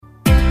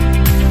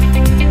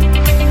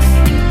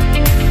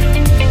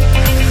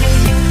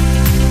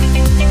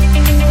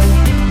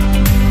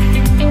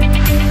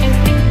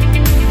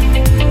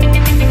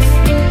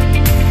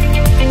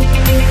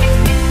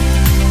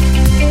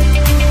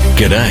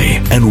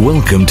G'day and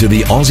welcome to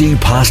the Aussie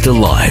Pastor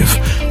Live,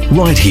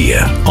 right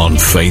here on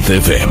Faith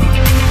FM.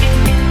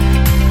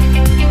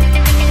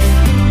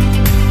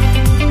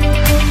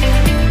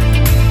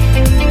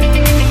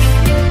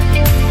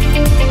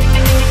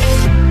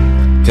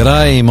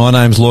 G'day, my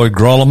name's Lloyd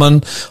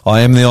Grolleman. I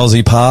am the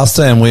Aussie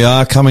Pastor and we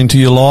are coming to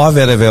you live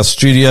out of our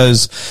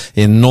studios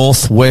in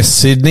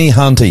northwest Sydney.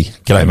 Hunty.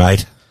 G'day,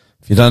 mate.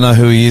 If you don't know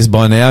who he is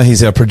by now,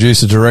 he's our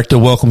producer-director.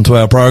 Welcome to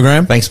our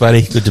program. Thanks,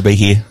 buddy. Good to be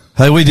here.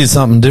 Hey, we did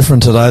something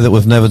different today that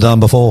we've never done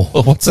before.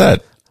 Well, what's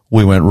that?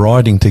 We went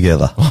riding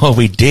together. Oh,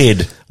 we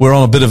did. We're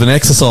on a bit of an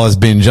exercise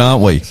binge,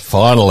 aren't we?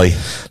 Finally.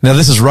 Now,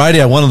 this is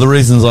radio. One of the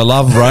reasons I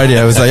love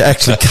radio is they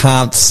actually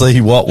can't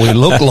see what we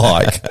look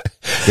like.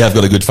 Yeah, I've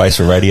got a good face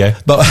for radio.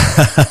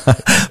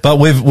 But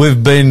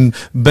we've been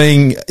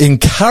being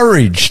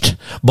encouraged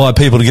by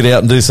people to get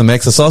out and do some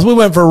exercise. We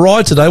went for a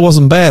ride today.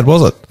 Wasn't bad,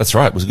 was it? That's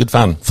right. It was good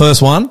fun.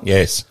 First one?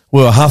 Yes.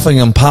 We were huffing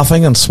and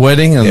puffing and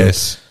sweating and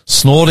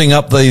snorting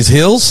up these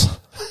hills.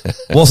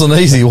 Wasn't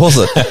easy, was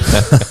it?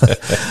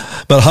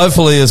 But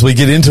hopefully as we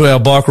get into our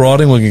bike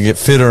riding, we can get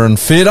fitter and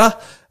fitter,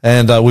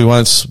 and we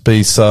won't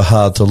be so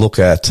hard to look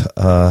at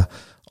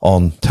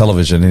on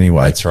television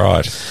anyway. That's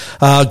right.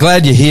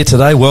 Glad you're here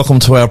today. Welcome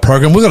to our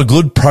program. We've got a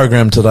good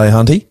program today,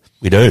 Hunty.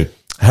 We do.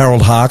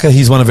 Harold Harker,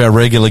 he's one of our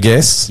regular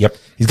guests. Yep.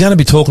 He's going to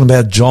be talking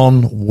about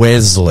John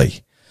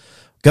Wesley.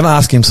 Going to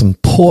ask him some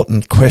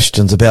important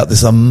questions about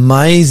this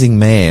amazing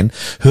man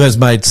who has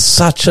made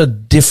such a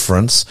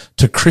difference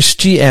to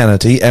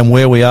Christianity and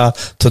where we are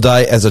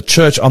today as a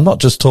church. I'm not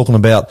just talking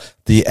about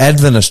the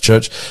Adventist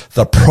church,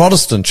 the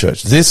Protestant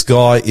church. This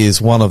guy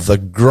is one of the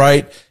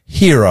great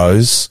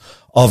heroes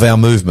of our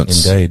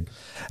movements. Indeed.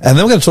 And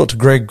then we're going to talk to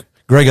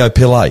Grego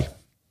Pillay.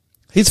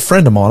 He's a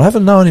friend of mine. I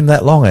haven't known him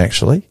that long,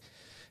 actually.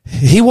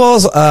 He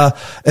was,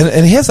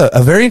 and he has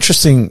a very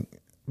interesting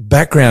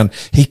background.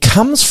 He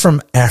comes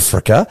from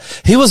Africa.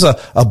 He was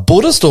a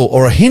Buddhist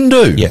or a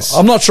Hindu. Yes.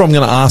 I'm not sure I'm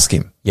going to ask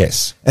him.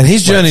 Yes. And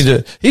his journey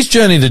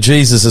to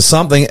Jesus is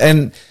something,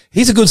 and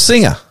he's a good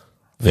singer.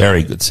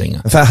 Very good singer.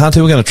 In fact,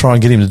 Hunter, we're going to try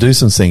and get him to do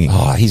some singing.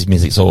 Oh, his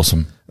music's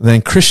awesome. And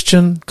then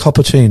Cristian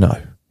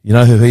Copaceanu. You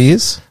know who he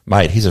is?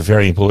 Mate, he's a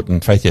very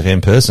important Faith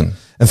FM person.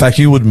 In fact,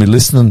 you wouldn't be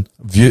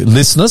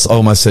listeners. I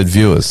almost said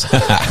viewers.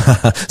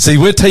 See,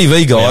 we're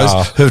TV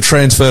guys who have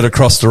transferred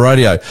across to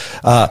radio.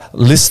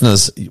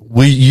 Listeners,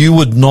 you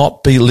would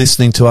not be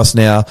listening to us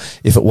now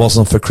if it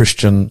wasn't for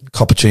Cristian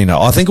Copaceanu.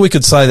 I think we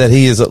could say that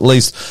he is at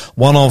least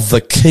one of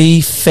the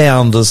key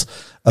founders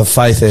of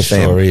Faith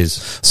FM. Sure is.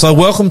 So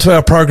welcome to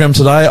our program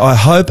today. I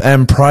hope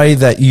and pray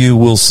that you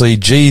will see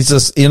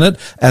Jesus in it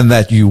and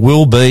that you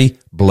will be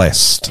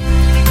blessed.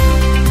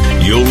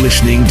 You're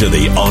listening to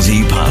the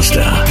Aussie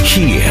Pastor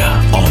here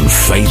on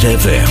Faith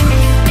FM.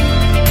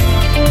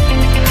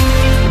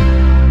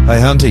 Hey,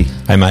 Hunty.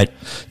 Hey, mate.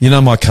 You know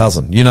my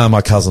cousin. You know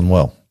my cousin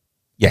well.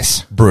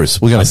 Yes.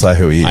 Bruce. We're going to say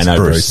who he is. I know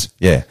Bruce.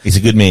 Yeah. He's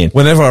a good man.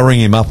 Whenever I ring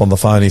him up on the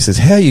phone, he says,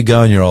 "How you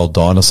going, you old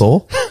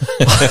dinosaur?"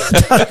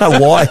 I don't know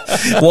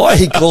why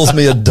he calls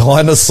me a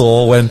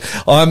dinosaur when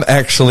I'm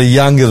actually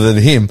younger than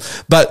him.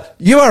 But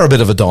you are a bit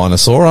of a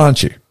dinosaur,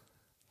 aren't you?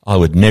 I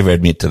would never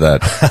admit to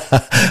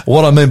that.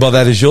 What I mean by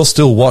that is you're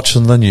still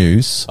watching the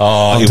news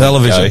on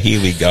television.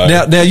 Here we go.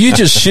 Now you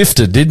just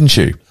shifted, didn't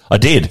you? I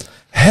did.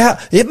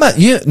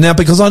 Now,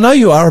 because I know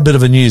you are a bit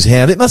of a news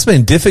hound, it must have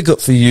been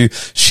difficult for you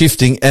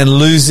shifting and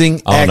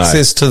losing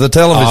access to the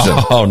television.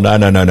 Oh,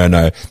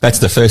 no. That's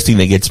the first thing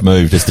that gets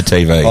moved is the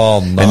TV. Oh,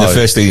 no. And the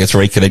first thing that's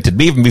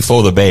reconnected, even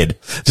before the bed.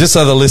 Just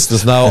so the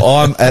listeners know,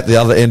 I'm at the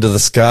other end of the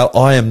scale.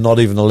 I am not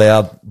even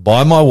allowed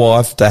by my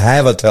wife to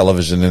have a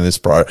television in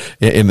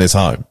this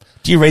home.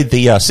 Do you read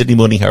the Sydney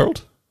Morning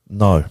Herald?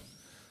 No.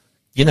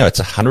 You know, it's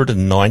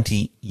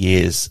 190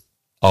 years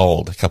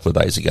old a couple of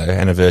days ago,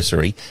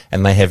 anniversary,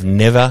 and they have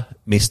never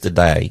missed a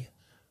day.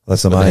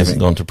 That's It amazing. hasn't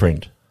gone to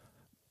print.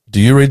 Do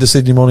you read the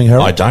Sydney Morning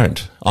Herald? I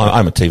don't.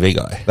 I'm a TV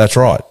guy. That's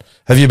right.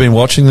 Have you been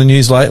watching the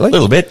news lately? A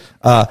little bit.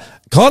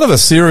 Kind of a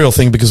serial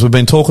thing because we've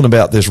been talking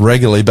about this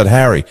regularly. But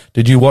Harry,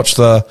 did you watch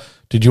the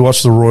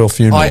royal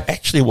funeral? I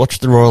actually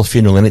watched the royal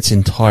funeral in its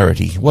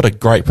entirety. What a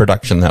great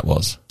production that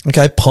was.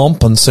 Okay,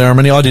 pomp and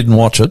ceremony. I didn't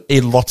watch it.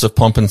 Lots of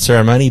pomp and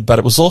ceremony, but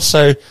it was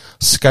also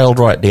scaled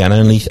right down.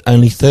 Only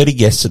 30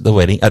 guests at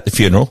the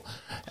funeral.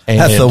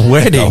 At the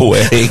wedding? At the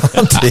wedding.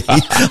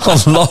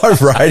 On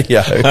live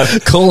radio,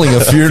 calling a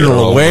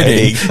funeral a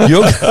wedding.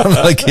 You're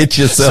going to get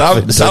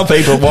yourself... Some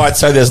people might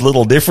say there's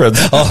little difference.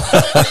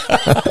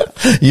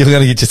 You're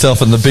going to get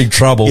yourself into big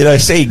trouble. You know,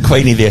 seeing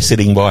Queenie there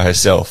sitting by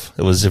herself,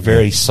 it was a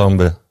very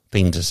somber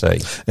thing to see.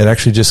 It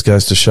actually just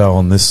goes to show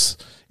in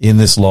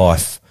this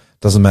life,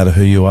 doesn't matter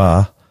who you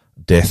are,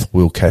 death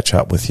will catch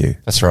up with you.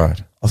 That's right.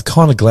 I'm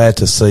kind of glad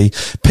to see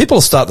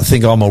people start to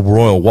think I'm a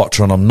royal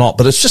watcher and I'm not,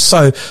 but it's just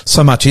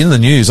so much in the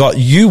news.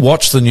 You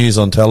watch the news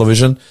on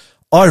television.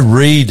 I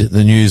read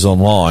the news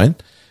online.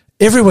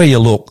 Everywhere you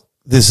look,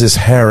 there's this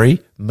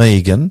Harry,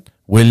 Meghan,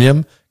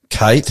 William,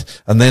 Kate,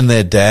 and then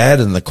their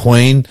dad and the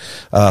Queen,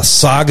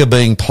 saga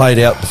being played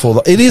out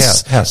before it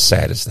is. How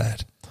sad is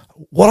that?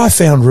 what I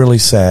found really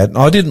sad,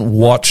 I didn't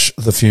watch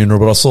the funeral,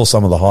 but I saw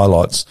some of the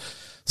highlights.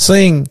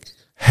 Seeing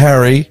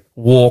Harry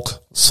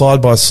walk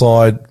side by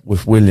side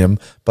with William,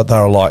 but they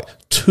were like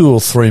 2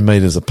 or 3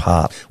 meters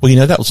apart.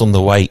 Well, that was on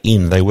the way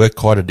in. They were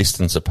quite a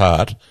distance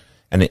apart,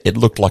 and it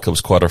looked like it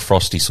was quite a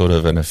frosty sort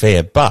of an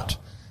affair. But,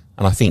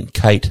 and I think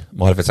Kate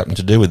might have had something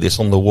to do with this,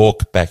 on the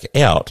walk back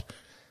out,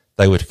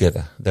 they were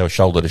together. They were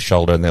shoulder to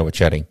shoulder and they were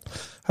chatting.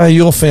 Hey,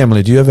 your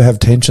family, do you ever have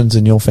tensions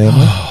in your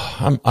family?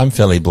 I'm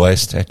fairly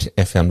blessed.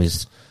 Our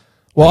family's...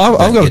 Well,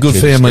 I've got a good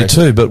family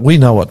too, but we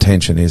know what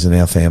tension is in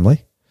our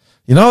family.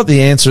 You know what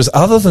the answer is?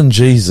 Other than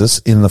Jesus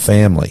in the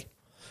family.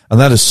 And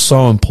that is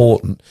so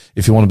important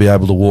if you want to be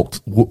able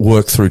to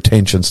work through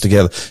tensions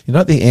together. You know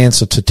what the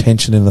answer to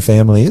tension in the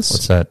family is?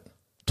 What's that?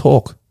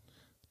 Talk.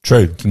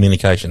 True.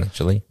 Communication,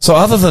 actually. So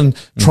other than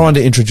trying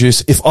to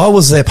introduce, if I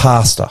was their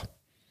pastor,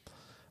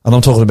 and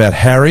I'm talking about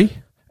Harry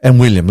and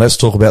William, let's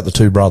talk about the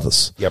 2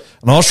 brothers. Yep.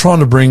 And I was trying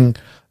to bring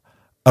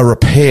a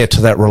repair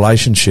to that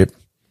relationship.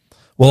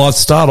 Well, I'd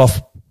start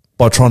off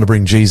by trying to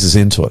bring Jesus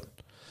into it.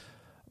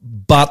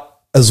 But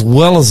as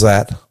well as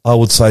that, I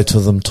would say to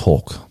them,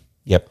 talk.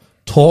 Yep.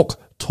 Talk.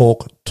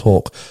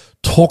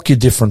 Talk your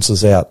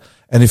differences out.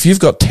 And if you've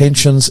got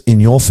tensions in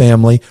your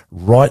family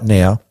right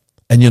now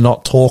and you're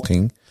not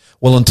talking,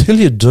 well, until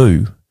you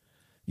do,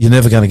 you're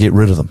never going to get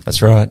rid of them.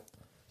 That's right.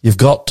 You've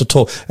got to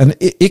talk. And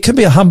it can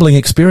be a humbling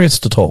experience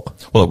to talk.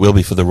 Well, it will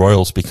be for the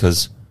Royals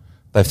because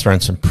they've thrown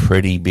some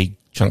pretty big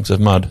chunks of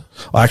mud.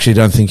 I actually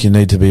don't think you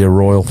need to be a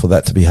royal for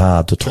that to be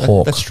hard to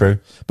talk. That's true.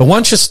 But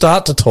once you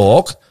start to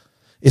talk,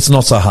 it's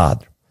not so hard.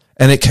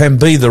 And it can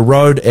be the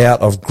road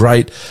out of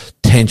great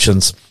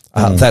tensions.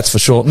 That's for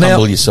sure. Now,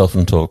 humble yourself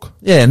and talk.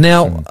 Yeah.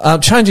 Now,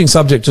 changing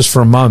subject just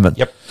for a moment.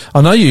 Yep.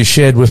 I know you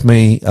shared with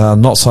me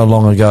not so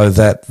long ago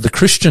that the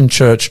Christian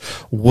church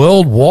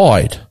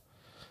worldwide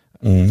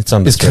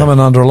is coming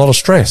under a lot of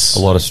stress. A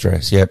lot of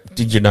stress, yep.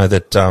 Did you know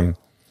that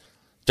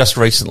just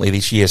recently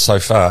this year so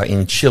far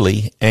in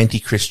Chile,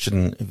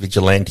 anti-Christian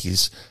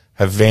vigilantes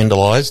have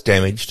vandalised,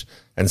 damaged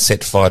and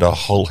set fire to a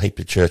whole heap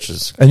of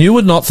churches. And you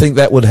would not think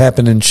that would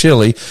happen in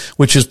Chile,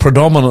 which is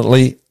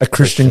predominantly a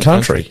Christian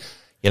country.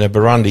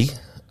 Burundi,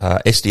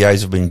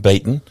 SDAs have been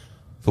beaten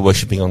for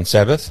worshipping on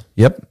Sabbath.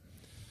 Yep.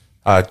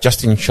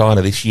 Just in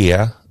China this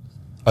year,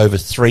 over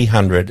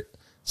 300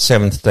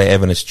 Seventh-day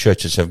Adventist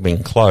churches have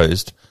been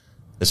closed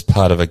as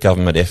part of a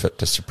government effort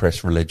to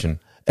suppress religion.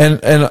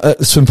 And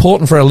it's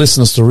important for our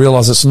listeners to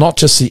realise it's not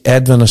just the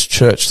Adventist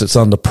church that's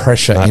under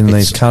pressure in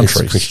these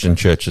countries. It's Christian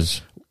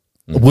churches.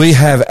 We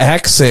have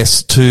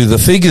access to the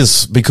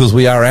figures because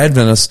we are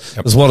Adventists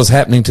as what is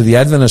happening to the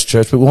Adventist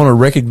church, but we want to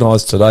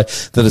recognise today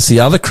that it's the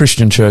other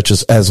Christian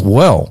churches as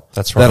well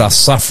that are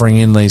suffering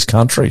in these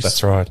countries.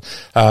 That's right.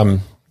 The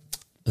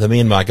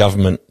Myanmar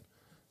government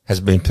has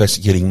been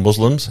persecuting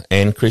Muslims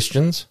and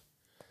Christians,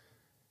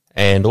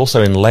 and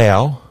also in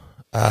Laos,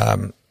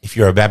 if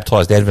you're a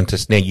baptised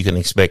Adventist now, you can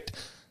expect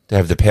to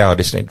have the power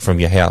disconnected from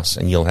your house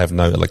and you'll have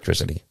no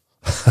electricity.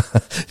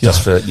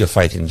 Just for your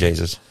faith in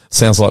Jesus.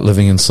 Sounds like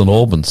living in St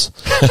Albans.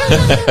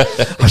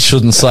 I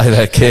shouldn't say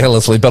that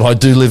carelessly, but I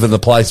do live in a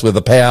place where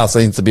the power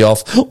seems to be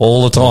off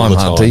all the time,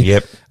 Hunty.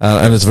 Yep.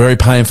 And it's a very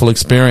painful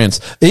experience.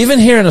 Even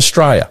here in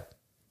Australia,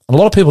 and a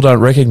lot of people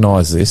don't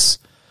recognise this,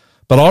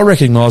 but I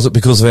recognise it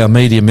because of our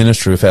media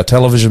ministry, of our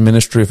television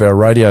ministry, of our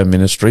radio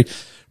ministry.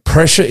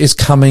 Pressure is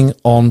coming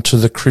on to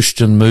the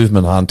Christian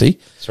movement, Hunty.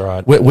 That's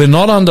right. We're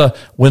not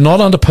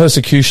under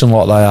persecution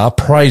like they are,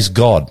 praise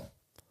God.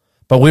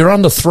 But we're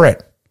under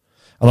threat.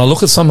 And I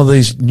look at some of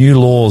these new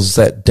laws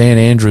that Dan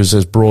Andrews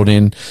has brought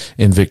in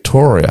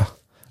Victoria,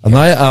 and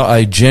they are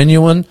a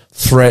genuine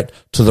threat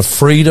to the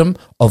freedom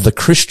of the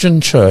Christian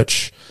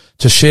church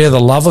to share the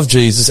love of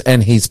Jesus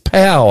and his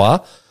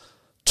power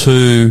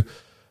to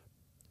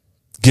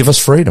give us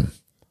freedom.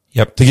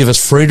 Yep. To give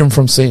us freedom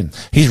from sin.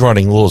 He's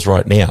writing laws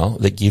right now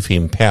that give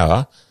him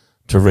power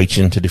to reach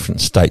into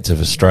different states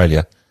of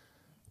Australia,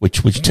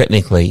 which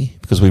technically,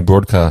 because we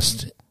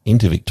broadcast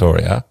into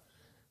Victoria,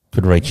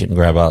 could reach it and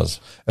grab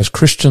us. As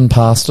Christian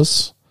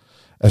pastors,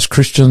 as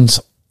Christians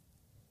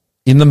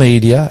in the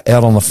media,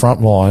 out on the front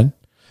line,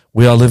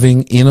 we are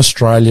living in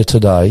Australia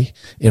today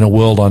in a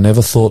world I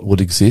never thought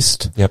would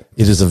exist. Yep.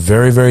 It is a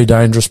very, very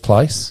dangerous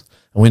place,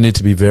 and we need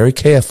to be very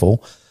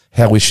careful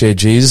how we share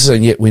Jesus,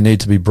 and yet we need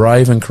to be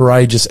brave and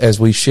courageous as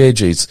we share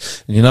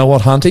Jesus. And you know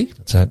what, Hunty?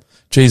 What's that?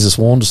 Jesus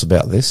warned us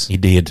about this. He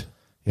did.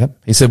 Yep.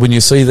 He said, when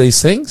you see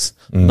these things,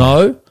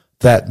 know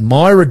that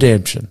my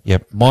redemption,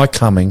 my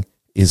coming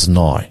is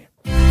nigh.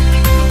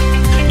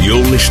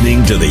 You're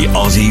listening to the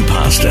Aussie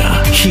Pastor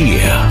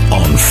here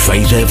on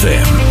Faith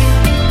FM.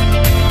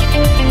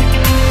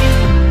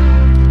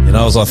 You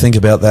know, as I think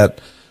about that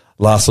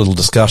last little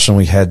discussion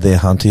we had there,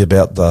 Hunty,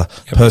 about the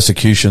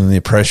persecution and the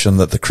oppression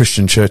that the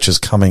Christian church is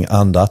coming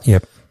under,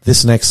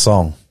 this next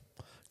song,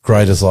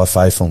 Great is Thy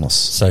Faithfulness.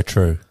 So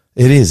true.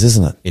 It is,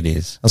 isn't it? It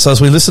is. And so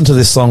as we listen to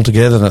this song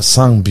together, and it's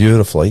sung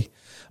beautifully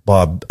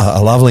by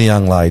a lovely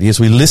young lady, as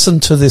we listen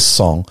to this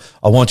song,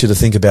 I want you to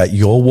think about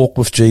your walk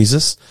with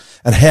Jesus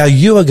and how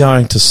you are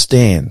going to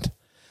stand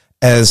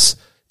as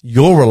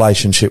your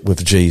relationship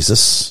with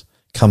Jesus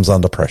comes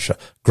under pressure.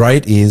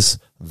 Great is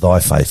thy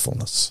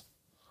faithfulness.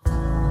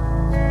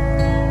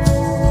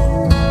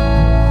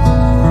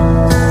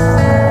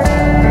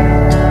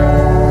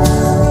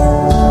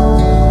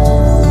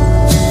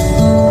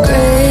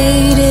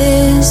 Great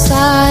is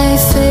thy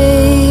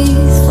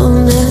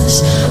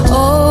faithfulness,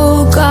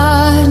 O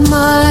God,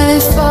 my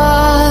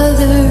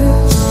Father.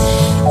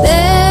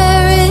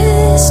 There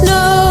is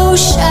no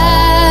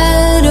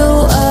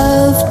shadow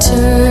of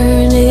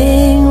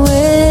turning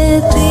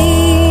with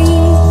thee.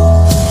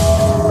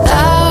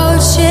 Thou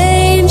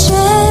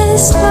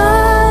changest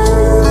not,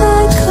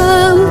 thy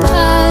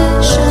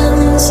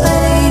compassions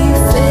they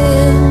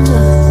fail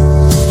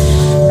not.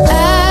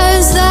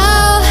 As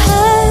thou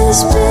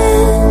hast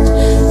been,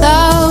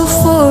 thou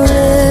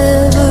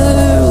forever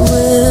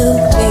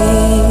wilt be.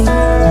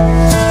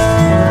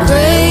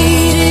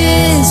 Great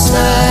is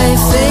thy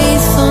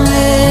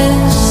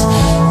faithfulness,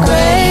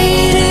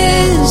 great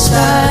is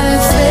thy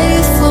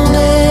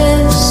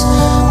faithfulness.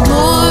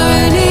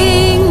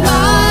 Morning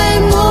by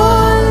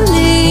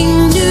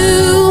morning,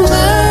 new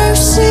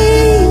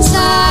mercies I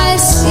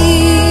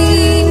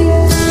see.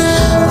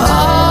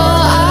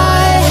 All I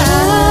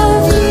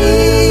have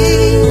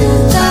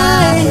needed,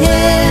 thy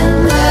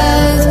hand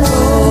hath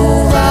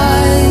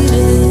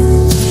provided.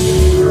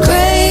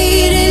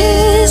 Great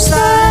is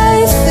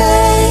thy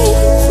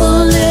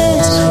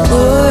faithfulness,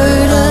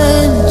 Lord,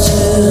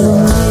 unto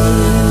me.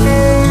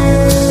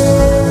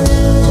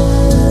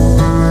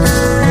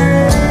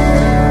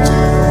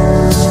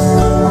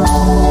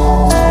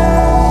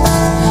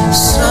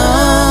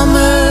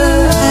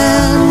 Summer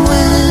and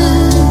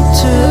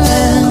winter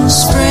and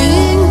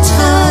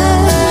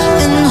springtime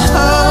and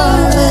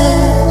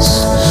harvest,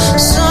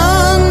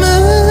 sun,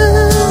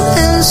 moon,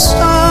 and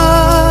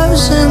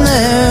stars in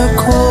their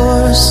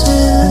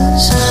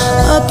courses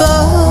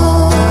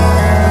above,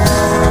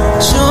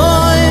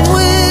 join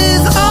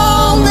with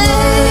all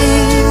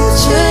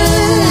nature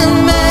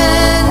and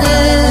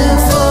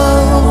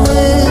manifold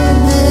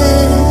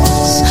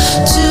witness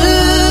to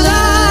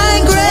thy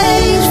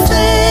great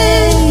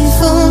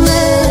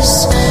faithfulness,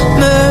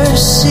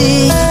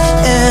 mercy,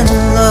 and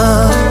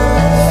love.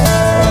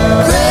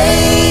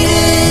 Great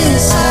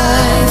is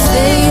thy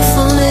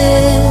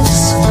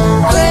faithfulness,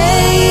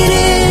 great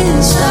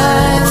is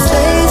thy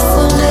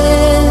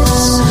faithfulness.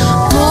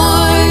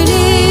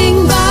 Morning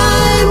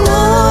by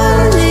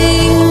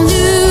morning,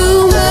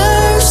 new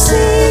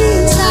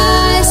mercies I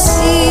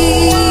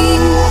see.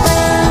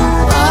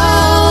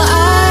 All I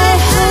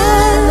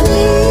have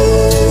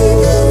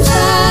needed,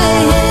 thy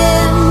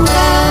hand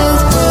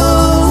hath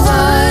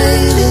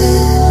provided.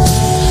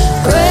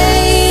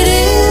 Great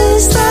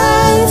is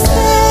thy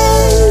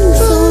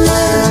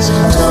faithfulness,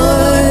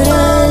 Lord,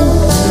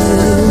 unto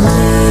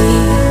me.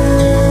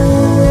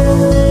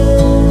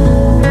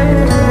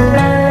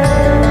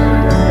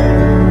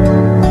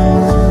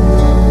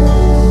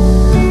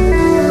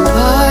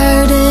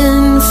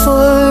 Pardon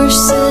for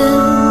sin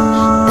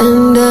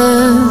and a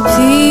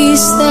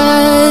peace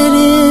that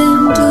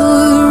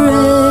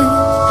endureth,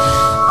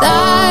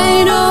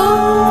 thine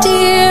own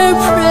dear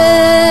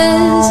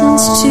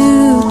presence to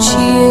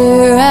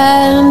cheer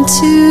and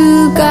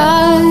to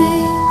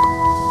guide,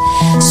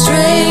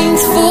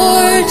 strength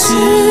for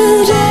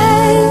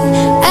today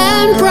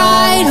and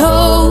bright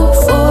hope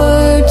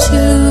for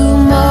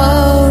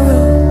tomorrow.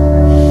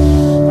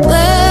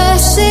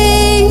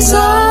 Blessings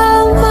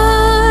all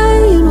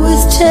mine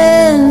with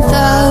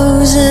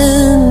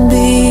 10,000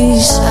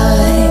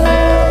 beside.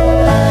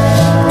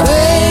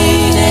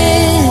 Great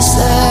is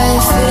thy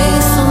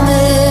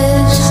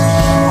faithfulness,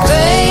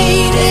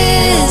 great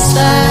is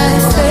thy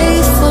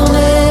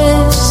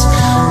faithfulness.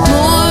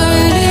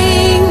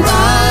 Morning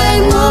by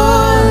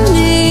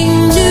morning,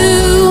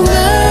 new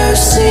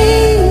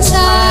mercies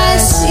I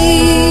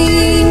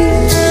see.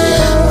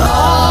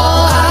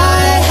 All I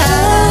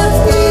have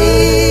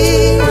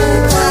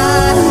needed,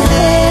 thy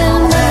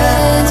hand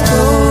hath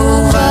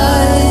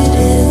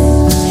provided.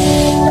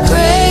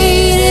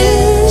 Great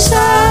is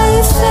thy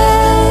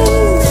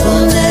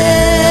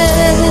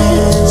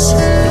faithfulness,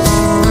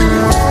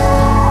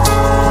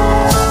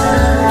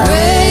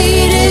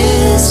 great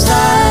is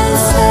thy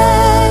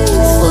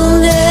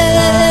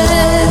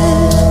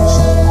faithfulness,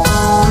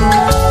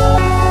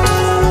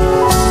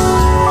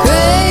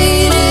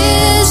 great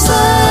is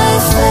thy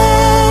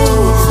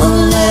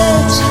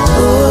faithfulness,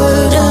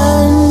 Lord,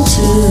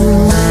 unto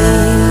me.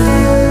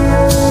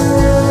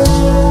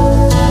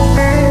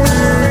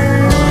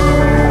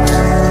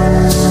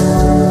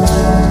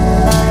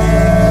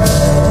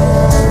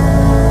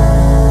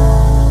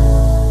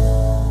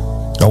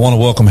 I want to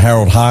welcome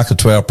Harold Harker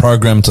to our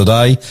program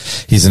today.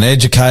 He's an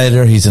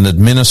educator, he's an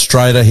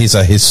administrator, he's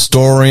a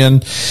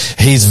historian.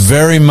 He's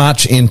very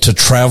much into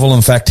travel.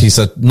 In fact, he's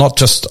I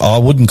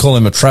wouldn't call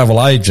him a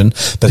travel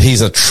agent, but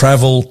he's a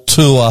travel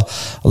tour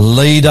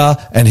leader,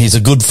 and he's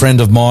a good friend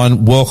of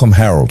mine. Welcome,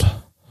 Harold.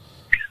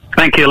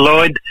 Thank you,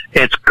 Lloyd.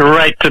 It's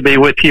great to be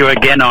with you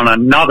again on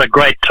another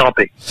great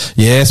topic.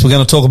 Yes, we're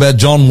going to talk about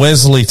John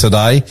Wesley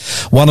today,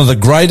 one of the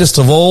greatest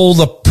of all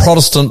the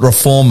Protestant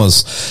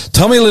reformers.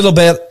 Tell me a little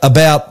bit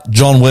about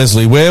John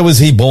Wesley. Where was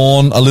he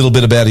born? A little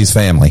bit about his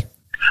family.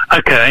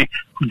 Okay.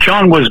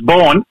 John was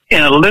born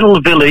in a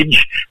little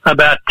village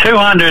about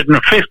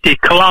 250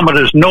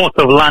 kilometres north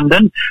of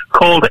London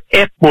called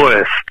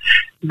Epworth.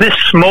 This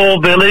small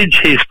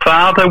village, his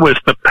father was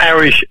the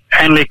parish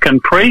Anglican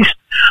priest,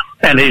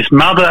 and his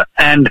mother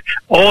and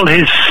all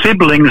his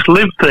siblings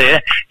lived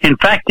there. In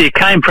fact, he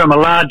came from a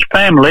large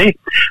family,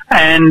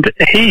 and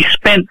he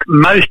spent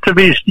most of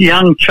his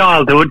young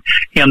childhood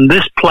in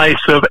this place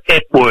of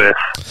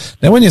Epworth.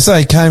 Now, when you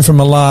say he came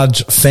from a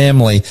large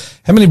family,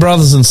 how many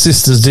brothers and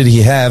sisters did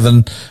he have,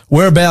 and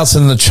whereabouts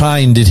in the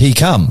chain did he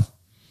come?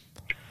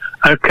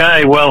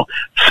 Okay, well,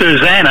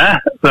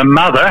 Susanna, the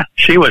mother,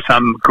 she was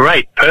some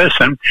great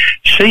person.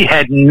 She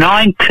had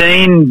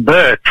 19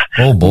 births.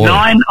 Oh, boy.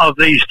 9 of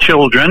these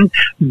children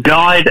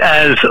died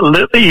as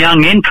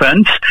young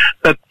infants,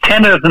 but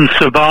 10 of them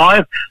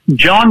survived.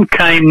 John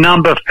came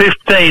number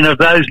 15 of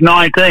those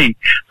 19,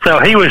 so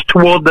he was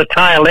toward the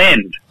tail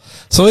end.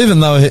 So even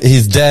though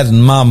his dad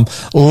and mum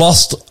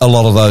lost a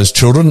lot of those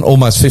children,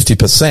 almost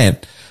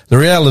 50%, the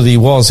reality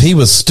was he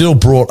was still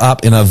brought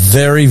up in a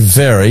very,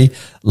 very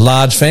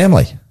large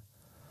family.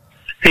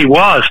 He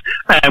was.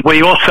 And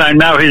we also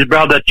know his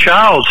brother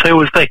Charles, who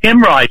was the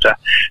hymn writer.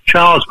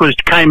 Charles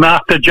came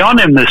after John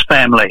in this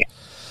family.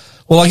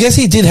 Well, I guess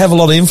he did have a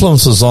lot of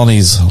influences on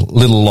his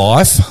little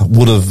life,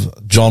 would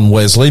have John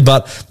Wesley,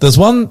 but there's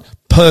one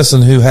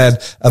person who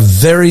had a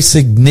very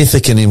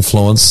significant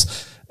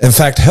influence, in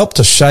fact, helped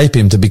to shape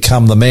him to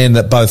become the man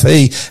that both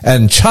he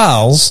and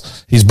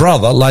Charles, his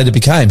brother, later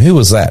became. Who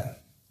was that?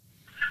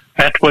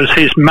 That was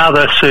his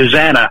mother,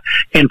 Susanna.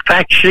 In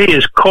fact, she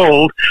is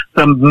called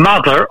the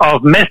mother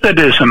of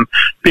Methodism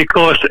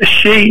because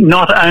she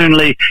not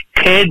only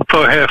cared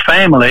for her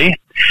family,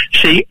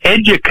 she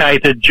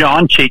educated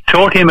John. She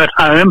taught him at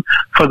home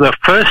for the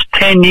first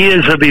 10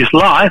 years of his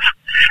life,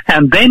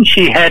 and then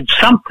she had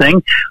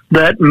something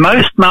that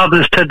most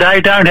mothers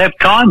today don't have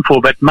time for,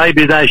 but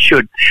maybe they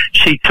should.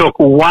 She took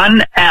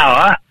 1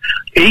 hour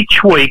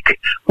each week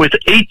with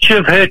each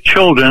of her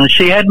children.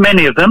 She had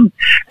many of them,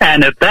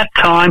 and at that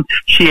time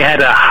she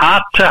had a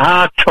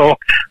heart-to-heart talk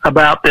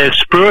about their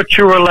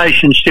spiritual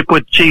relationship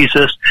with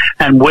Jesus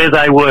and where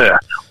they were.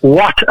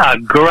 What a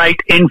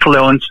great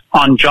influence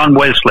on John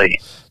Wesley.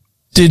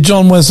 Did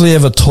John Wesley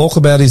ever talk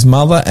about his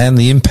mother and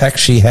the impact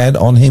she had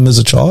on him as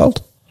a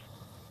child?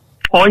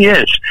 Oh,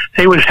 yes.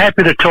 He was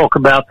happy to talk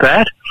about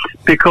that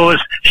because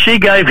she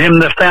gave him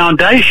the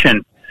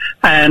foundation.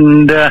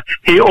 And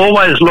he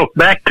always looked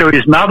back to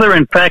his mother.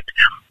 In fact,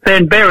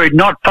 they're buried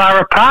not far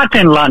apart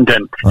in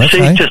London. Okay.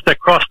 She's just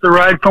across the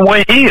road from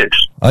where he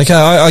is. Okay,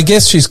 I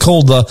guess she's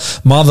called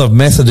the mother of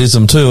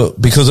Methodism too,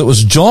 because it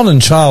was John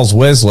and Charles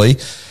Wesley,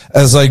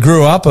 as they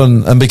grew up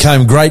and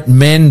became great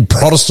men,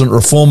 Protestant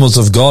reformers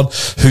of God,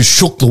 who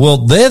shook the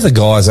world. They're the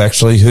guys,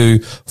 actually, who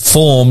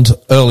formed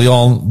early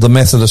on the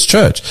Methodist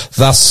Church.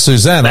 Thus,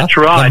 Susanna, That's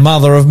right. the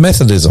mother of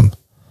Methodism.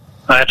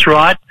 That's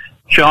right.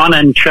 John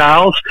and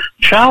Charles.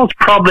 Charles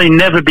probably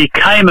never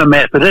became a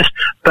Methodist,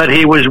 but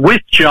he was with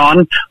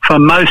John for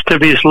most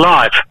of his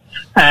life.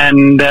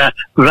 And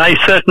they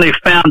certainly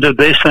founded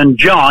this, and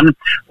John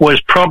was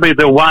probably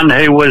the one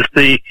who was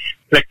the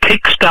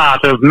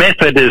kickstart of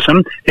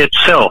Methodism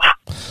itself.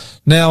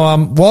 Now,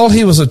 while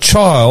he was a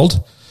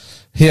child,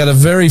 he had a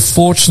very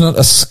fortunate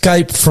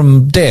escape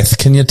from death.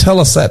 Can you tell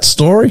us that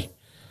story?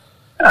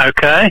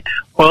 Okay.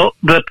 Well,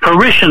 the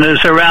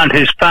parishioners around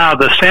his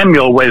father,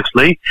 Samuel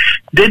Wesley,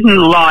 didn't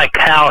like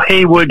how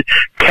he would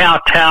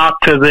kowtow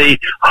to the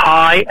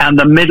high and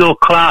the middle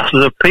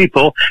classes of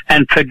people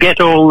and forget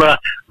all the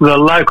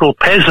local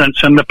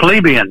peasants and the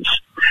plebeians.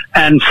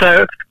 And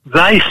so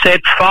they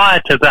set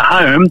fire to the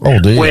home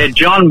where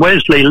John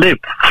Wesley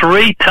lived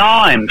 3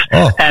 times.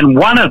 Oh. And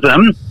one of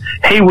them,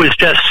 he was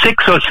just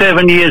 6 or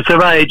 7 years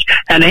of age,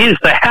 and here's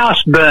the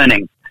house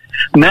burning.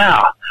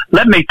 Now,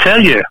 let me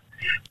tell you,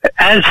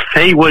 as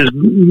he was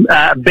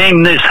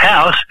being this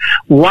house,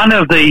 one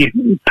of the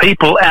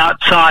people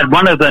outside,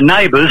 one of the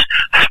neighbours,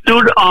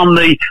 stood on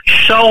the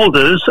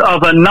shoulders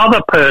of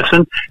another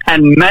person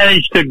and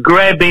managed to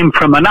grab him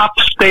from an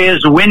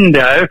upstairs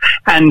window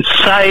and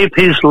save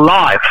his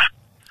life.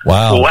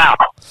 Wow.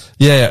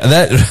 Yeah,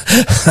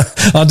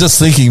 that I'm just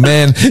thinking,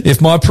 man, if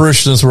my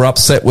parishioners were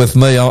upset with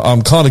me,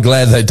 I'm kind of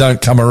glad they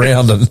don't come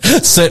around and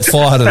set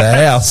fire to the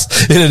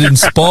house. It'd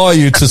inspire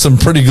you to some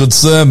pretty good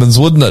sermons,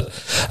 wouldn't it?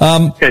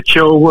 It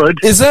sure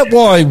would. Is that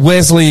why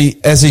Wesley,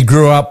 as he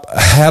grew up,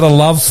 had a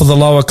love for the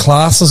lower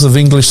classes of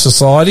English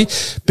society?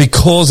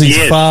 Because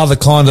his father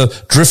kind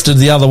of drifted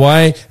the other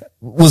way?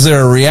 Was there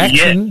a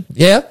reaction?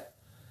 Yeah?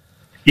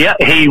 Yeah,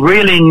 he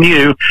really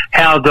knew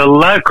how the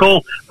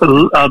local,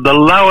 the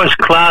lowest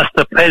class,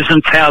 the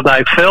peasants, how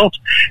they felt,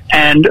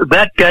 and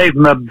that gave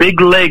him a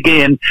big leg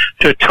in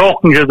to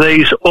talking to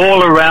these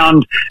all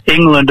around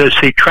England as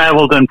he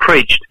travelled and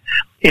preached.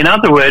 in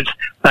other words,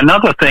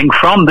 another thing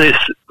from this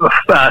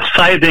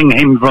saving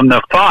him from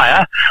the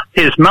fire,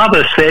 his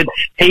mother said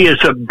he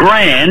is a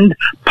brand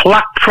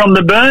plucked from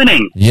the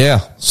burning. Yeah.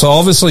 So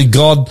obviously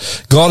God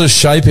is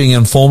shaping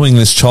and forming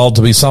this child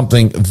to be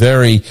something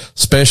very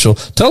special.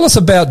 Tell us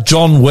about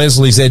John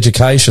Wesley's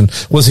education.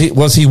 Was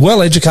he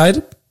well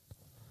educated?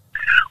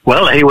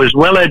 Well, he was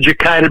well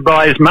educated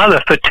by his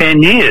mother for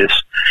 10 years.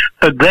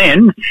 But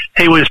then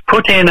he was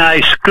put in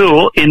a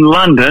school in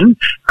London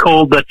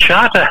called the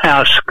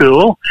Charterhouse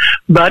School,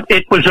 but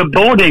it was a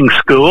boarding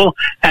school,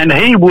 and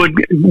he would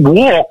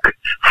walk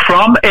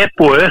from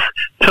Epworth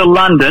to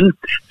London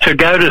to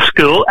go to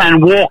school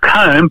and walk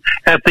home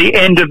at the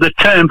end of the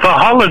term for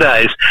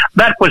holidays.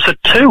 That was a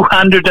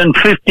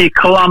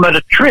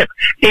 250-kilometre trip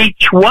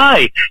each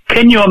way.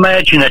 Can you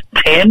imagine a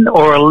 10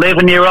 or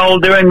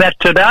 11-year-old doing that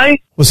today?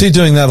 Was he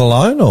doing that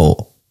alone,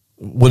 or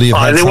would he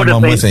have had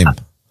someone with him?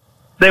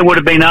 There would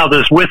have been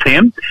others with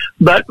him,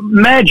 but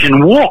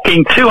imagine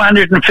walking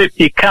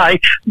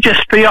 250k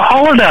just for your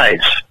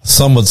holidays.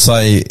 Some would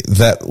say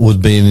that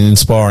would be an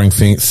inspiring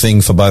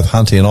thing for both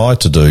Hunty and I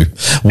to do.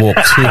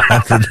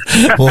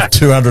 Walk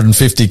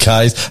 250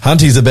 k's.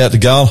 Hunty's about to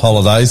go on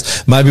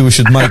holidays. Maybe we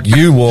should make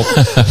you walk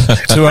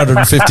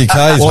 250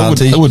 k's,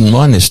 Hunty. I wouldn't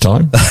mind this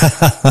time.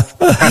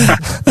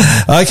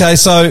 Okay,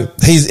 so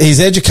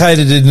he's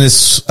educated in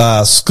this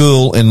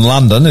school in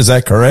London. Is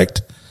that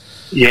correct?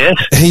 Yes.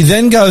 He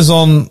then goes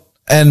on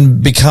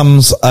and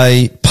becomes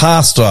a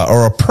pastor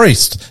or a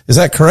priest. Is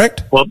that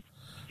correct? Well,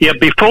 yeah,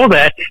 before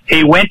that,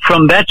 he went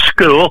from that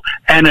school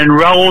and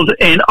enrolled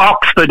in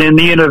Oxford in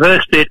the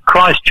university at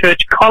Christ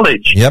Church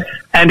College. Yep.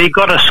 And he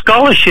got a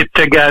scholarship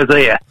to go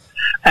there.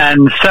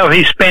 And so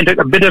he spent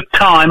a bit of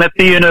time at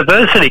the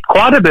university,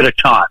 quite a bit of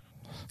time.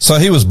 So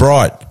he was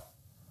bright.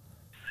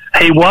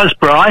 He was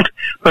bright,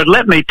 but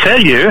let me tell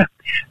you,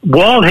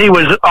 while he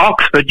was at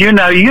Oxford, you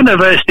know,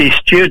 university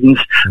students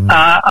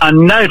are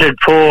noted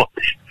for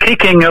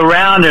kicking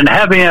around and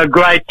having a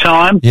great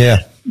time. Yeah.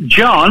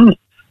 John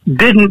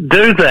didn't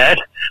do that.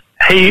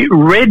 He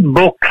read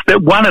books,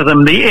 that one of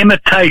them, The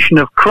Imitation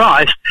of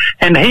Christ,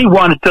 and he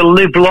wanted to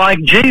live like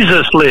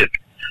Jesus lived.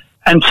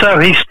 And so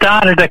he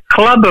started a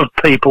club of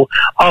people,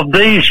 of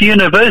these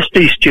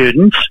university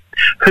students,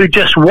 who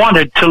just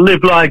wanted to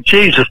live like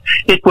Jesus.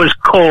 It was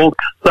called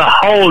the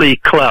Holy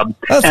Club.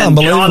 That's and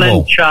unbelievable. John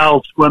and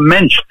Charles were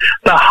mentioned.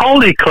 The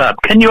Holy Club.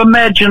 Can you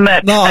imagine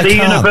that at a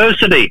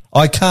university?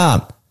 I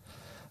can't.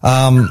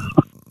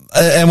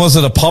 And was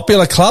it a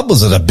popular club?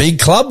 Was it a big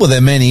club? Were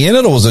there many in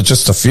it, or was it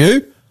just a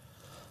few?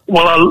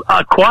 Well,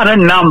 quite a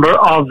number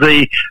of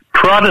the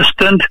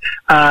Protestant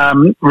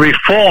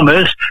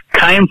reformers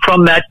came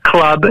from that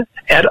club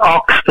at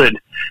Oxford,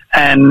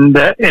 and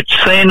it's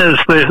seen as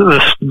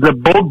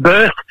the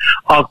birth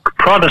of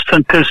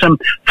Protestantism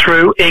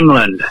through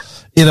England.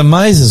 It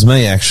amazes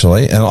me,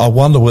 actually, and I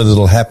wonder whether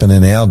it'll happen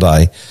in our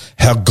day,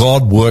 how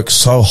God works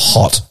so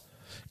hot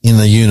in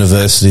the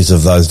universities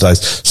of those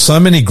days. So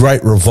many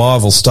great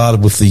revivals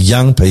started with the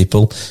young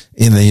people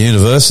in the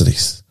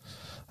universities.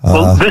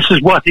 Well, this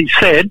is what he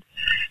said.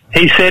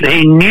 He said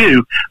he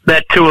knew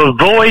that to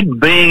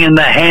avoid being in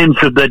the hands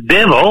of the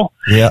devil,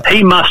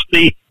 he must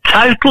be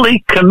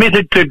totally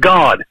committed to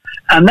God.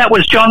 And that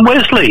was John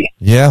Wesley.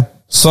 Yeah.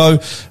 So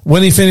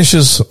when he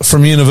finishes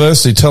from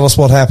university, tell us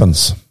what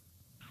happens.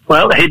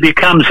 Well, he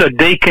becomes a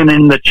deacon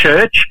in the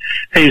church.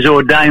 He's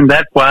ordained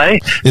that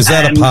way. Is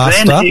that a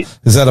pastor?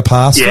 Is that a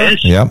pastor?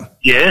 Yes. Yeah.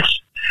 Yes.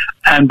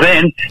 And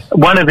then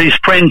one of his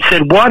friends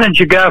said, why don't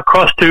you go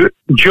across to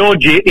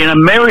Georgia in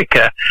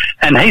America?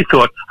 And he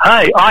thought,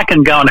 hey, I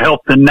can go and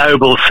help the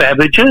noble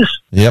savages.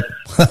 Yep.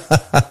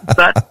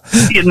 But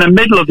in the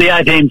middle of the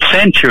 18th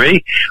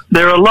century,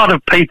 there are a lot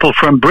of people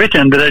from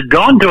Britain that had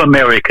gone to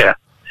America.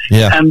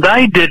 Yeah. And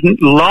they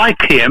didn't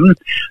like him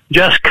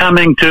just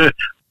coming to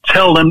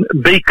tell them,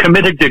 be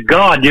committed to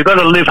God. You've got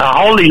to live a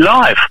holy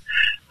life.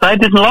 They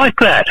didn't like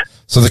that.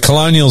 So the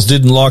colonials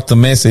didn't like the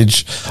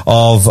message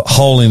of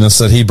holiness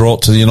that he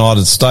brought to the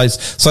United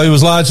States. So he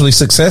was largely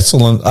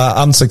successful and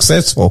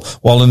unsuccessful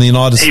while in the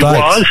United States. He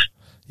was.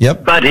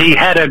 Yep. But he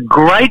had a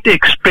great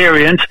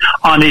experience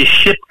on his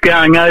ship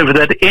going over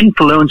that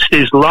influenced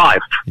his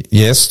life.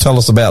 Yes, tell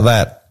us about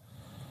that.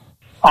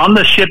 On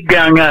the ship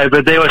going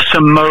over, there were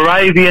some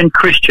Moravian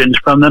Christians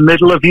from the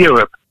middle of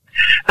Europe.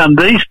 And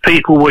these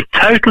people were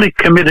totally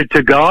committed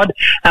to God,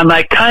 and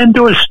they came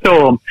to a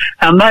storm,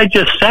 and they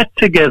just sat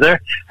together,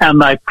 and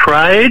they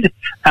prayed,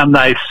 and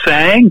they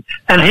sang,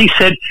 and he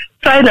said,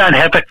 they don't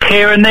have a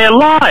care in their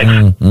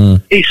life.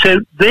 He said,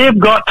 they've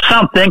got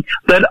something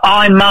that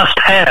I must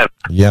have.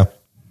 Yeah.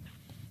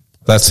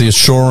 That's the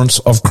assurance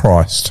of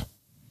Christ.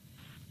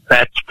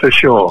 That's for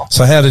sure.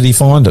 So how did he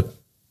find it?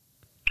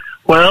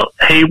 Well,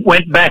 he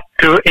went back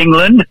to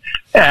England,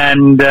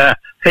 and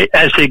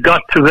as he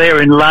got to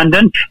there in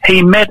London,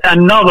 he met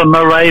another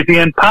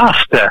Moravian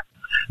pastor.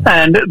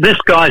 And this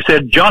guy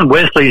said, John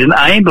Wesley's an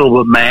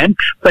amiable man,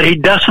 but he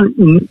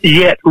doesn't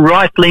yet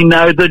rightly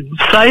know the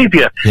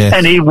Saviour. Yes.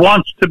 And he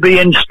wants to be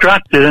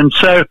instructed. And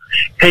so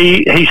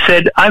he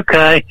said,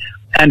 okay,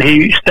 and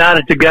he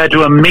started to go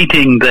to a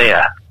meeting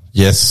there.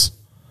 Yes.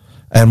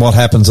 And what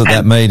happens at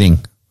that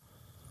meeting?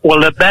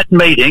 Well, at that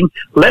meeting,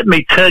 let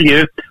me tell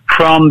you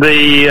from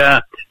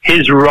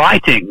his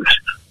writings,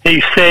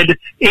 he said,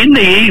 in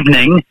the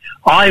evening,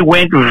 I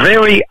went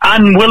very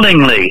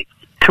unwillingly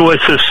to a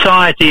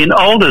society in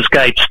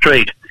Aldersgate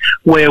Street,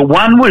 where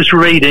one was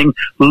reading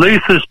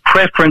Luther's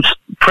preface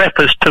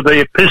to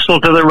the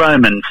Epistle to the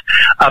Romans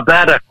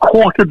about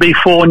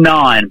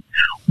 9:15,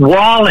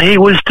 while he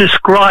was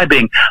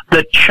describing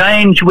the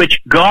change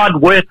which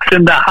God works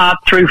in the heart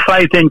through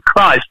faith in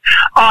Christ.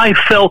 I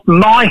felt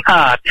my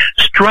heart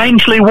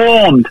strangely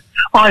warmed.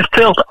 I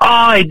felt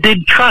I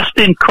did trust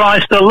in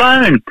Christ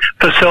alone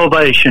for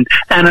salvation,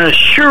 and an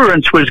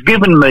assurance was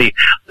given me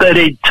that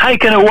he'd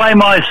taken away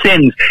my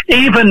sins,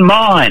 even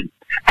mine,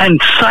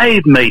 and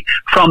saved me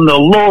from the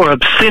law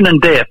of sin and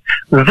death.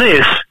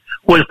 This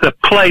was the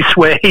place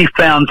where he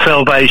found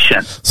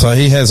salvation. So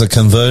he has a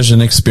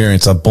conversion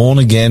experience, a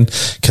born-again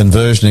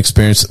conversion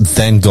experience,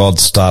 then God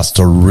starts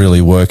to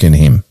really work in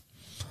him.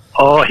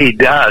 Oh, he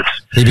does.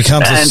 He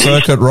becomes a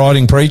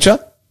circuit-riding preacher?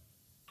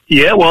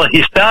 Yeah, well,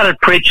 he started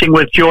preaching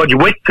with George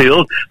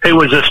Whitfield, who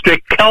was a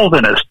strict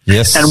Calvinist.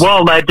 Yes. And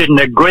while they didn't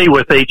agree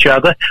with each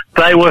other,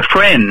 they were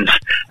friends.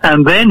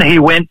 And then he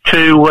went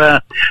to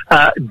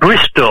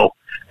Bristol,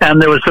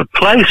 and there was a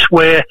place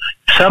where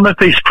some of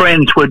his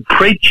friends would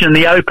preach in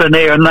the open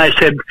air, and they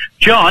said,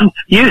 John,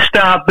 you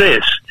start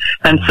this.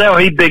 And so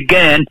he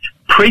began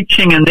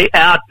preaching in the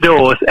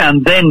outdoors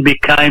and then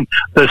became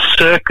the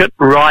circuit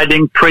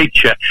riding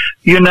preacher.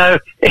 You know,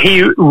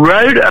 he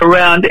rode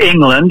around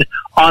England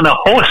on a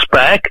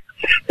horseback.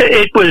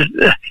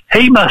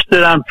 He must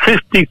have done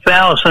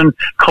 50,000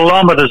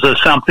 kilometres or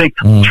something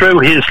through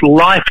his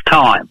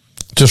lifetime.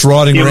 Just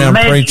riding around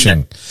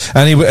preaching.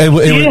 And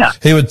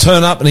he would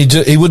turn up and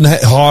he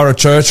wouldn't hire a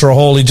church or a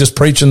hall, he'd just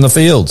preach in the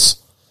fields.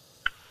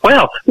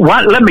 Well,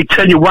 let me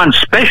tell you one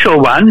special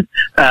one,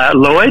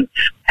 Lloyd.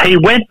 He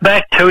went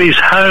back to his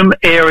home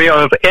area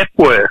of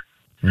Epworth.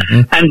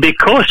 Mm-hmm. And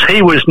because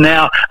he was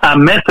now a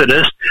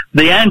Methodist,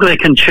 the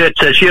Anglican Church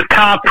says you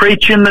can't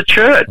preach in the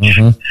church.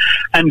 Mm-hmm.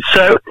 And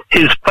so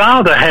his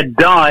father had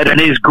died and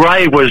his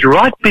grave was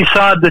right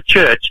beside the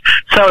church.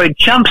 So he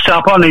jumps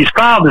up on his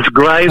father's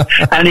grave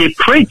and he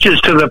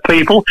preaches to the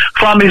people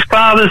from his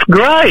father's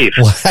grave.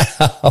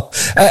 Wow.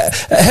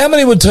 How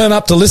many would turn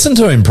up to listen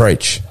to him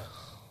preach?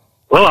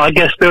 Well, I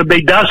guess there would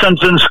be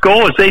dozens and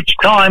scores each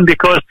time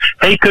because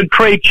he could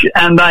preach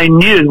and they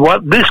knew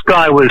what this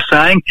guy was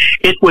saying.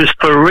 It was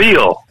for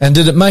real. And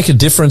did it make a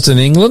difference in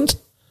England?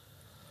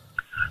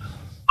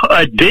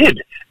 It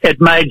did. It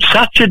made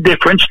such a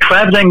difference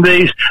travelling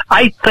these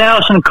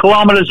 8,000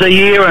 kilometres a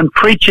year and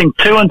preaching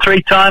 2 and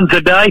 3 times a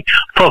day.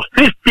 For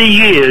 50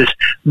 years,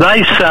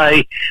 they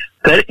say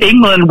that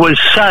England was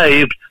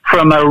saved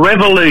from a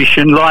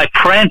revolution like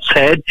France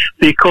had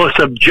because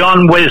of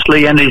John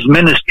Wesley and his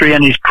ministry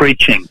and his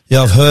preaching.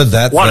 Yeah, I've heard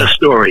that. What a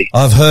story.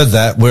 I've heard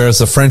that, whereas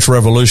the French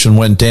Revolution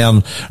went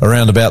down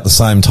around about the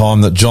same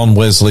time that John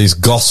Wesley's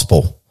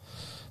gospel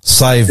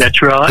saved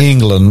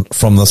England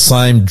from the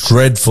same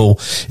dreadful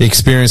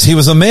experience. He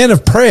was a man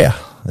of prayer.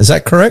 Is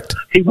that correct?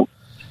 He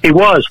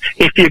was.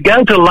 If you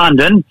go to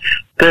London,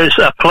 there's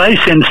a place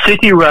in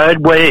City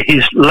Road where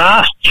his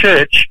last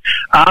church,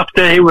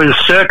 after he was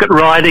circuit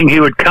riding, he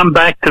would come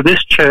back to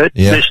this church,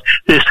 this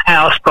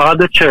house by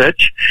the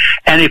church.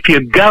 And if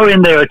you go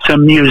in there, it's a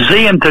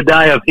museum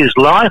today of his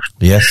life.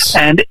 Yes.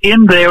 And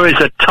in there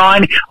is a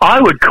tiny, I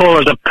would call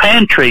it a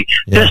pantry,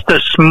 just a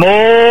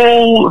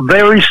small,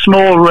 very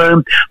small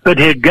room. But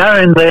he'd go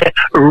in there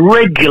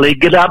regularly,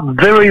 get up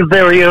very,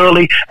 very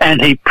early,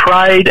 and he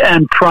prayed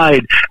and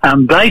prayed.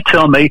 And they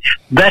tell me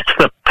that's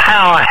the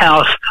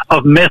powerhouse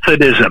of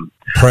Methodism.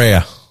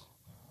 Prayer.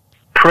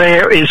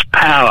 Prayer is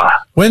power.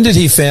 When did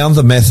he found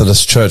the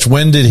Methodist Church?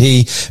 When did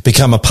he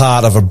become a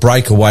part of a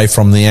breakaway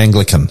from the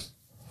Anglican?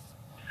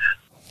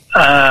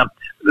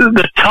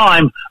 The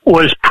time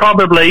was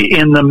probably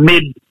in the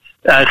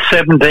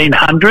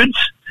mid-1700s.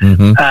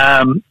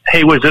 Mm-hmm.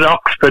 He was at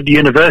Oxford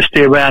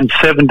University around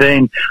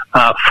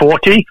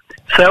 1740.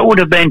 So it would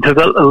have been to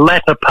the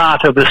latter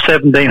part of the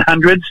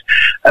 1700s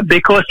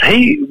because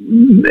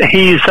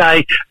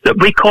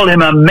we call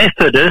him a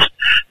Methodist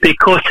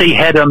because he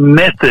had a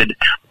method.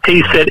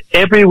 He said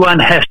everyone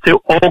has to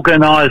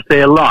organise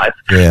their life.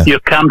 Yeah.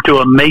 You come to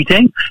a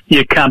meeting,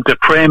 you come to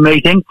prayer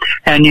meeting,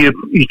 and you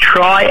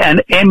try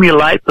and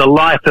emulate the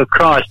life of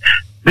Christ.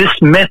 This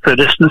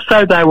Methodist, and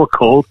so they were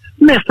called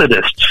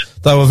Methodists.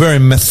 They were very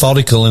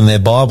methodical in their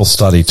Bible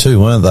study too,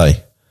 weren't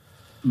they?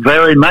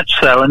 Very much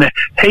so. And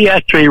he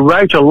actually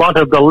wrote a lot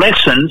of the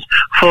lessons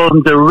for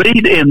them to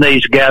read in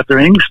these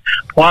gatherings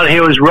while he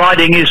was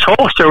riding his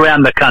horse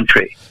around the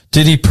country.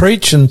 Did he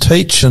preach and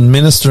teach and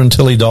minister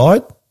until he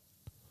died?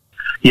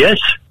 Yes,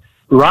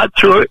 right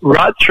through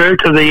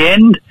to the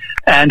end.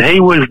 And he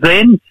would have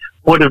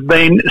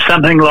been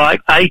something like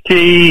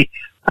 83,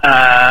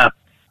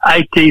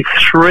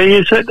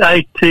 is it?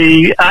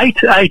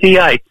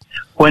 88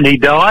 when he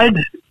died.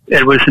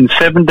 It was in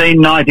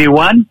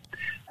 1791.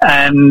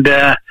 And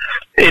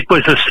it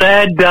was a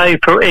sad day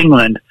for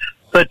England.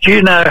 But,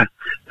 you know,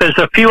 there's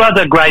a few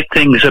other great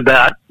things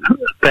about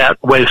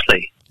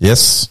Wesley.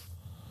 Yes.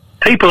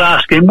 People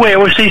ask him, where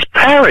was his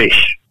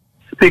parish?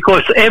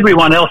 Because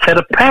everyone else had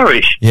a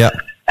parish. Yeah.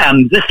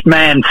 And this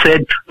man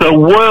said, the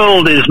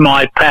world is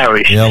my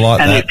parish. Yeah, I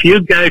like and that. if you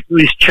go to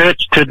his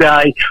church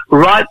today,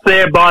 right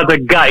there by the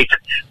gate,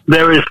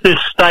 there is this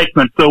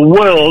statement, the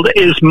world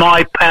is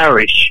my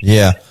parish.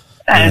 Yeah.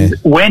 And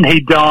when he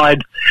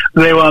died,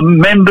 there were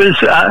members,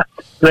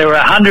 there were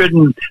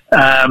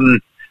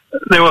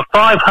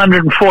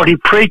 540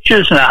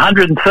 preachers and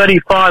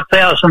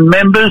 135,000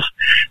 members.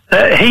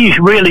 He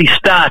really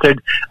started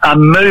a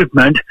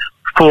movement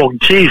for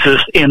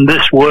Jesus in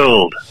this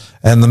world.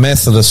 And the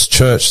Methodist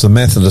Church, the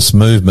Methodist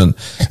movement,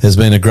 has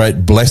been a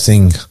great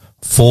blessing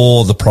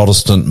for the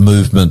Protestant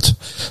movement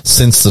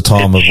since the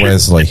time of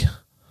Wesley.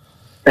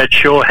 It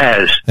sure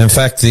has. In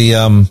fact, the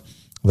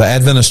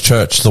Adventist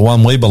Church, the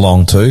one we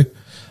belong to,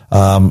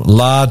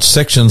 large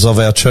sections of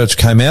our church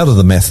came out of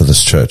the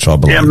Methodist Church, I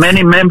believe. Yeah,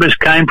 many members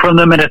came from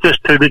the Methodist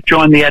to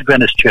join the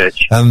Adventist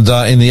Church. And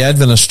in the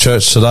Adventist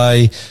Church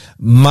today,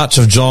 much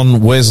of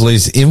John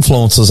Wesley's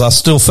influences are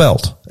still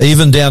felt,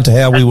 even down to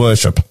how we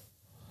worship.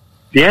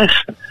 Yes.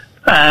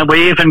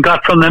 We even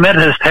got from the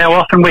Methodist how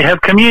often we have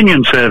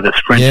communion service,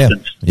 for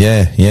instance.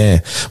 Yeah.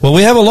 Well,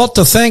 we have a lot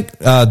to thank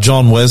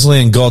John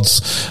Wesley and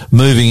God's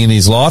moving in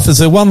his life. Is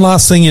there one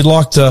last thing you'd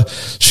like to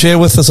share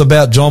with us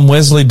about John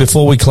Wesley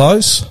before we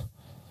close?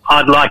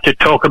 I'd like to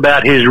talk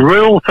about his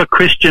rule for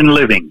Christian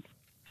living.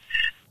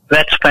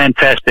 That's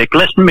fantastic.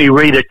 Let me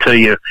read it to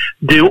you.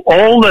 Do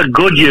all the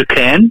good you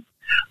can,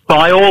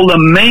 by all the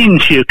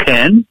means you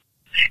can,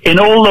 in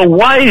all the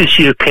ways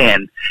you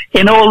can,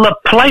 in all the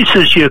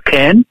places you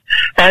can,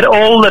 at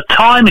all the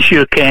times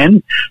you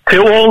can,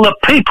 to all the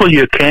people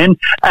you can,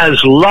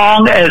 as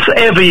long as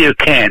ever you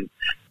can.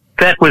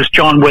 That was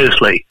John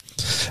Wesley.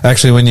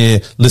 Actually, when you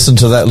listen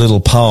to that little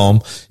poem,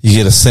 you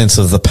get a sense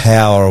of the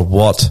power of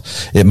what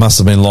it must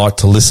have been like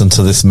to listen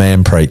to this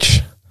man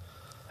preach.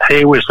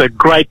 He was a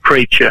great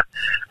preacher,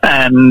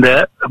 and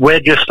we're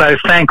just so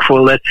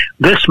thankful that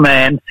this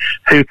man,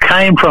 who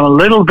came from a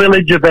little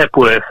village of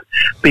Epworth,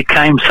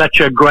 became such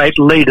a great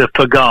leader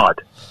for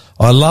God.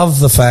 I love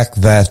the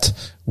fact that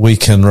we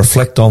can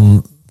reflect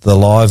on the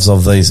lives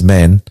of these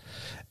men,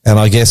 and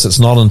I guess it's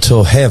not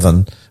until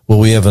heaven will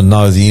we ever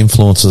know the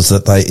influences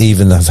that they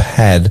even have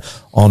had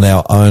on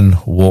our own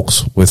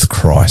walks with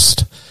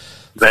Christ.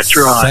 That's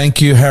right.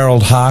 Thank you,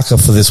 Harold Harker,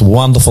 for this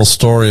wonderful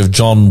story of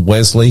John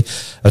Wesley,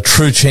 a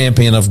true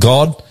champion of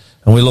God.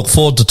 And we look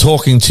forward to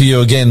talking to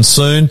you again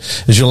soon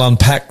as you'll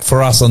unpack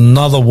for us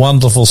another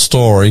wonderful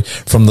story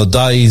from the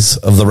days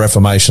of the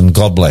Reformation.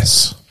 God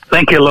bless.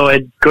 Thank you,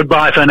 Lloyd.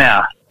 Goodbye for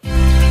now.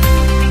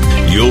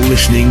 You're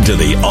listening to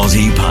the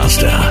Aussie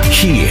Pastor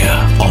here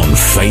on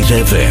Faith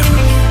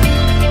FM.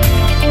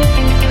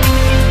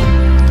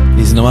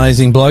 He's an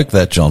amazing bloke,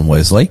 that John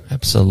Wesley.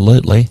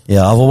 Absolutely.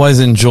 Yeah, I've always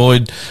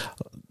enjoyed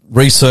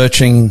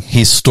researching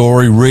his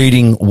story,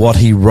 reading what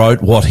he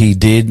wrote, what he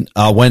did.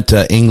 I went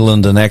to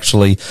England and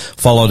actually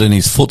followed in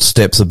his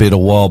footsteps a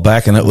while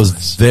back, and it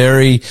was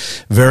very,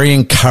 very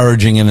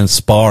encouraging and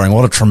inspiring.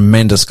 What a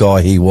tremendous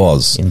guy he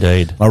was.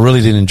 Indeed. I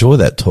really did enjoy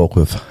that talk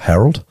with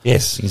Harold.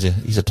 Yes,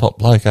 he's a top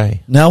bloke, eh?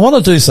 Now, I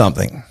want to do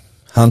something,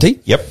 Hunty.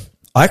 Yep.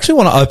 I actually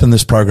want to open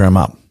this program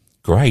up.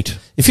 Great.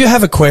 If you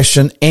have a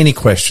question, any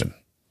question.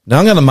 Now,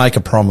 I'm going to make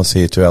a promise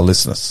here to our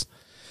listeners.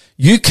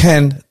 You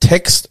can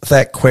text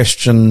that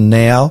question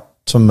now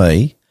to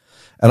me,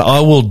 and I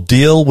will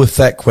deal with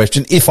that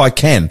question if I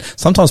can.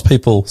 Sometimes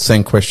people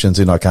send questions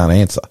in I can't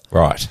answer.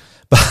 Right.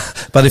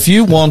 But if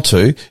you want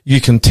to,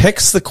 you can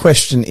text the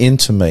question in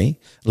to me.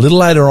 A little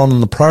later on in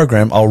the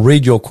program, I'll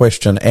read your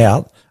question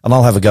out, and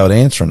I'll have a go at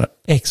answering it.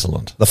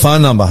 Excellent. The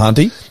phone number,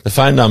 Hunty. The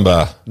phone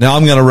number. Now,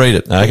 I'm going to read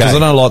it because I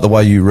don't like the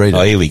way you read it.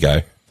 Oh, here we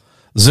go.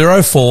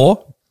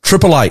 04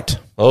 888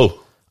 Oh.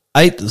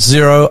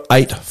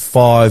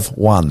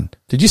 80851.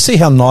 Did you see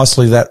how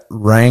nicely that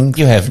rang?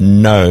 You have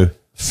no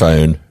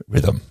phone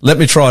rhythm. Let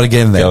me try it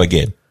again then. Go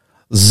again.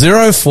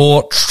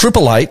 04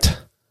 888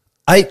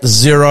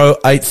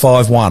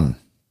 80851.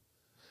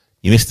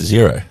 You missed the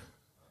zero.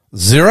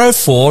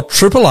 04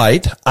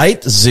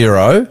 888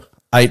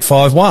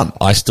 80851.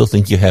 I still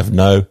think you have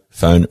no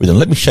phone rhythm.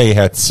 Let me show you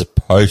how it's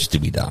supposed to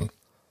be done.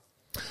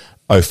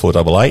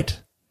 0488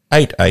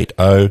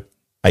 880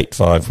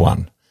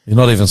 851. You're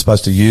not even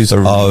supposed to use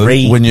O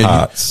Three when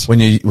parts.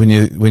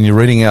 you're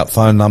reading out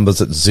phone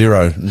numbers at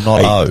 0,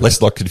 not Hey, O. let's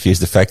not confuse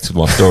the facts with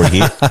my story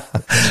here.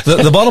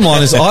 The bottom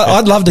line is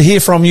I'd love to hear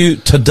from you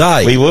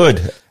today. We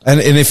would. And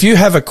if you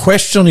have a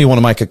question, you want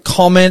to make a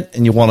comment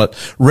and you want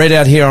it read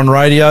out here on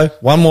radio,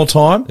 one more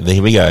time.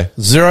 Here we go.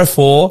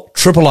 04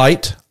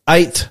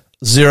 888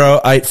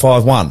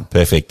 80851.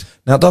 Perfect.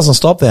 Now, it doesn't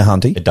stop there,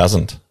 Hunty. It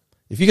doesn't.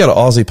 If you go to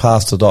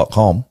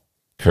aussiepastor.com,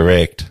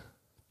 Correct.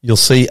 you'll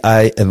see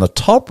in the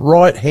top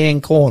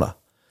right-hand corner,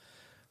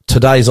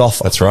 today's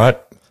offer. That's right.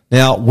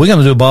 Now, we're going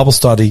to do a Bible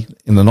study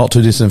in the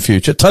not-too-distant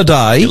future.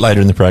 Today,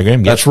 Later in the program.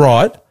 Yep. that's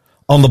right,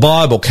 on the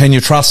Bible. Can you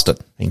trust it?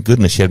 Thank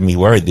goodness you had me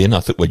worried then. I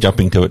thought we're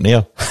jumping to it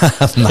now.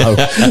 No,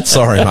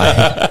 sorry,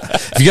 mate.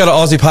 If you go to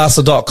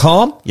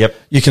aussiepastor.com, Yep.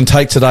 you can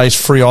take today's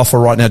free offer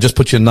right now. Just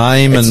put your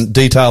name and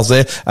details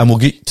there, and we'll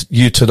get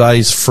you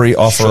today's free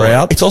offer Sure.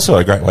 out. It's also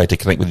a great way to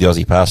connect with the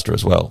Aussie Pastor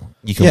as well.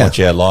 You can watch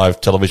our live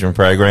television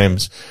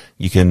programs.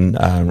 You can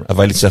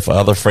avail yourself of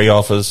other free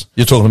offers.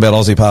 You're talking about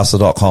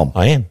aussiepastor.com.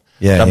 I am.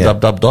 Yeah,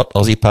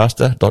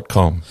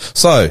 www.aussiepastor.com.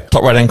 So,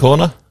 Top right-hand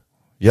corner,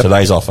 Yep.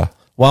 today's offer.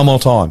 one more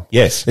time.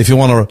 Yes. If you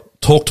want to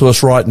talk to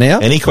us right now,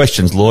 Any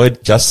questions,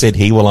 Lloyd just said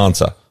he will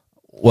answer.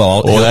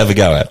 well, Or have a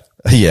go at.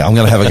 yeah, I'm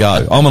going to have a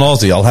go. I'm an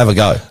Aussie. I'll have a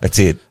go. That's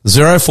it.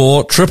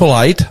 04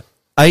 888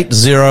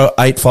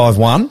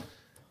 80851.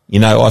 You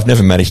know, I've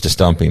never managed to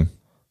stump him.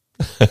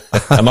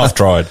 And I've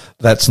tried.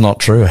 That's not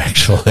true,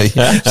 actually.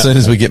 As soon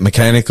as we get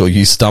mechanical,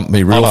 you stump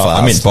me real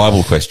fast. I meant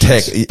Bible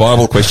questions. Tech-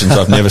 Bible questions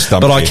I've never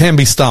stumped But I you. can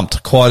be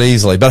stumped quite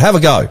easily. But have a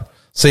go.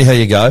 See how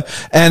you go.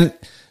 And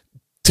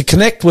to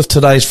connect with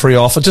today's free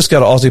offer, just go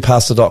to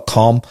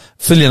aussiepastor.com,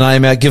 fill your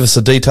name out, give us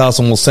the details,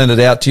 and we'll send it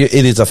out to you.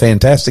 It is a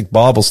fantastic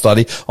Bible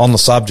study on the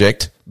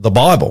subject, the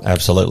Bible.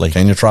 Absolutely.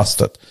 Can you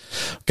trust it?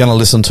 Going to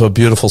listen to a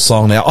beautiful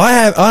song now.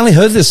 I only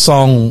heard this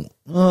song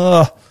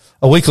a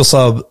week or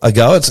so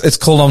ago. It's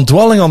called I'm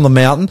Dwelling on the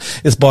Mountain.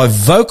 It's by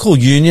Vocal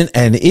Union,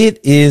 and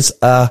it is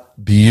a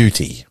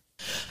beauty.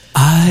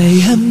 I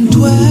am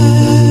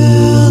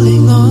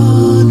dwelling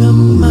on a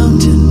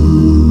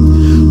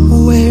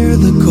mountain where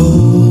the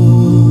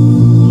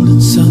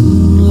golden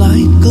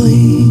sunlight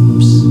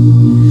gleams,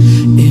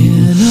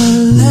 in a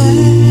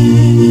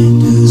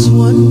land whose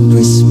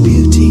wondrous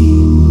beauty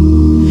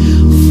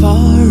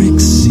far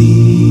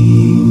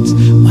exceeds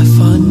my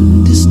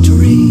fondest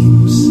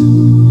dreams.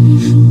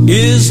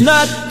 Is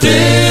not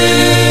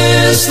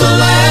this the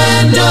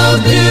land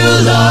of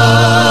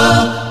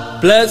Beulah?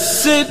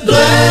 Blessed,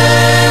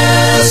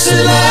 blessed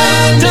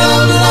land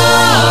of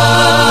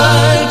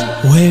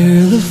light,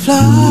 where the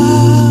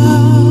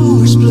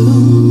flowers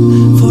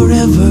bloom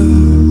forever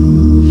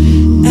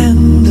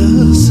and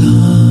the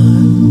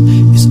sun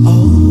is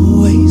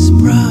always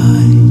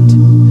bright.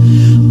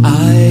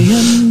 I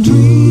am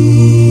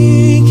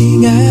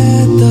drinking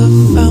at the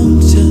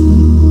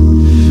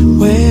fountain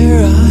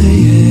where I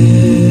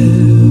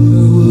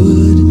ever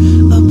would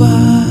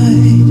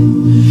abide,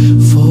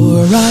 for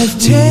I've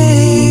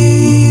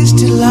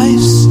tasted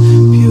life's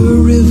pure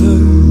river,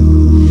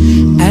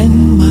 and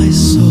my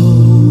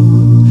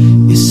soul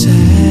is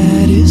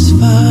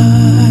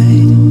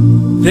satisfied.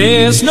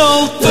 There's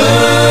no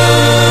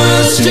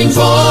thirsting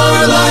for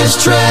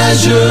life's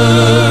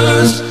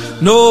treasures,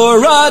 nor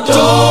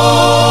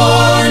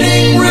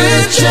adorning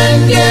rich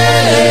and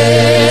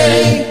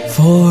gay,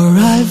 for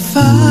I've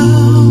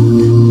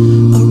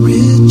found a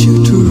richer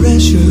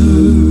treasure,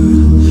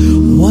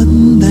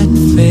 one that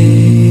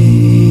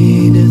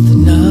fadeth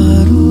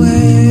not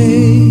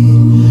away.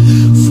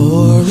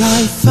 For I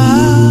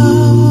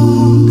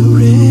found a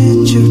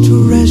richer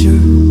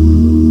treasure,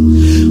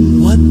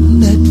 one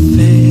that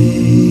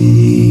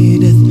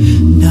fadeth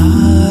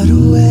not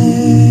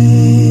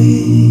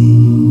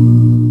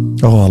away.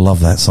 Oh, I love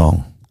that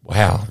song.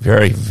 Wow.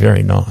 Very,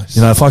 very nice.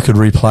 You know, if I could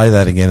replay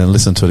that again and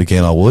listen to it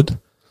again, I would.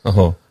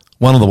 Oh,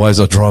 One of the ways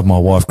I drive my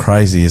wife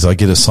crazy is I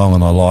get a song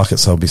and I like it,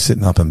 so I'll be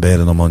sitting up in bed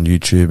and I'm on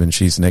YouTube and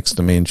she's next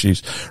to me and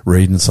she's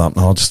reading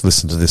something. I'll just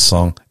listen to this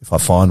song, if I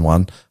find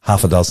one,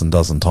 half a dozen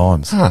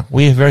times.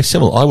 we are very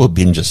similar. I will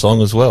binge a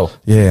song as well.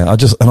 Yeah,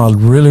 I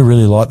really,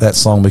 really like that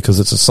song because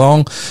it's a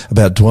song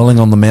about dwelling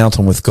on the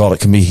mountain with God.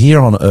 It can be here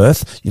on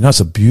earth. You know, it's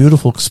a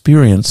beautiful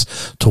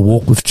experience to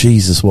walk with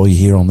Jesus while you're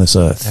here on this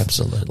earth.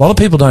 Absolutely. A lot of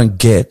people don't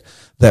get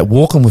that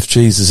walking with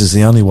Jesus is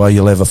the only way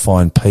you'll ever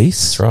find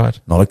peace. That's right.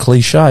 Not a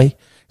cliche.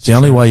 It's the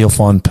only way you'll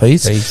find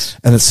peace.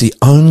 And it's the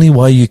only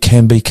way you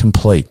can be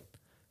complete.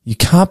 You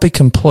can't be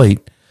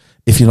complete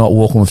if you're not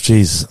walking with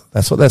Jesus.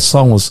 That's what that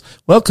song was.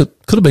 Well, could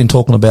have been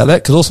talking about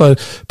that. Could also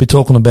be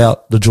talking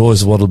about the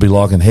joys of what it'll be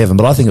like in heaven.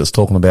 But I think it's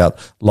talking about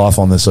life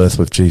on this earth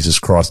with Jesus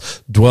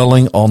Christ.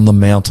 Dwelling on the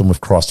mountain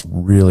with Christ.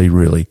 Really,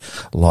 really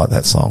like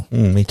that song.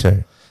 Me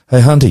too.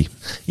 Hey, Hunty,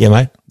 Yeah,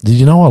 mate. did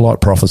you know I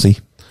like prophecy?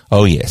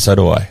 Oh, yeah. So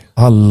do I.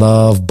 I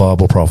love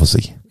Bible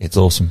prophecy. It's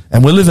awesome.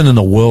 And we're living in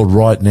a world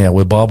right now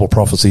where Bible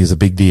prophecy is a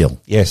big deal.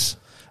 Yes.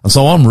 And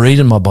so I'm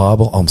reading my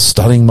Bible, I'm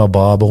studying my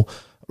Bible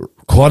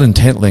quite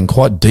intently and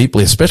quite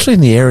deeply, especially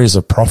in the areas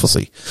of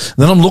prophecy. And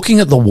then I'm looking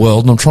at the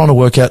world and I'm trying to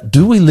work out,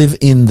 do we live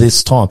in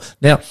this time?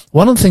 Now,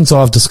 one of the things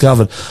I've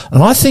discovered,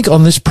 and I think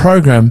on this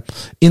program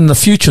in the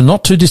future,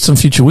 not too distant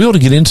future, we ought to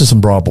get into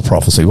some Bible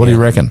prophecy. What do you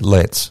reckon?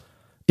 Let's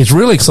It's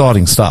really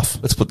exciting stuff.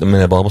 put them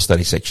in our Bible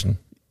study section.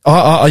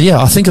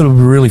 Yeah, I think it'll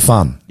be really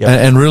fun Yep.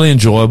 and really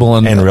enjoyable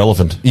and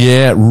relevant.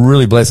 Yeah,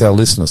 really bless our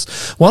listeners.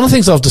 One of the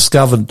things I've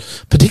discovered,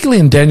 particularly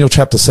in Daniel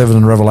chapter 7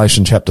 and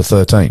Revelation chapter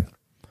 13,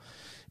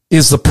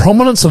 is the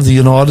prominence of the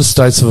United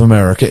States of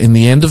America in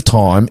the end of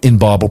time in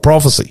Bible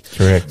prophecy.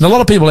 Correct. Now, a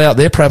lot of people out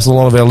there, perhaps a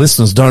lot of our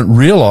listeners, don't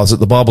realize that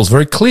the Bible is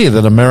very clear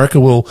that America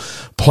will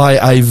play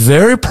a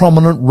very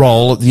prominent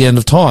role at the end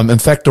of time. In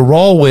fact, a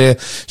role where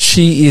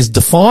she is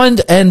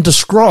defined and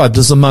described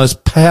as the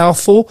most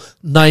powerful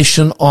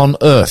nation on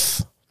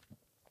earth,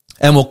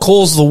 and will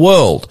cause the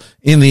world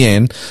in the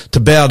end to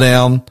bow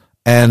down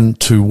and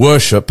to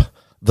worship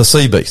the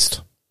sea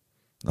beast.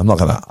 I'm not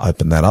going to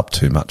open that up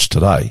too much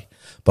today,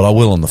 but I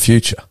will in the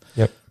future.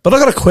 Yep. But I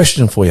got a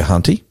question for you,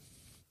 Hunty.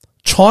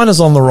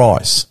 China's on the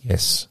rise.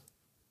 Yes.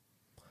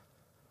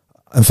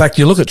 In fact,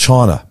 you look at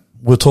China.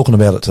 We're talking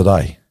about it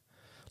today.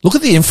 Look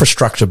at the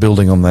infrastructure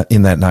building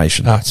in that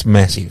nation. Oh, it's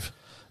massive.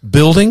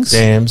 Buildings,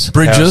 Dams,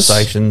 bridges,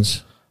 power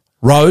stations,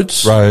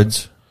 roads.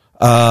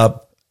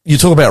 You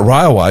talk about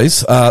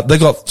railways. They've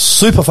got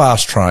super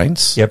fast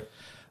trains. Yep.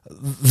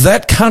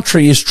 That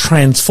country is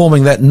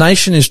transforming. That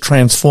nation is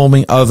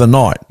transforming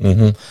overnight.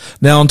 Mm-hmm.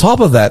 Now, on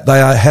top of that, they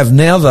have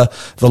now the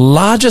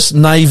largest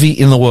navy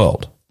in the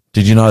world.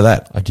 Did you know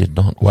that? I did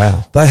not.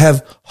 Wow. They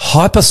have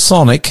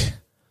hypersonic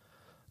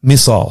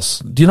missiles.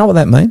 Do you know what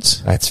that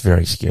means? That's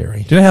very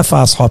scary. Do you know how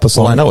fast hypersonic?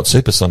 Well, I know what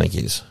supersonic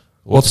is.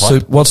 What's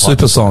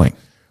supersonic?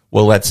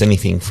 Well, that's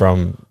anything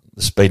from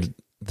the speed,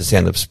 the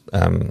sound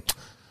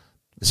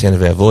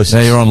of our voices.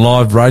 Now you're on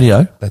live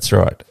radio. That's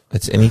right.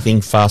 It's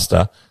anything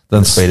faster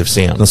than the speed of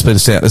sound. The speed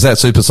of sound. Is that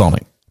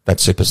supersonic?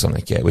 That's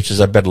supersonic, yeah, which is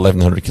about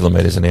 1,100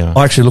 kilometres an hour.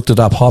 I actually looked it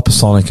up.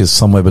 Hypersonic is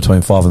somewhere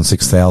between 5,000 and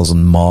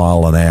 6,000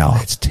 mile an hour.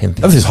 That's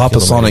 10,000. Of these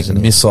hypersonic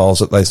missiles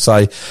that they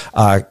say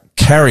are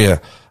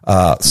carrier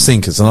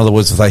sinkers. In other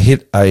words, if they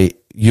hit a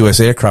US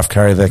aircraft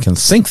carrier, they can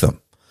sink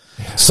them.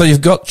 Yeah. So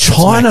you've got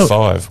China. Mach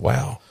 5.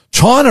 Wow.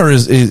 China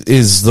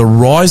is the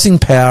rising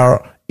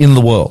power in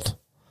the world.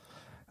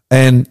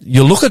 And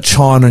you look at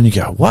China and you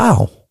go,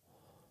 wow,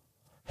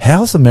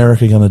 how's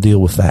America going to deal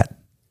with that?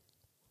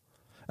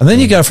 And then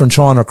you go from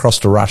China across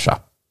to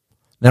Russia.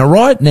 Now,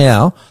 right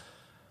now,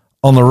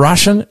 on the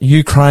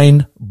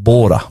Russian-Ukraine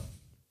border,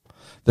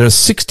 there are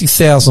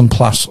 60,000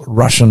 plus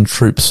Russian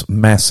troops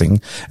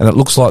massing, and it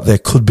looks like there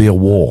could be a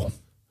war.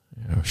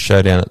 A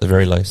showdown at the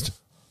very least.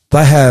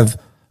 They have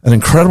an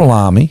incredible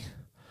army,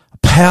 a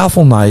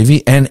powerful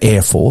navy and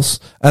air force,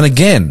 and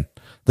again,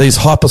 these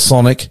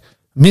hypersonic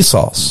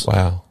missiles.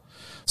 Wow.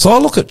 So I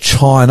look at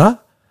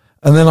China,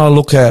 and then I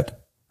look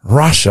at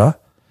Russia.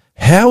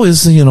 How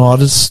is the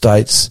United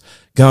States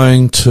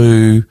going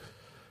to,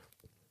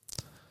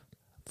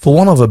 for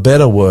want of a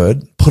better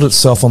word, put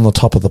itself on the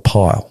top of the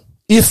pile?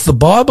 If the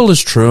Bible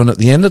is true, and at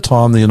the end of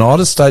time, the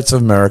United States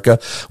of America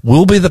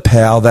will be the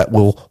power that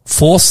will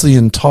force the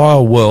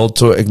entire world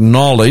to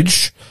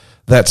acknowledge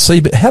that sea,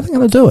 but how are they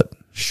going to do it?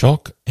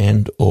 Shock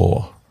and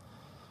awe.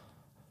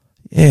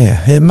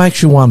 Yeah, it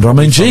makes you wonder. I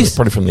mean, geez.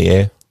 Probably from the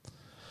air.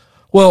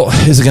 Well,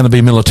 is it going to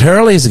be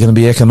militarily? Is it going to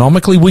be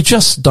economically? We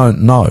just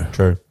don't know.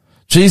 True.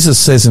 Jesus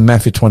says in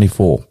Matthew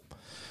 24,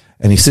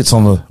 and he sits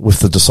with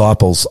the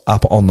disciples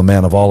up on the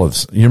Mount of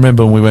Olives. You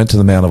remember when we went to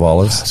the Mount of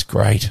Olives? That's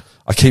great.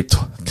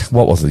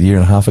 What was it, a year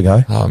and a half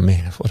ago? Oh,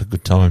 man, what a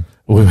good time.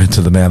 We went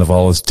to the Mount of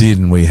Olives.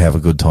 Didn't we have a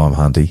good time,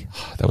 Hunty?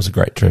 That was a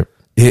great trip.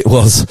 It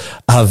was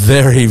a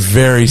very,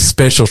 very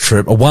special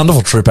trip, a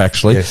wonderful trip,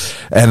 actually. Yes.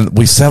 And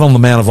we sat on the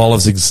Mount of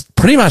Olives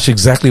pretty much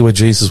exactly where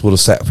Jesus would have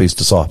sat with his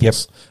disciples. Yep.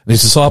 And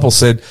his disciples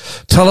said,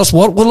 tell us,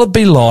 what will it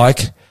be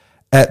like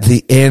at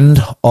the end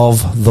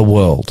of the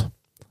world?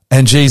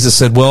 And Jesus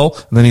said, well,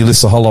 and then he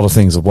lists a whole lot of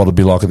things of what it'd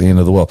be like at the end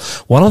of the world.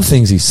 One of the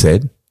things he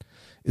said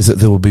is that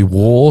there will be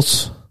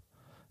wars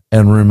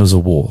and rumors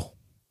of war.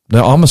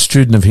 Now, I'm a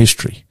student of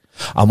history.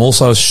 I'm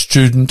also a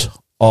student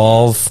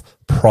of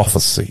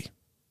prophecy.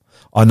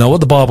 I know what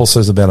the Bible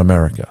says about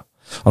America.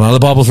 I know the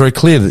Bible's very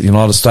clear that the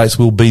United States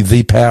will be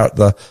the power at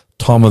the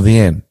time of the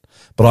end.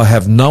 But I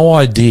have no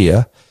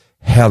idea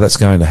how that's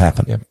going to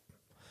happen. Yep.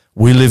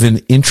 We live in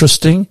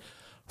interesting,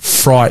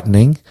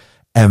 frightening,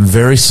 and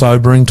very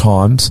sobering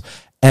times,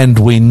 and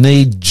we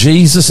need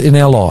Jesus in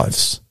our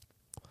lives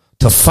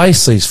to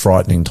face these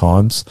frightening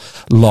times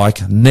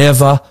like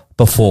never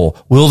before.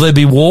 Will there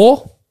be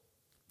war?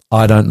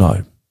 I don't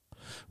know.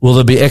 Will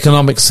there be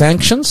economic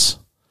sanctions?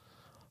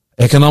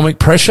 Economic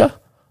pressure?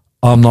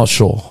 I'm not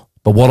sure.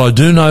 But what I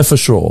do know for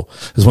sure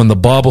is when the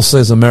Bible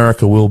says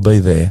America will be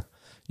there,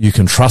 you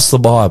can trust the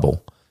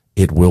Bible.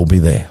 It will be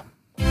there.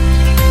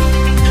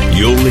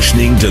 You're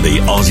listening to the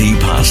Aussie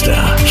Pastor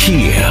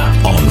here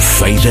on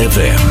Faith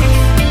FM.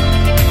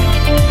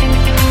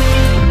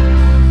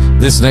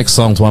 This next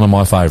song's one of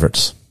my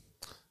favourites.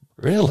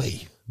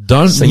 Really?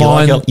 Don't So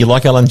mind. you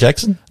like Alan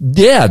Jackson?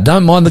 Yeah,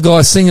 don't mind the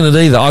guy singing it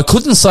either. I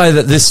couldn't say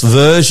that this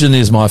version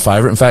is my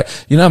favourite. In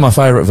fact, you know my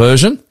favourite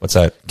version? What's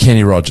that?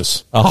 Kenny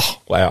Rogers.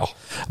 Oh, wow.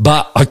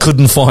 But I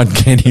couldn't find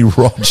Kenny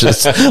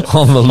Rogers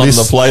on the list.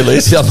 On the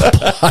playlist? On the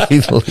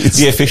playlist.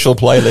 The official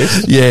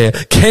playlist? Yeah.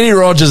 Kenny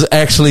Rogers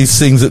actually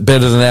sings it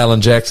better than Alan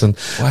Jackson.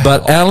 Wow.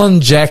 But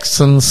Alan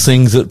Jackson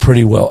sings it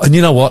pretty well. And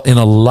you know what? In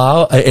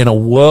a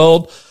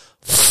world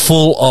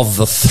full of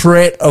the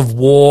threat of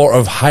war,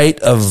 of hate,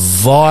 of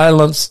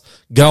violence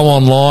go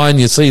online,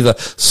 you see the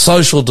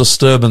social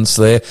disturbance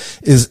there.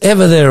 Is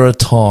ever there a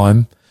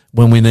time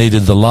when we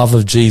needed the love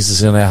of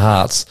Jesus in our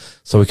hearts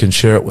so we can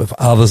share it with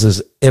others?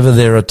 Is ever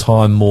there a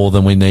time more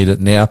than we need it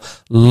now?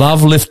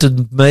 Love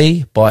Lifted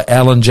Me by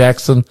Alan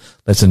Jackson.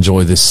 Let's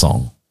enjoy this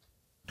song.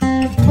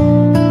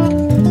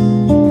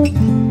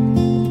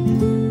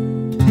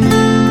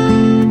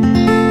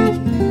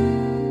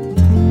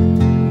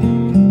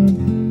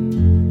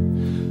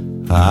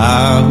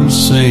 I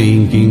was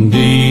sinking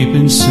deep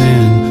in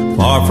sin,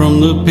 far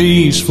from the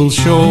peaceful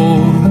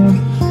shore,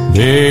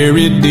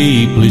 very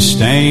deeply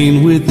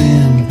stained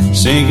within,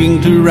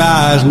 sinking to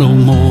rise no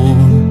more.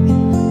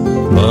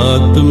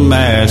 But the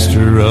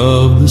master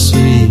of the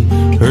sea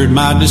heard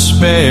my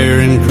despair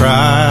and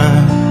cry,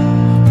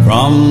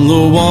 from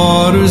the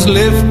waters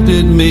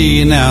lifted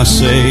me, now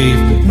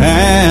safe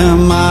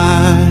am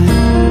I.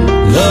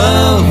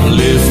 Love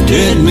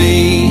lifted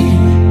me,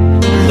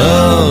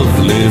 love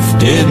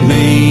lifted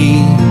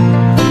me,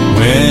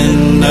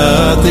 when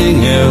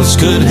nothing else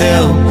could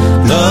help.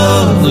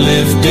 Love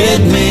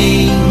lifted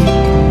me,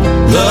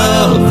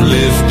 love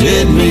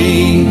lifted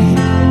me,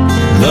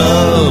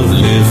 love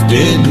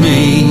lifted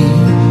me,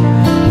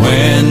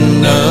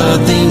 when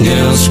nothing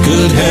else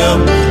could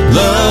help.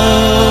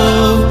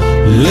 Love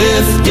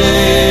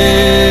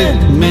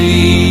lifted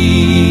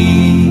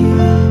me.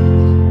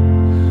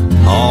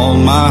 All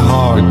my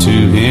heart to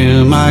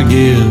Him I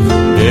give,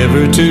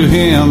 ever to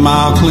Him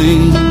I'll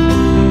cling.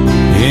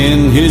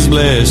 In His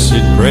blessed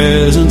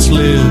presence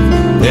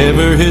live,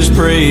 ever His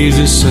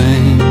praises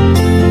sing.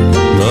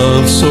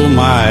 Love so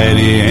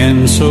mighty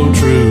and so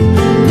true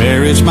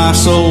merits my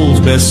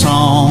soul's best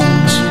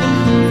songs.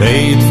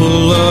 Faithful,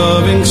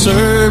 loving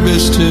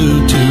service to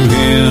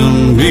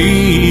Him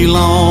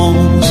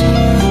belongs.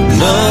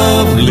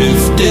 Love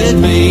lifted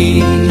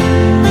me,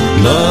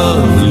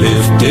 love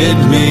lifted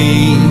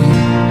me,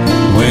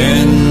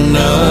 when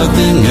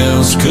nothing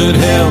else could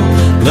help.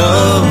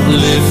 Love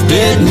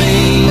lifted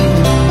me,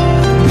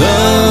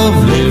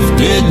 love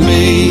lifted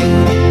me,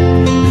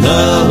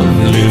 love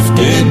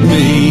lifted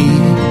me,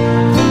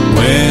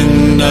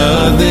 when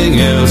nothing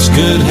else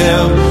could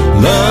help.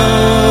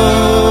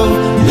 Love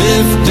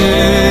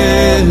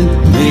lifted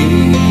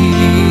me,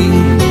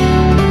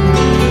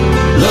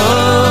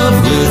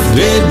 love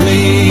lifted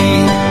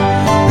me,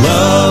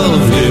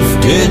 love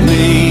lifted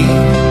me,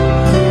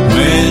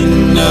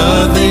 when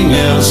nothing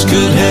else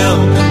could help.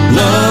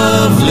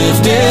 Love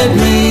lifted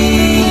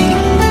me,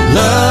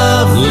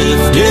 love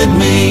lifted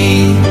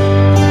me,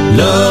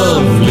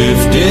 love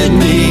lifted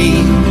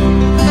me,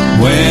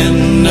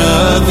 when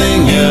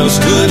nothing else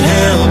could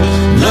help.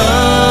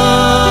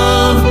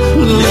 Love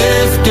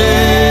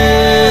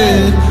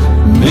lifted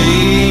me.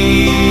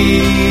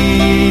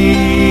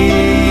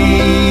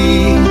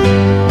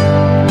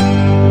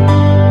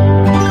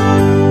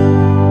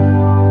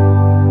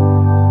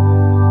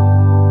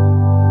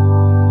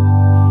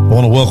 I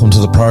want to welcome to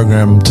the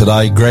program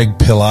today Greg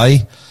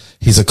Pillay.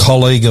 He's a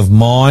colleague of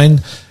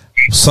mine.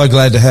 So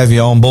glad to have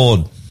you on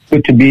board.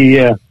 Good to be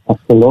here,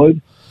 Pastor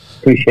Lloyd.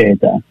 Appreciate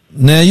that.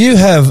 Now, you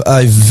have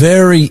a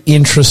very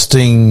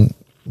interesting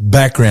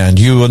background.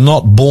 You were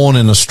not born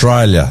in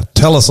Australia.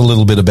 Tell us a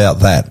little bit about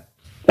that.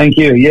 Thank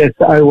you. Yes,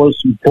 I was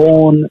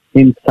born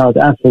in South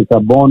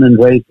Africa, born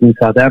and raised in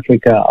South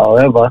Africa.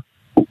 However,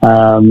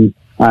 I'm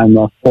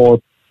a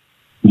fifth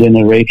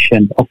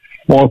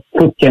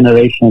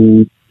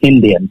generation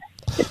Indian.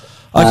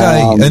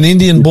 Okay, an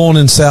Indian born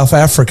in South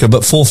Africa,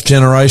 but fourth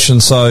generation.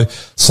 So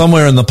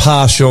somewhere in the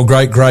past, your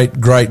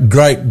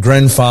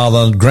great-great-great-great-grandfather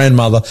and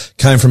grandmother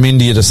came from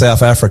India to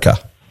South Africa.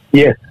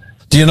 Yes.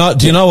 Do you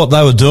know what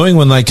they were doing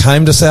when they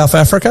came to South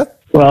Africa?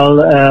 Well,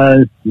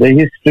 the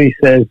history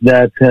says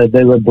that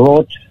they were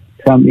brought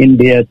from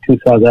India to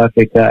South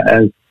Africa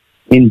as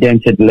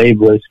indentured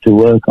laborers to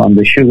work on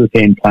the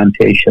sugarcane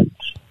plantations.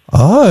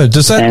 Oh,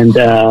 does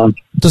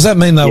that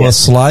mean they were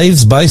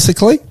slaves,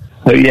 basically?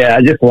 So, yeah,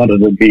 I just wanted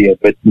to be a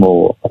bit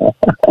more.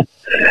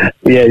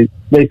 Yeah,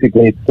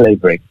 basically it's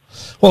slavery.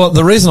 Well,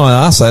 the reason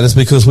I ask that is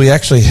because we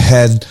actually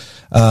had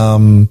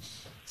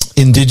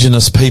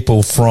Indigenous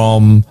people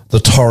from the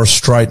Torres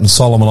Strait and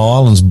Solomon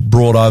Islands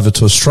brought over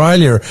to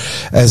Australia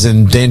as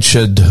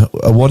indentured,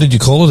 what did you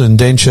call it?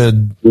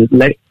 Indentured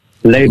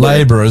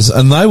labourers,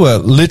 and they were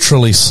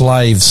literally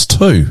slaves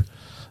too.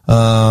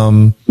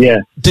 Yeah.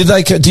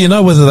 Do you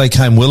know whether they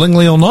came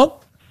willingly or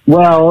not?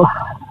 Well,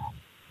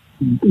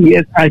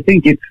 yes, I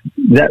think it's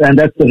that, and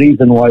that's the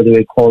reason why they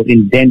were called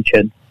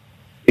indentured,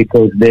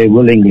 because they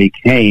willingly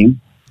came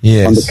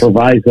on the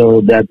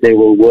proviso that they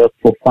will work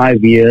for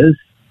 5 years,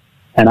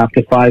 and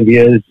after 5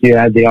 years you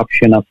had the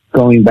option of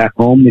going back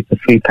home. It's a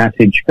free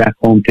passage back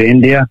home to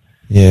India.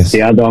 Yes.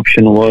 The other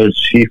option was,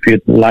 if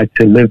you'd like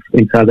to live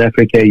in South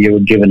Africa, you were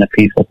given a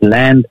piece of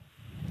land,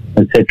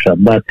 etc.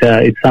 But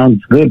it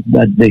sounds good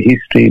that the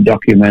history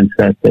documents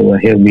that they were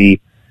heavy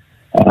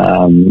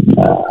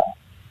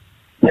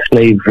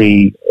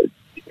slavery.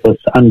 It was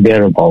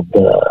unbearable,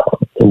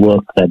 the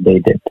work that they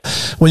did.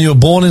 When you were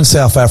born in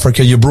South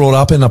Africa, you brought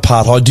up in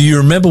apartheid. Do you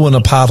remember when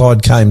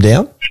apartheid came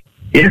down?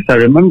 Yes, I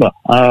remember.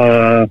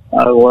 I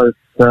was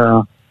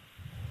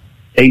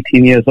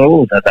 18 years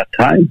old at that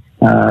time,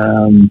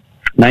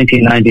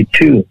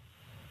 1992.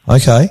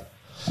 Okay.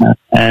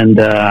 And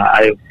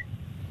I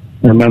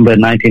remember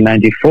in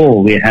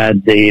 1994 we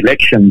had the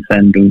elections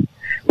and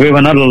we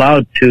were not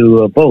allowed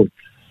to vote.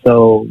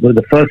 So for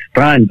the first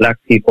time, black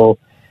people,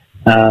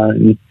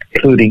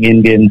 including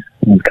Indians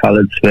and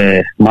coloureds,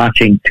 were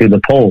marching to the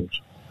polls.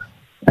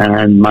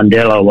 And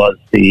Mandela was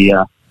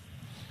the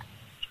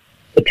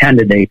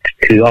candidate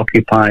to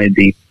occupy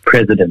the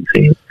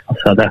presidency of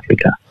South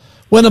Africa.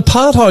 When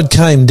apartheid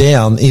came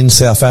down in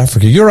South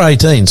Africa, you're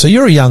 18, so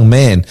you're a young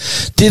man.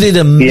 Did it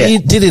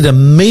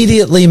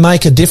immediately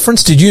make a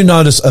difference? Did you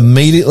notice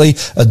immediately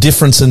a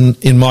difference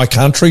in my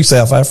country,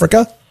 South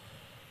Africa?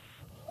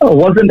 It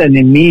wasn't an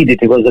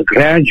immediate, it was a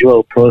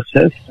gradual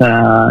process,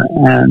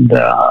 and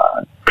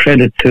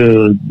credit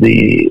to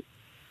the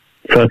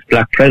first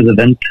black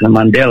president,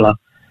 Mandela.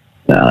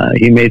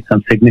 He made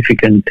some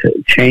significant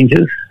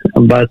changes,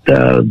 but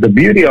the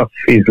beauty of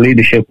his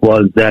leadership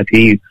was that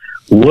he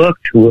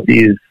worked with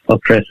his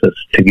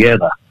oppressors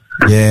together.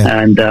 Yeah.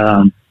 And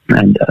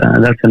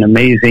that's an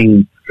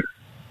amazing,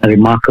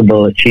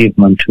 remarkable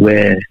achievement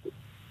where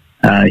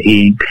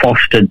he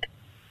fostered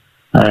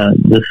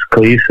this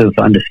cohesive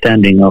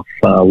understanding of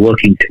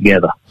working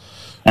together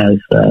as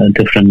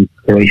different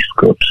race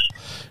groups.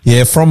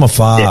 Yeah, from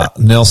afar,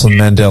 Nelson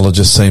Mandela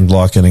just seemed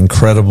like an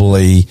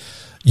incredibly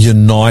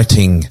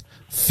uniting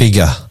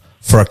figure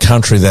for a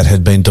country that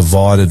had been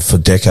divided for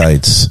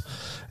decades.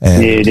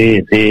 And it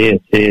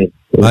is.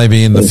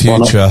 Maybe in the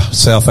future,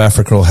 South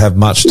Africa will have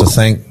much to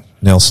thank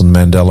Nelson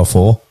Mandela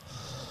for.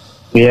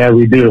 Yeah,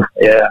 we do,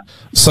 yeah.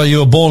 So you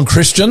were born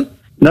Christian?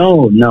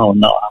 No.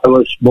 I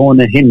was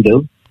born a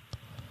Hindu.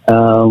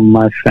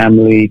 My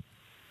family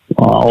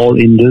are all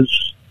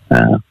Hindus.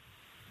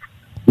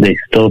 They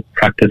still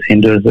practice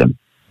Hinduism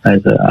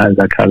as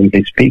I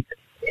currently speak.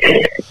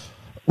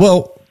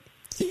 Well,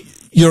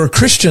 you're a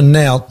Christian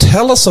now.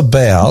 Tell us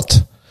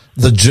about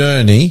the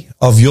journey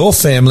of your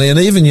family and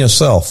even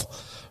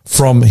yourself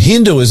from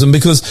Hinduism,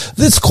 because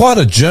it's quite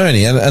a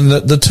journey, and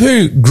the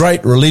two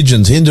great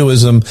religions,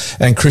 Hinduism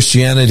and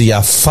Christianity,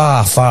 are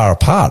far, far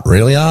apart,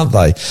 really, aren't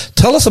they?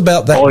 Tell us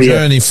about that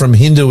journey from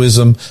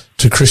Hinduism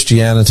to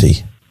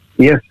Christianity.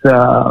 Yes,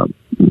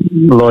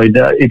 Lloyd,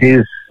 it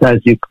is, as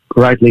you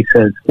rightly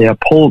said, they are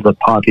poles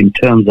apart in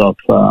terms of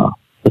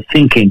the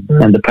thinking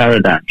and the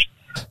paradigms.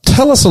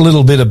 Tell us a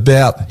little bit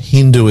about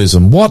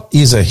Hinduism. What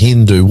is a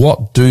Hindu?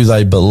 What do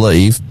they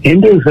believe?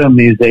 Hinduism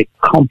is a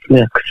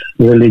complex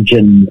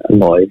religion,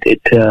 Lloyd. It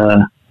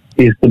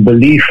is the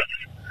belief.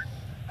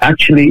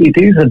 Actually, it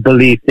is a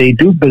belief. They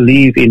do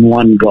believe in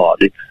one God.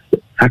 It's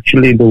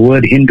actually, the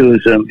word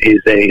Hinduism is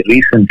a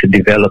recent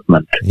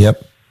development.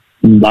 Yep.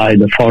 By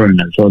the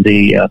foreigners or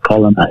the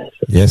colonizers.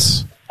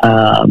 Yes.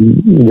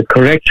 The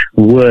correct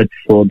word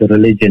for the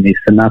religion is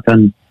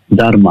Sanatan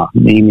Dharma,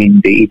 meaning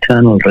the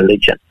eternal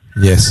religion.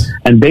 Yes.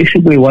 And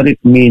basically what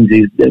it means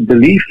is the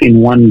belief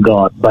in one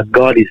God, but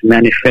God is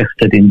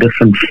manifested in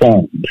different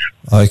forms.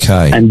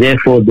 Okay. And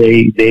therefore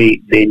they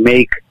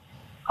make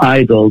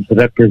idols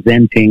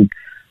representing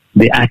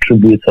the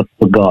attributes of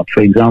the God.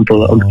 For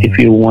example, if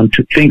you want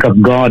to think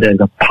of God as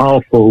a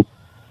powerful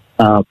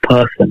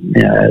person,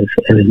 as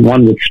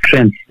one with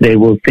strength, they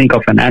will think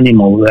of an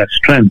animal who has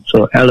strength.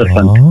 So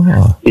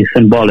elephant is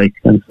symbolic.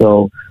 And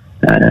so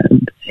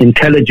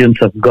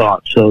intelligence of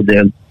God. So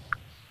they're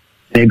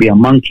maybe a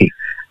monkey,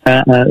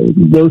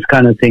 those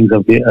kind of things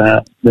of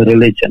the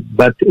religion.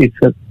 But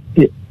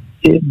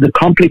the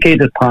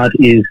complicated part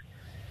is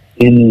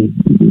in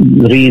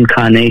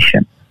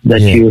reincarnation, that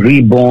you're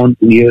reborn.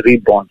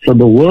 So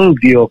the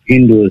worldview of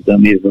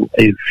Hinduism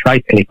is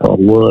cyclical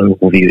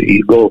worldview.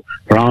 You go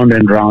round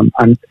and round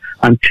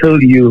until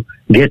you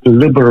get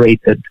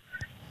liberated,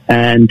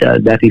 and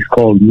that is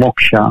called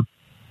moksha,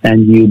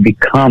 and you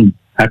become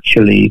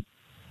actually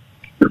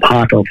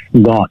part of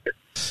God.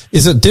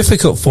 Is it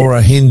difficult for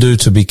a Hindu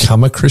to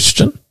become a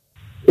Christian?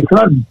 It's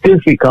not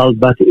difficult,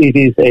 but it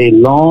is a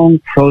long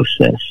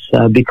process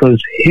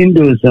because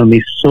Hinduism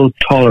is so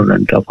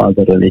tolerant of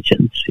other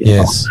religions. You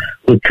know.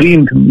 With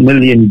 3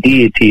 million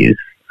deities,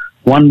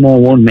 one more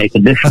won't make a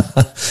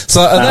difference.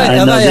 So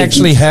are they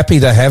actually happy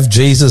to have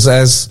Jesus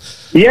as...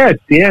 Yes,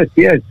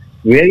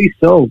 very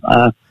so.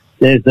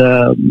 There's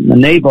a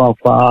neighbor of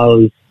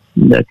ours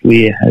that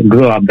we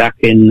grew up back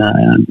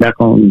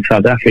home in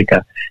South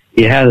Africa.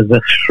 He has a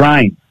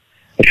shrine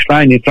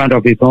in front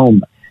of his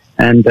home,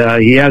 and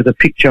he has a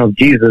picture of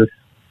Jesus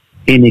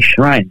in his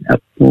shrine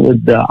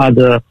with the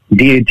other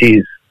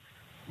deities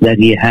that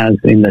he has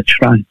in the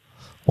shrine.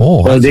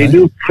 Oh, so they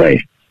do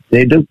pray.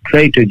 They do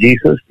pray to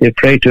Jesus. They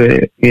pray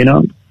to,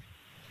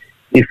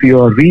 if you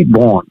are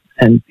reborn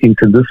and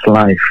into this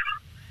life,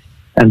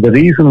 and the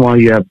reason why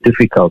you have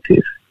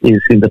difficulties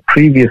is in the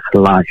previous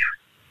life,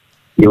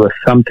 you were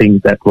something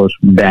that was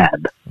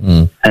bad,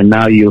 and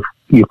now you're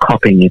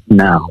copying it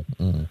now.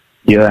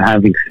 You're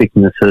having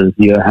sicknesses,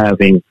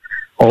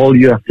 all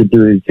you have to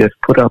do is just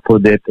put up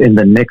with it in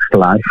the next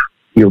life,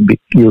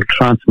 you'll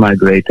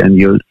transmigrate and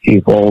you'll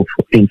evolve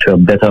into a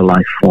better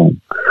life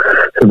form.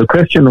 So the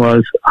question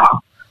was,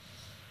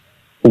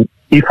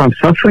 if I'm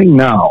suffering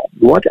now,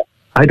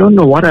 I don't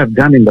know what I've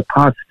done in the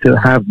past to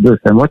have this,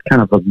 and what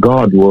kind of a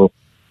God will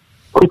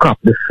cook up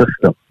this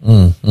system.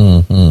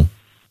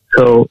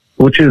 So,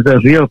 which is a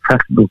real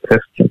practical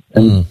question.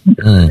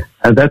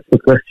 And that's the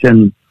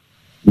question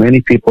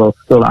many people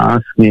still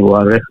ask me who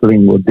are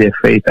wrestling with their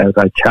faith, as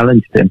I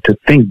challenge them to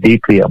think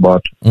deeply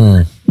about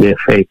their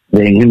faith,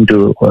 their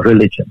Hindu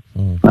religion.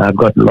 I've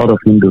got a lot of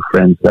Hindu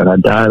friends that I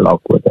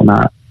dialogue with, and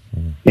I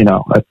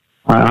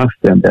ask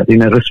them that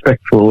in a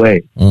respectful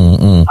way.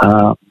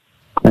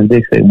 And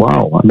they say,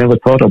 wow, I never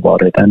thought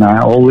about it. And I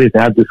always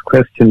had this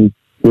question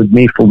with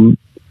me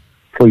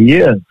for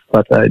years,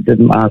 but I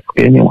didn't ask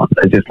anyone.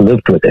 I just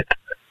lived with it.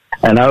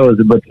 And I was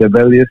a bit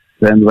rebellious.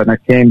 And when I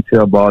came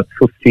to about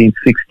 15,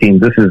 16,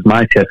 this is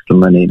my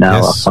testimony now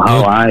of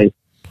how I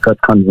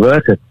got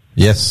converted.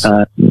 Yes.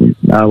 I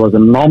was a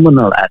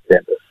nominal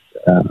Adventist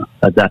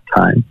at that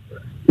time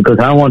because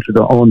I wanted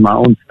to own my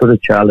own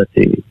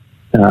spirituality.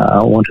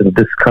 I wanted to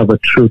discover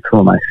truth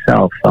for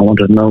myself. I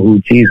wanted to know who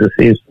Jesus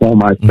is for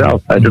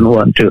myself. I didn't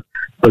want to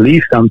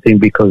believe something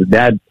because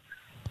Dad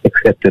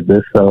accepted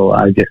this, so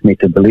I just need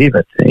to believe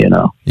it,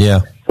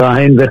 Yeah. So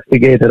I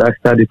investigated, I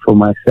studied for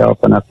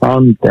myself, and I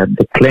found that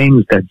the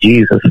claims that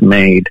Jesus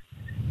made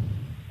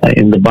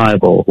in the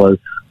Bible was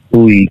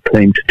who he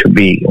claimed to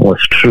be,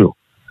 was true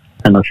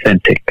and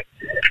authentic.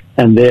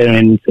 And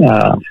therein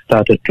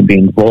started to be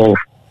involved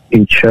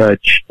in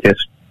church,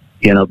 just,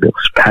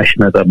 was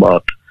passionate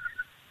about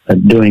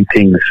doing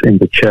things in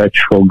the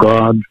church for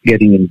God,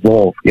 getting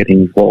involved,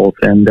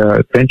 and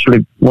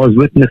eventually was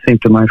witnessing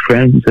to my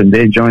friends, and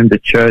they joined the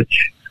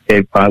church,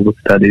 gave Bible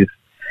studies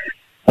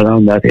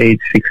around that age,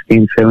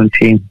 16,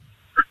 17.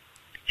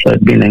 So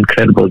it's been an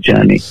incredible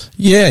journey.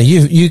 Yeah,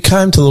 you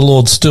came to the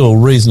Lord still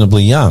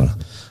reasonably young.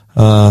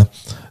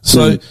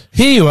 So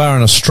here you are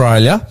in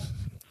Australia.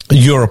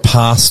 You're a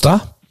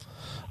pastor.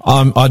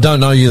 I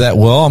don't know you that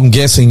well. I'm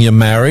guessing you're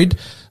married.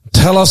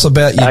 Tell us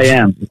about your... I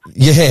am.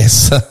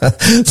 Yes.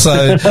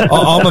 So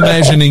I'm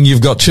imagining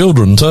you've got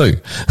children too.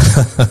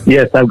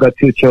 Yes, I've got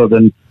 2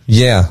 children.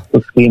 Yeah.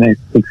 15 and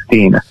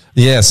 16.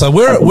 Yeah, so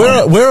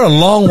we're a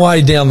long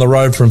way down the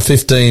road from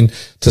 15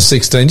 to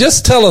 16.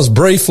 Just tell us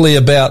briefly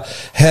about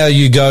how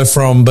you go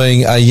from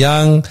being a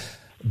young,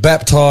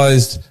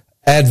 baptized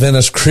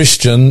Adventist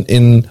Christian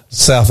in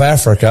South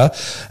Africa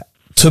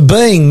to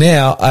being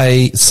now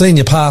a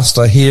senior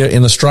pastor here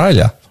in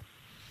Australia.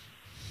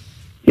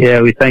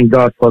 Yeah, we thank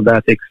God for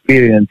that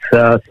experience.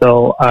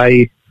 So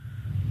I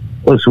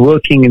was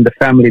working in the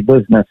family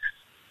business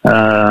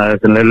as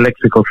an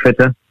electrical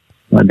fitter.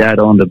 My dad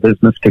owned a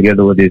business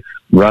together with his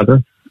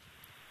brother.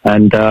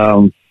 And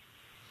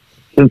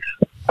since,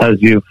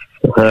 as you've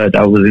heard,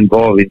 I was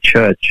involved in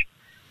church,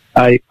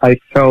 I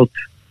felt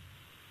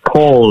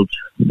called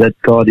that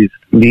God is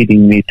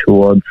leading me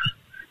towards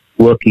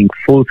working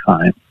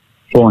full-time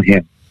for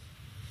him.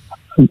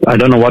 I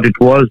don't know what it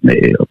was,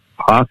 maybe a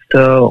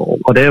pastor or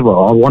whatever.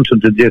 I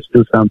wanted to just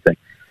do something.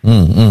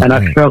 And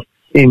I felt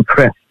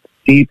impressed,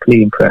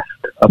 deeply impressed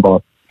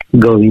about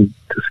going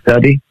to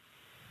study.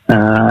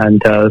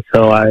 And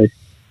so I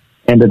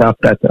ended up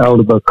at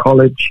Heidelberg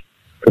College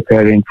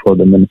preparing for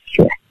the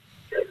ministry.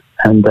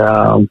 And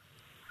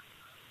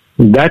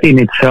that in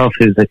itself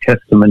is a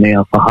testimony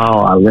of how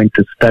I went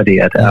to study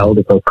at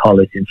Heidelberg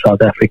College in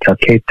South Africa,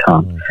 Cape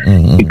Town.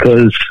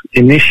 Because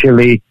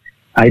initially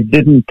I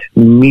didn't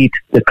meet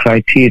the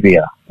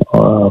criteria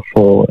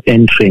for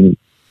entering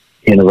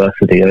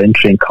university or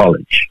entering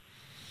college.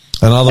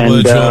 In other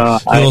words,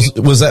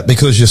 was that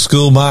because your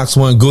school marks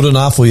weren't good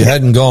enough, or you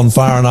hadn't gone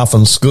far enough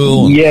in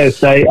school? Yes,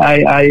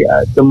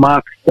 the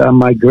marks,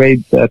 my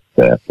grades for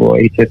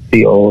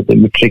HSC or the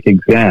matric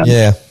exam.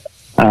 Yeah,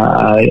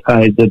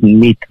 I didn't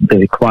meet the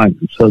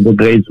requirements, so the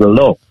grades were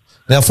low.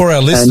 Now, for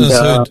our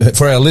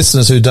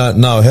listeners who don't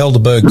know,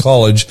 Heidelberg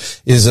College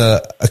is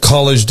a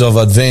college of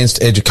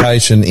advanced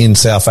education in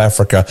South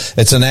Africa.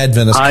 It's an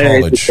Adventist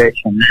college.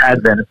 Education,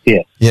 Adventist,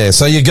 yes. Yeah,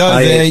 so you go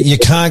there, you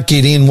can't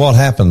get in. What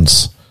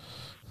happens?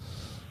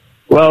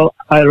 Well,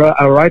 I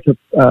write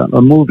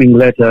a moving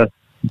letter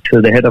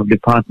to the head of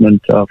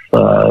department of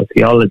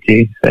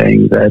theology,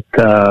 saying that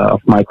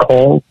of my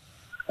call,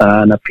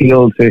 an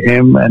appeal to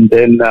him, and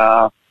then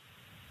I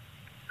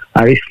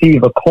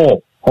receive a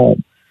call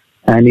home.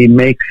 And he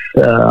makes,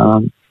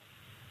 a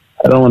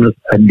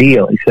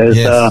deal. He says,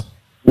 yes,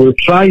 we'll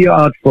try you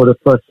out for the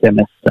first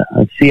semester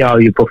and see how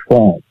you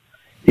perform.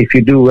 If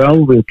you do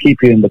well, we'll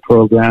keep you in the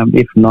program.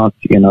 If not,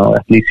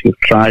 at least you've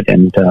tried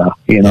and,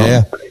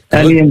 Yeah.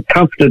 And he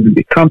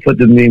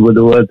comforted me with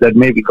the words that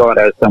maybe God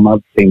has some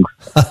other things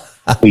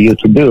for you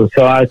to do.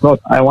 So I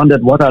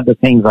wondered what are the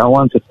things I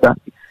want to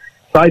study.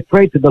 So I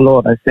prayed to the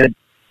Lord. I said,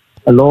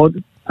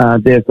 Lord,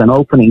 there's an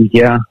opening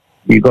here.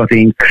 You got to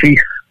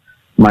increase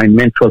my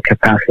mental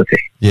capacity.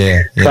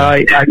 Yeah. So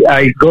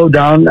I go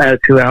down to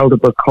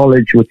Heidelberg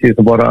College, which is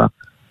about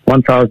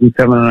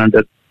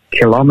 1,700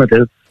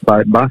 kilometers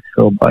by bus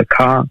or by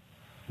car.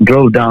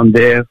 Drove down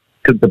there,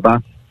 took the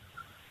bus,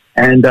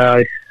 And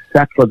I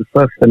sat for the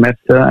first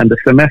semester, and the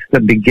semester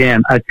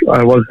began. I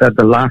was at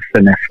the last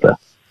semester.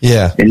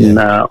 Yeah. In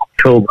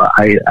October,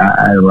 I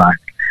arrived.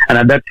 And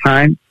at that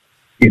time,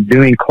 you're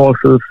doing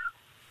courses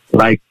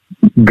like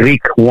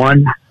Greek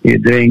 1, you're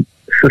doing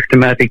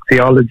systematic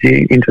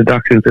theology,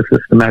 introduction to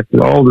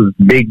systematic, all these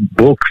big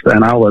books,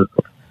 and I was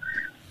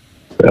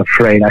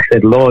afraid. I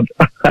said, Lord,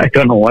 I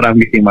don't know what I'm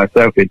getting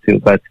myself into,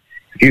 but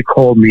if you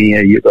call me,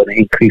 you're going to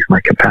increase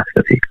my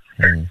capacity.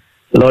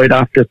 Lord,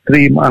 after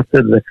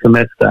the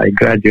semester, I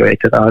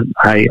graduated.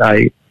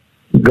 I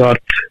got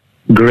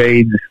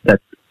grades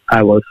that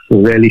I was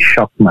really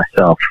shocked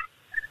myself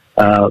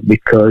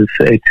because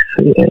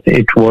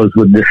it was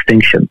with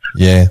distinctions.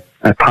 Yeah.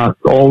 I passed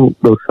all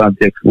those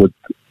subjects with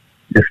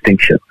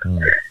distinction.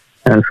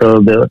 And so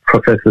the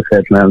professor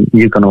said, man,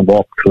 you're going to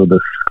walk through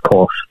this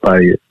course by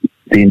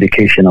the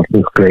indication of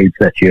those grades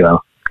that you have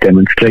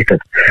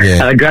demonstrated. Yeah.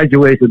 And I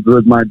graduated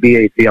with my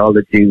BA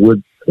theology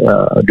with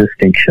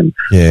distinction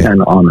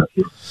and honor.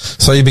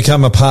 So you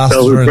become a pastor.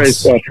 So we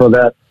praise God for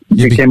that.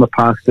 Became a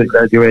pastor,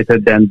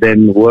 graduated, and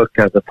then worked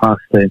as a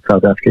pastor in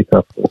South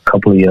Africa for a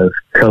couple of years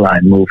till I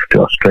moved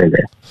to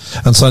Australia.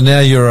 And so now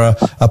you're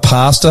a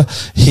pastor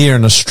here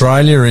in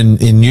Australia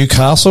in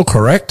Newcastle,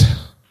 correct?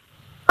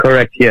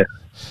 Correct, yes.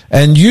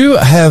 And you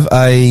have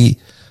a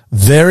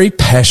very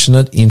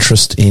passionate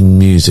interest in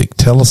music.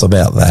 Tell us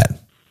about that.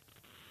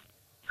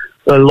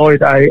 So,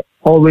 Lloyd, I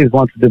always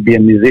wanted to be a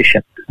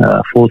musician,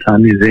 a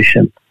full-time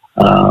musician,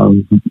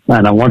 and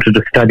I wanted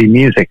to study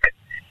music.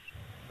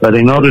 But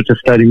in order to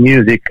study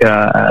music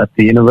at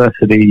the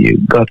university, you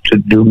got to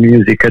do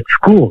music at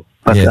school.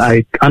 But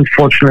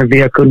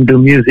unfortunately, I couldn't do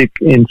music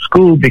in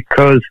school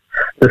because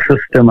the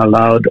system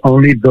allowed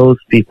only those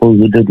people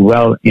who did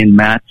well in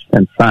maths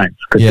and science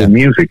could do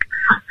music.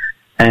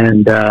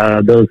 And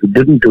those who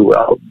didn't do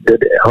well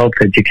did health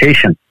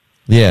education.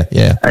 Yeah.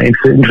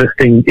 It's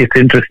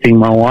interesting.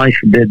 My wife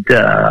did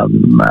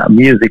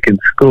music in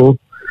school,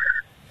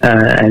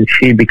 and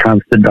she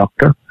becomes the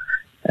doctor.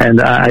 And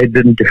I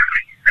didn't do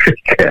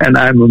and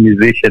I'm a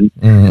musician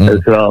as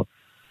well.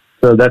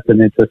 So that's an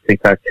interesting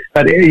fact.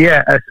 But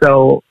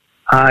so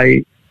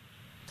I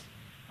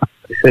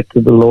said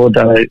to the Lord,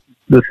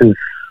 this is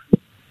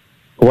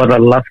what I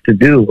love to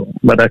do,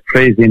 but I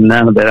praise Him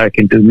now that I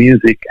can do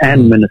music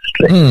and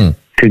ministry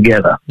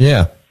together.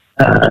 Yeah.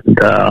 And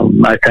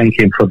I thank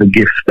Him for the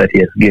gifts that He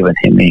has given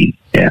me.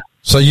 Yeah.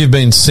 So you've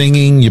been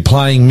singing, you're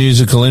playing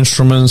musical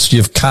instruments,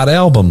 you've cut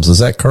albums, is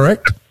that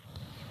correct?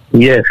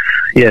 Yes.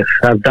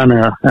 I've done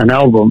an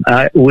album,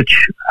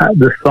 which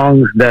the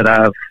songs that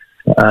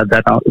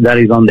that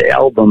is on the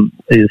album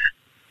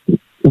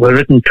were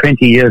written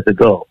 20 years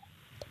ago.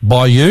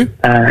 By you?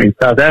 In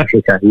South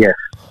Africa, yes.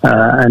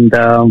 And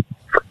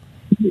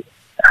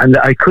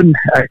I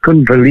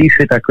couldn't release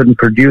it. I couldn't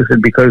produce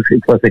it because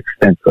it was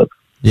expensive.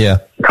 Yeah.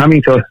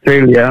 Coming to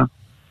Australia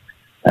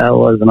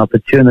was an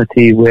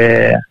opportunity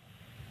where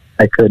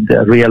I could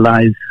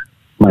realize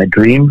my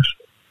dreams.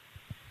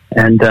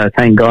 And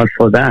thank God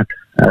for that.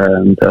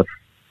 And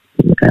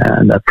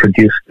I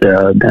produced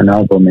an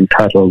album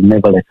entitled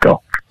Never Let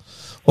Go.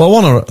 Well, I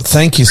want to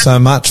thank you so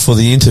much for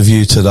the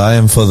interview today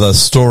and for the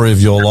story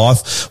of your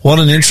life. What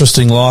an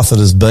interesting life it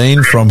has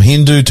been, from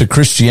Hindu to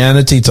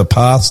Christianity to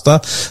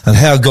pastor, and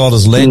how God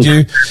has led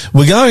you.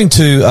 We're going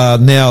to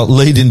now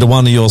lead into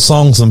one of your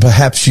songs, and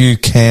perhaps you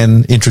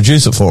can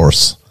introduce it for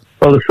us.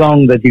 Well, the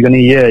song that you're going to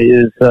hear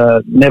is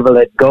Never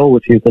Let Go,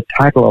 which is the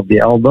title of the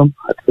album.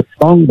 It's a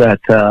song that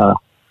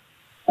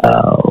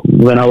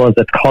when I was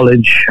at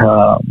college,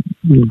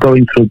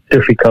 going through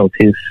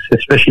difficulties,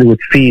 especially with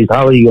fees,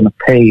 how are you going to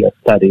pay your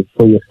studies,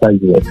 for your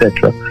studies,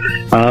 etc.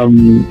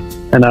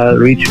 And I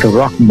reached a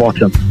rock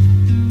bottom.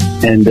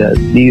 And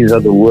these are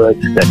the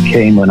words that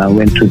came when I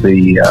went to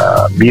the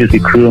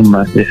music room.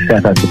 I just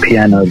sat at the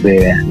piano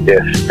there and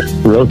just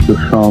wrote the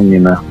song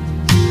in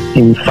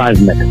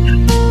 5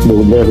 minutes. The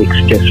lyrics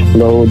just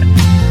flowed.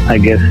 I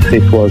guess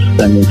it was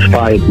an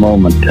inspired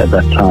moment at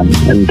that time.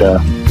 And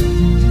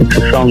it's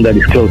a song that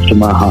is close to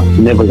my heart.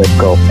 Never Let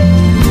Go.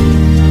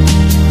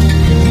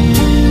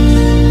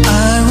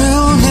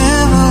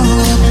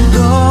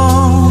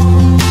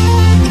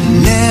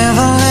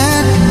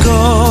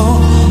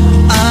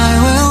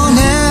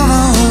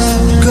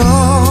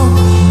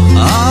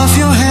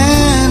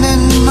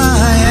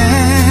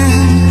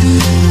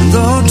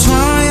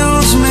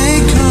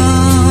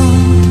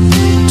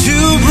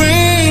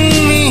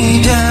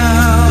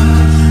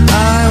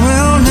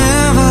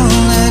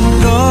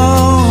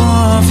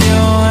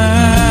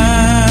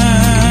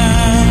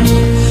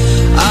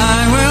 I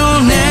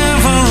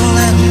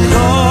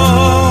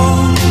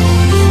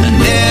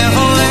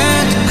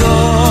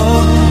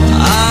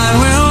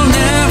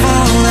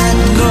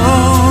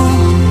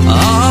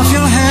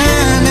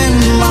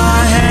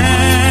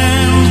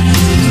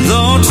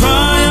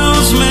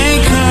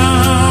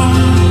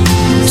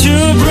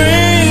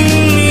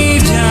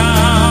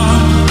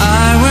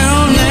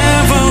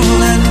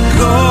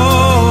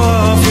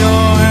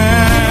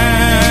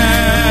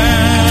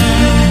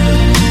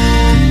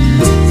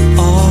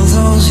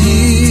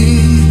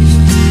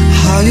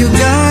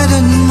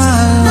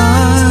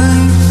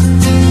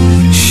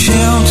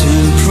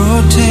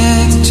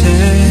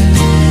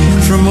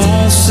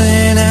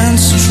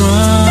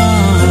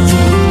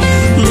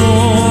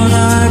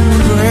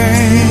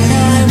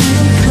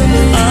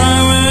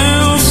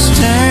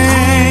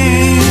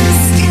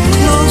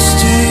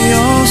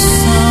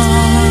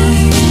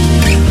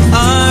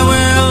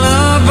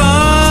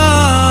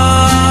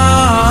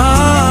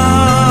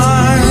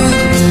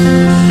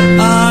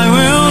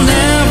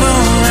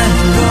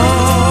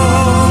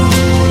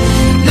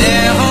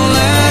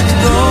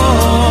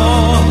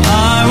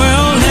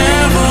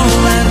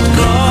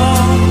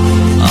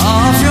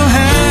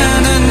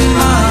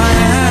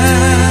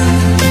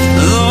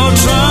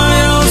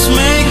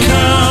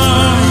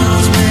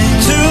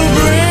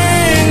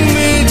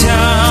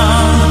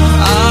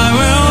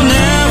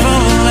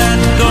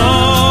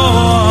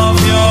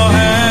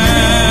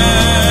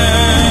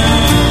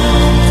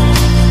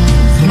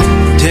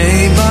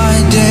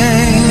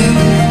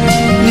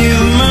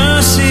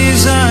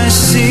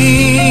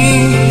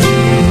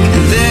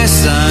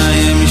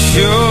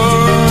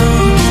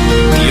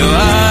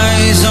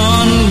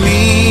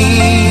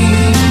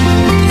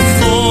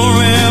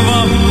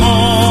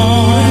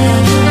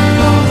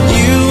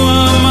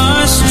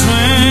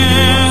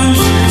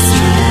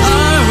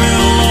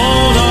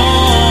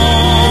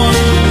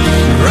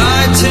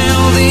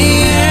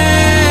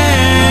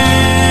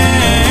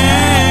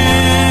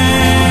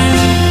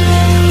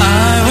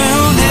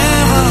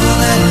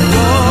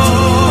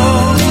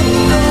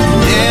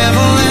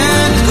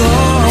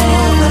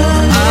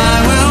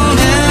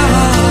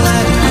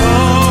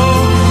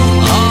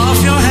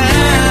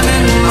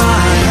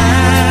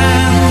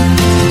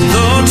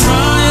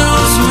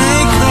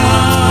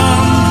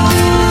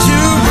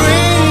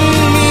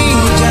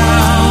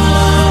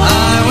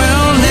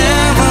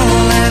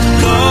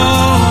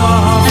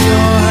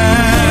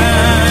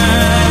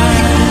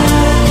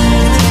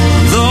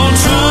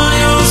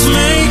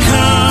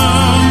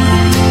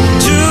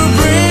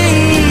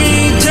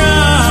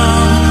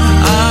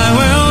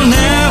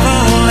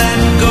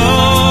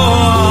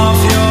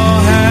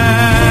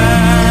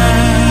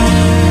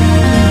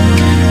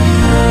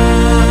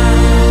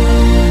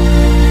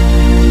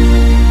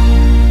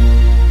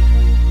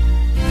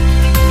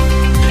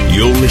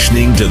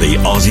listening to the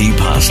Aussie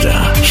Pastor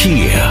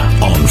here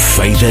on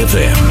Faith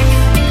FM.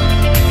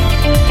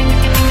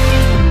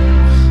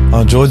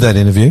 I enjoyed that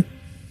interview.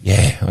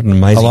 Yeah, what an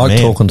amazing I like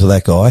man. talking to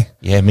that guy.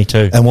 Yeah, me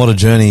too. And what a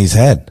journey he's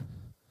had.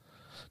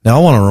 Now, I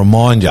want to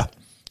remind you,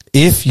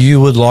 if you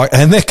would like,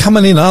 and they're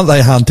coming in, aren't they,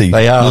 Hunty?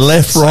 They are.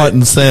 Left, right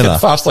and centre.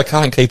 Fast, I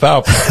can't keep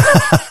up.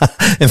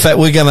 In fact,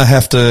 we're going to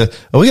have to,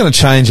 are we going to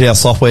change our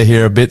software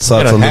here a bit so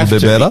it's a little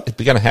bit better?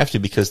 We're going to have to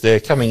because they're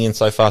coming in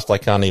so fast I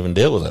can't even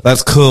deal with it.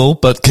 That's cool,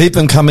 but keep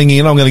them coming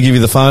in. I'm going to give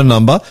you the phone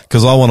number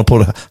because I want to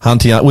put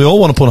Hunty, we all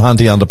want to put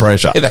Hunty under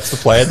pressure. Yeah, that's the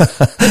plan.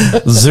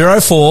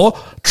 04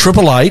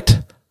 888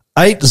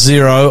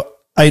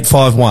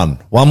 80851.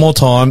 One more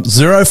time,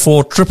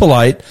 04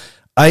 888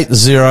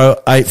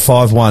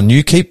 80851.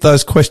 You keep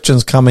those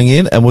questions coming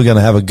in and we're going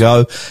to have a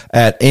go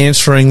at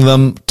answering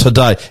them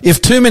today.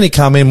 If too many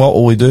come in, what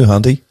will we do,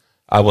 Hunty?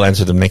 I will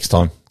answer them next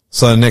time.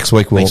 So next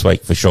week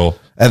for sure.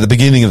 At the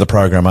beginning of the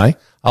program, eh?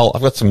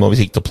 I've got some more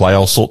music to play.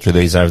 I'll sort through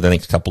these over the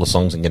next couple of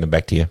songs and get them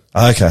back to you.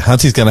 Okay,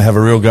 Hunty's going to have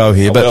a real go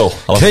here, but I'll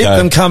keep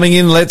them coming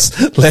in. Let's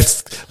bury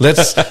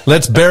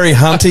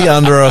Hunty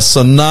under a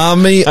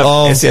tsunami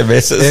of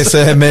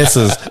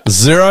SMSs.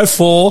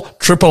 04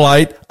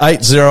 888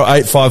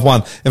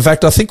 80851. In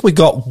fact, I think we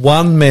got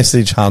one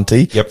message,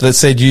 Hunty, that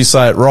said you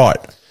say it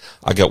right.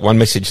 I got one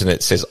message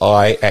that says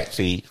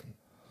the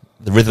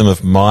rhythm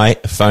of my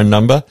phone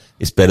number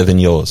is better than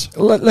yours.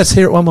 Let's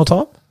hear it one more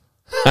time.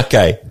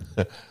 Okay.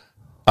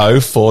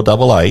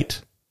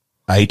 0488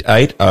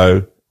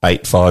 880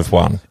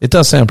 851. It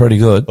does sound pretty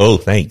good. Oh,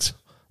 thanks.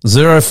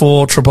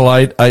 04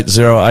 888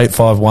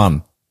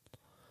 80851.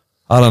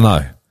 I don't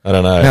know.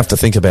 I have to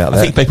think about that.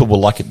 I think people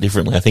will like it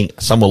differently. I think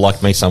some will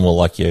like me, some will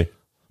like you.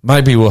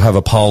 Maybe we'll have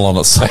a poll on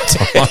it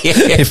sometime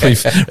if we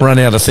run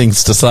out of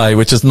things to say,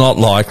 which is not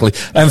likely.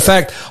 In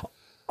fact,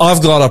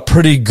 I've got a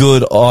pretty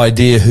good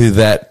idea who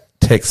that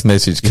text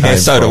message came from.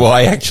 So do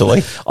I,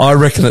 actually. I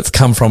reckon it's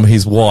come from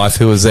his wife,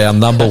 who is our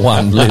number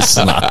one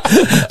listener.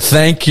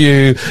 Thank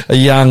you,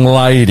 young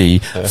lady,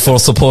 for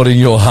supporting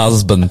your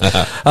husband.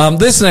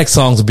 This next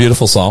song's a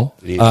beautiful song.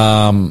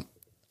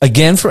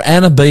 Again, for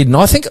Anna Beeden.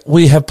 I think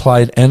we have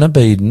played Anna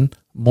Beeden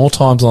more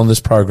times on this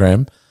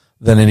program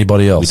than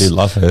anybody else. We do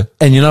love her.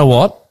 And you know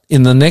what?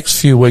 In the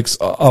next few weeks,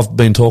 I've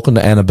been talking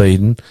to Anna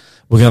Beeden.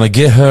 We're going to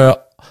get her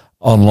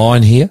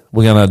online here.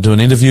 We're going to do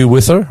an interview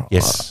with her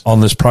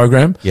on this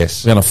program.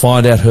 Yes. We're going to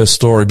find out her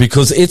story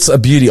because it's a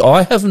beauty.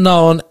 I have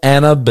known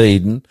Anna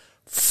Beeden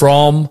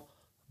from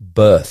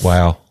birth.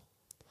 Wow.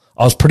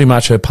 I was pretty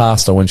much her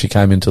pastor when she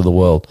came into the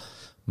world,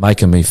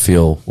 making me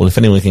feel... Well, if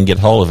anyone can get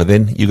hold of her,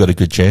 then you got a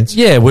good chance.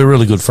 Yeah, we're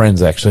really good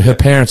friends, actually. Her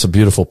parents are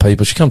beautiful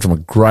people. She comes from a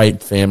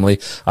great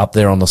family up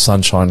there on the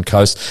Sunshine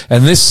Coast.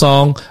 And this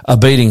song, A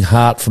Beating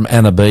Heart from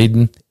Anna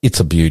Beeden, it's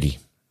a beauty.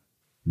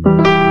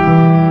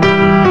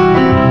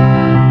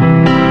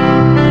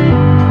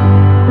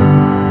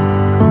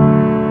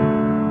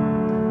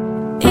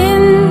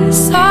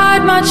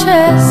 Inside my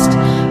chest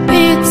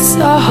beats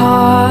a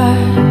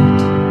heart.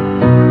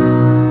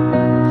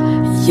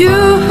 You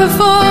have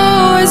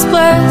always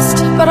blessed,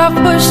 but I've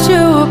pushed you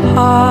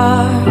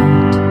apart.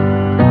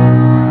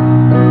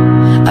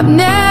 I've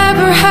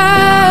never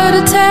had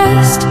a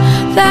test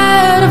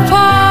that I've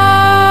passed.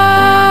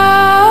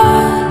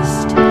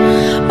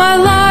 My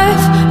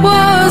life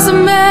was a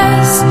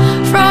mess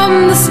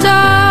from the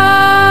start,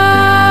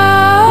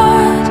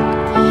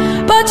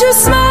 but you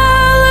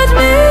smile at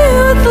me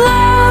with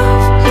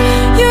love.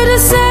 You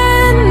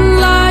descend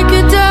like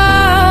a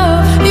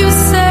dove. You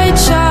say,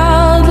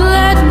 child,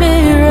 let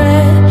me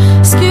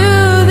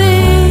rescue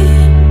thee.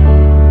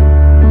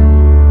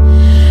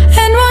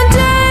 And one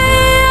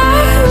day I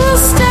will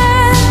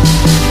stand,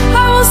 I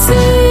will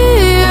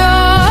see your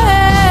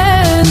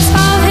hands,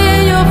 I'll hear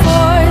your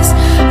voice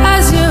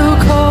as you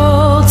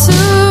call to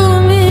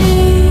me.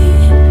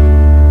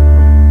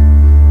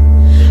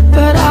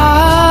 But I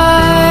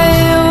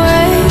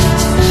wait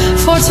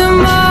for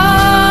tomorrow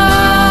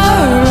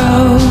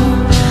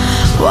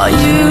while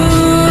you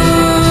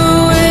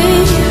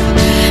weep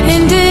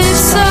in deep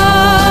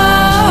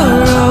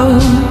sorrow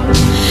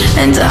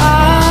and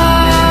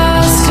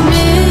ask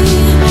me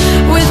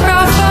with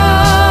rough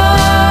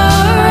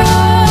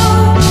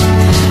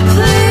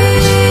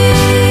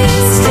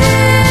please,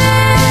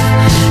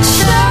 dear,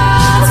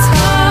 just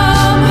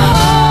come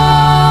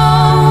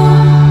home.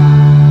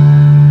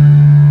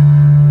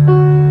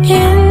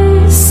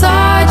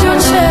 Inside your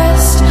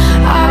chest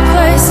I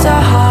placed a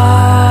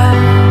heart,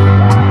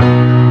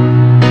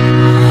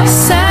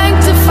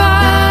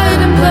 sanctified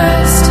and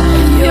blessed,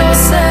 you're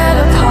set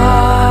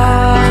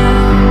apart.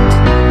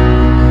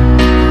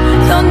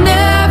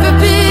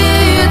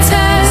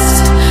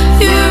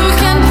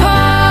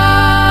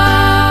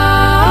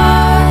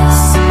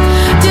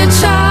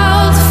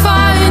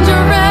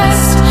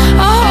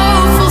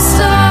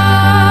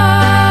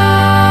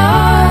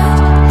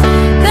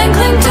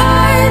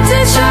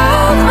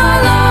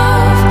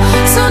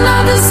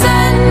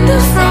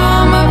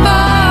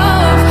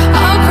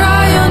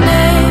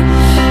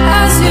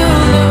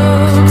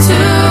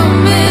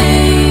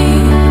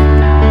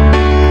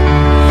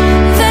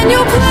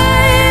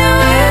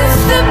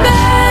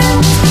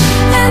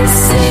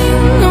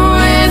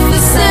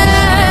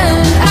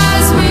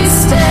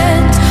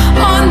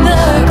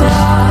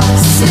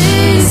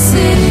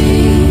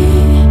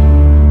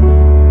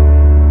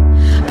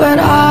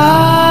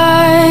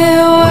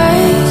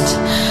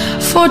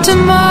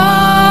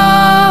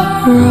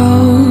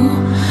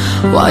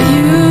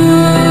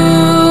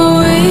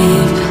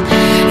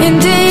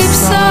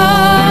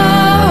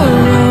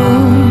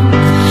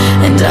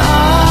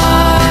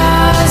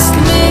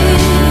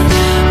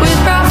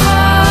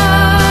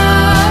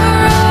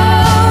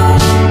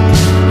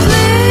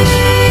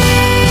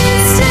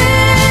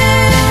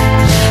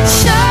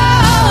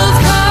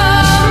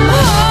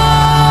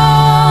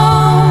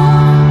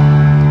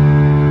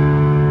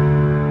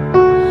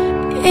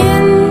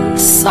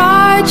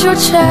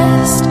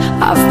 chest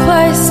I've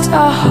placed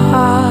a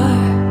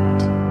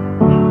heart,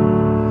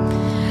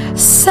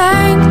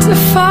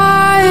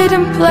 sanctified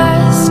and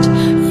blessed,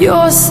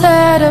 you're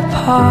set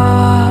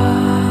apart.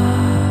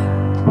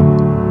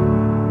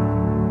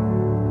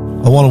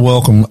 I want to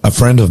welcome a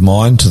friend of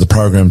mine to the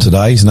program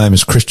today. His name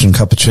is Cristian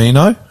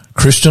Copaceanu.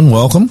 Cristian,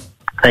 welcome.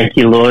 Thank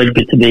you, Lloyd.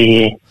 Good to be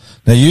here.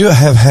 Now, you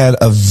have had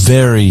a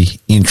very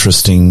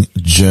interesting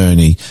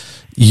journey.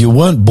 You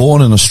weren't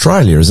born in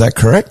Australia, is that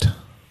correct?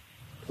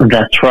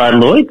 That's right,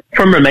 Lloyd.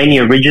 From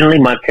Romania originally.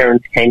 My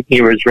parents came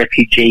here as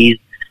refugees,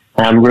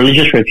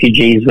 religious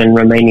refugees, when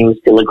Romania was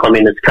still a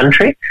communist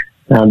country.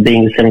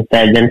 Being a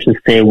Seventh-day Adventist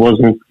there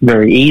wasn't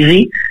very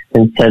easy,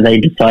 and so they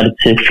decided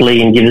to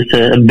flee and give us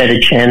a better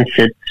chance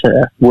at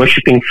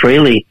worshipping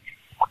freely.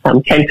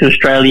 Came to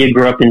Australia,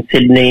 grew up in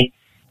Sydney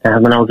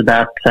when I was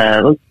about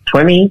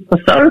 20 or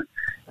so.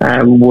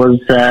 Was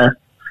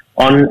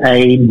on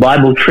a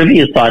Bible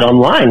trivia site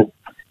online,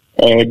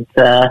 and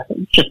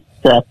just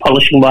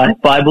polishing my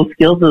Bible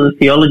skills as a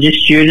theology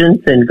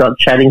student, and got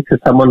chatting to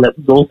someone that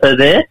was also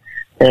there,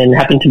 and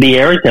happened to be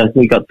Erica.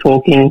 We got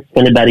talking,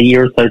 spent about a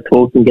year or so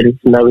talking, getting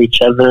to know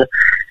each other,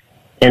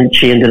 and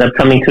she ended up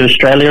coming to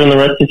Australia, and the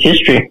rest is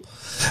history.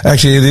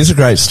 Actually, it is a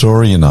great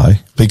story, you know,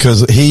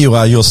 because here you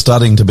are, you're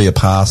studying to be a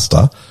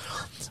pastor.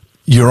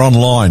 You're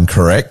online,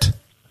 correct?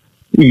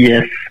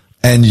 Yes.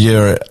 And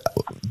you're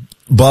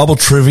Bible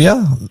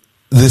trivia.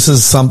 This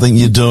is something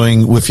you're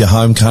doing with your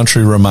home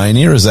country,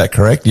 Romania. Is that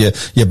correct?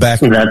 You're back.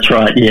 That's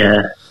right.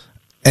 Yeah.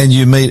 And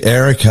you meet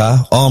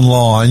Erica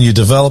online. You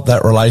develop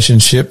that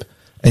relationship,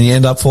 and you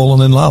end up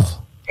falling in love.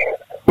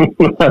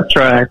 That's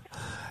right.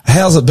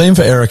 How's it been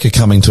for Erica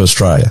coming to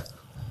Australia?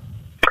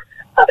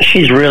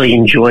 She's really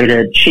enjoyed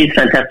it. She's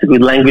fantastic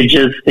with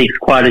languages, speaks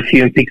quite a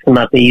few and picks them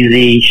up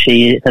easy.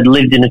 She had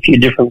lived in a few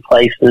different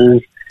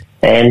places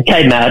and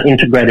came out,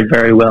 integrated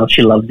very well.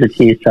 She loves it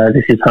here, so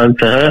this is home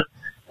for her.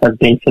 Has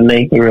been for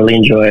me. We really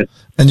enjoy it.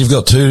 And you've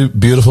got two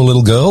beautiful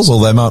little girls,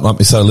 or they might not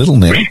be so little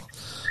now.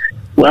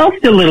 Well,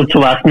 still little to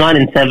us, 9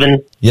 and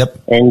 7. Yep.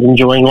 And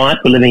enjoying life.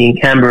 We're living in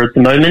Canberra at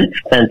the moment.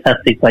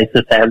 Fantastic place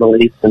for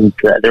families, and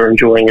they're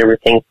enjoying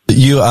everything.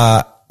 You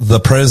are the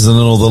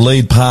president or the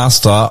lead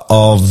pastor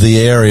of the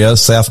area,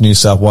 South New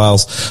South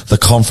Wales, the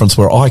conference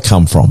where I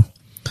come from.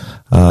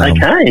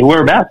 Okay,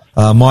 whereabouts?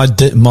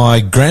 My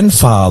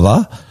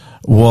grandfather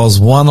was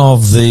one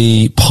of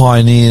the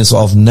pioneers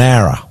of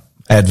Nara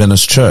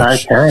Adventist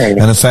Church. Okay.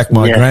 And in fact,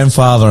 my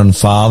grandfather and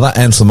father,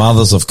 and some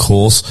others, of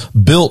course,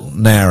 built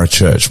Nara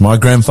Church. My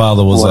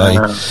grandfather was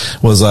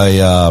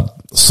a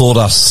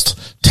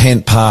sawdust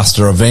tent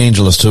pastor,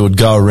 evangelist, who would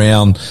go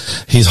around.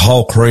 His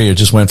whole career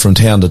just went from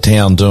town to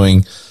town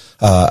doing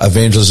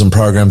evangelism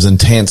programs in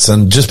tents,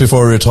 and just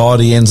before he retired,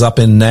 he ends up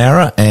in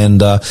Nara.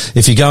 And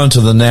if you go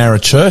into the Nara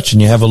Church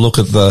and you have a look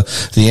at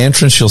the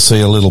entrance, you'll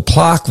see a little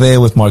plaque there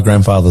with my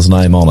grandfather's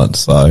name on it.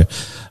 So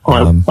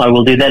I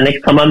will do that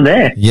next time I'm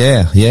there.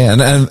 Yeah.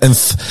 And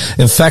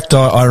in fact,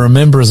 I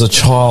remember as a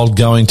child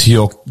going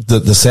to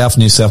the South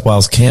New South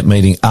Wales camp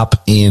meeting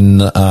up in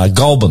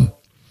Goulburn.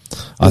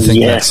 I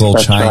think that's all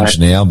changed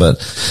now, but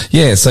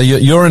yeah, so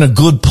you're in a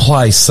good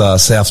place,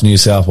 South New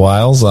South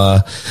Wales,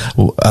 a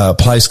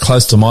place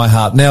close to my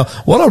heart. Now,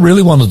 what I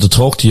really wanted to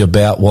talk to you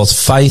about was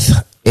Faith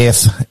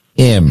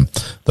FM,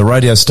 the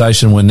radio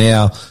station we're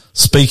now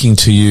speaking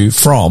to you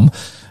from.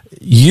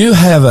 You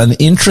have an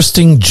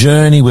interesting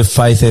journey with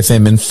Faith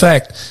FM. In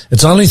fact,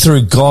 it's only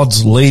through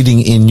God's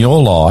leading in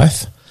your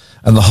life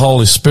and the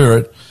Holy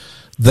Spirit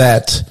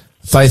that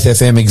Faith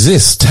FM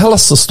exists. Tell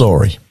us the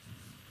story.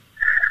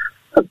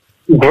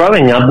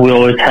 Growing up, we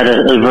always had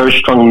a very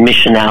strong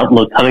mission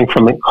outlook. Coming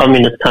from a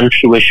communist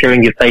country where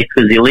sharing your faith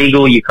was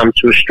illegal, you come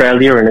to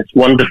Australia and it's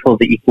wonderful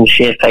that you can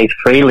share faith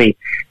freely.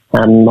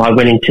 I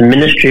went into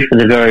ministry for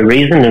the very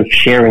reason of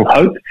sharing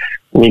hope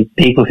with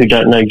people who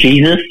don't know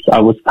Jesus. I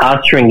was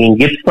pastoring in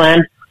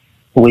Gippsland.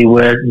 We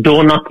were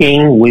door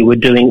knocking. We were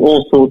doing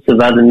all sorts of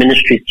other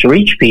ministries to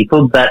reach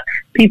people, but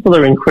people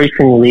are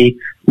increasingly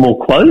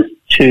more closed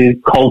to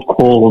cold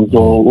calls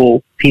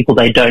or people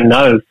they don't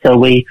know. So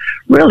we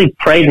really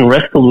prayed and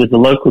wrestled with the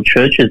local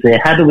churches there.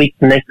 How do we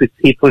connect with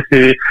people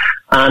who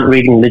aren't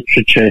reading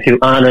literature, who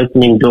aren't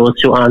opening doors,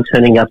 who aren't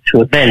turning up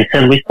to events?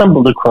 And we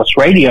stumbled across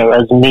radio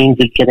as a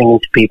means of getting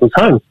into people's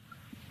homes.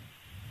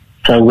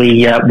 So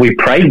we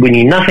prayed. We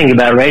knew nothing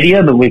about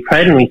radio, but we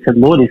prayed and we said,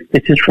 Lord, if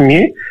this is from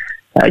you,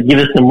 give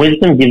us some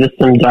wisdom, give us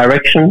some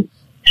direction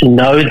to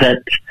know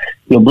that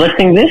you're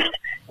blessing this.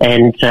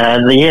 And,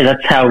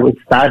 that's how it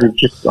started,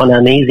 just on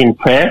our knees in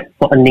prayer,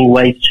 finding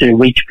ways to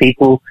reach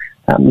people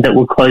that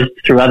were closed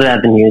through other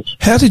avenues.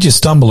 How did you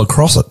stumble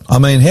across it? I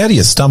mean, how do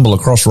you stumble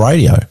across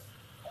radio?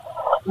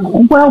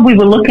 Well, we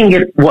were looking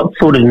at what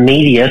sort of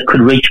media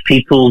could reach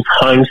people's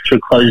homes through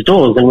closed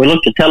doors, and we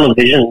looked at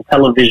television.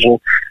 Television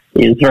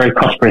is very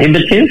cost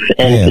prohibitive,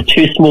 and for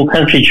two small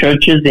country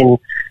churches in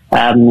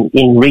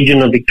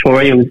regional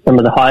Victoria with some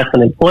of the highest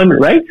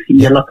unemployment rates,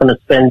 you're not going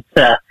to spend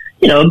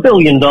 $1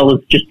 billion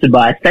just to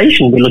buy a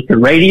station. We looked at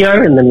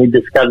radio, and then we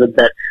discovered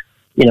that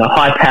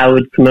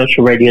high-powered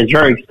commercial radio is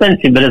very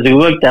expensive, but as we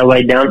worked our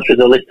way down through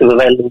the list of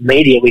available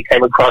media, we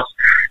came across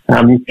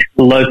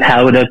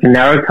low-powered open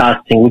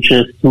narrowcasting, which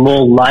are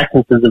small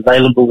licenses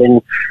available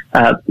in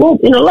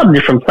a lot of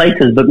different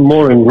places, but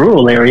more in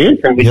rural areas,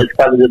 and we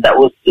discovered that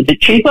was a bit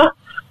cheaper,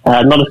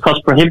 not as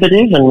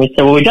cost-prohibitive, and we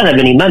said, well, we don't have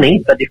any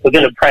money, but if we're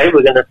going to pray,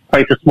 we're going to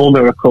pray for small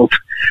miracles.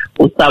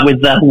 We'll start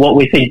with what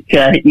we think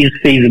is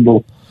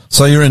feasible.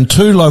 So you're in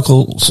two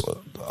local,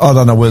 I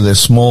don't know whether they're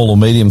small or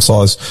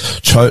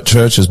medium-sized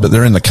churches, but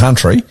they're in the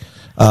country.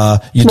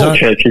 Small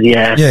churches,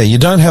 yeah. Yeah, you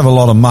don't have a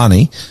lot of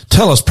money.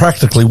 Tell us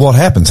practically what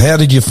happens. How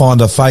did you find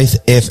a Faith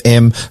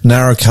FM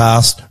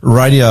narrowcast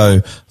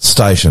radio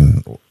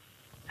station?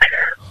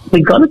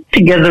 We got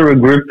together a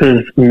group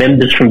of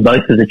members from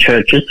both of the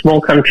churches,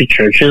 small country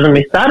churches, and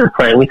we started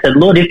praying. We said,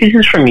 Lord, if this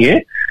is from you,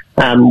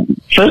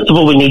 first of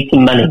all, we need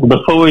some money.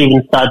 Before we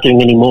even start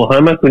doing any more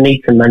homework, we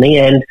need some money,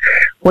 and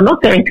we're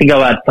not going to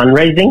go out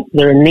fundraising.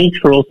 There are needs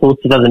for all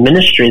sorts of other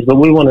ministries, but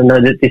we want to know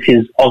that this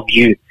is of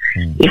you.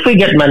 If we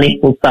get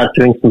money, we'll start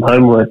doing some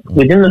homework.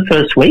 Within the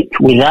first week,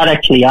 without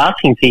actually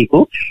asking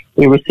people,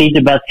 we received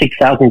about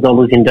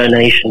 $6,000 in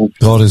donations.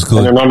 God is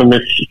good. An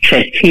anonymous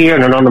check here,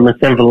 an anonymous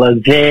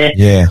envelope there.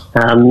 Yeah.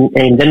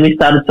 And then we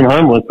started some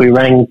homework. We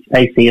rang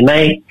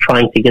ACMA,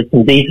 trying to get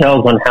some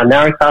details on how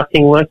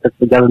narrowcasting works. That's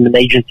the government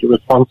agency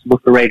responsible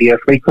for radio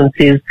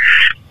frequencies.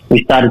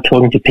 We started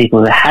talking to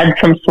people that had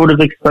some sort of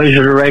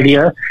exposure to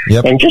radio,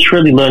 and just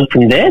really learned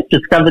from there.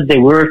 Discovered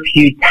there were a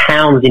few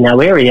towns in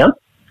our area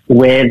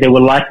where there were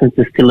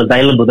licenses still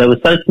available. They were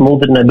so small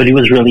that nobody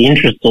was really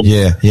interested.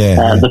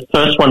 The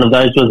first one of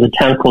those was a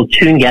town called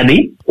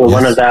Toongabbie, where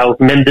one of our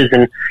members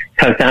and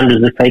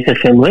co-founders of Faith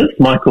FM lives,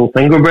 Michael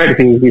Fingerbread,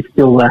 who is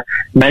still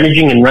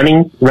managing and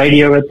running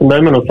radio at the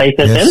moment, or Faith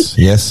FM.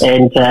 Yes.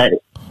 And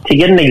to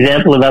get an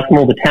example of how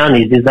small the town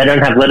is they don't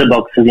have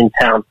letterboxes in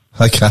town.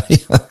 Okay.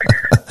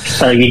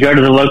 So you go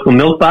to the local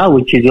milk bar,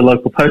 which is your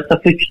local post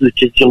office,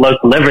 which is your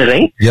local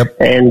everything.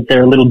 And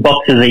there are little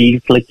boxes that you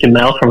collect your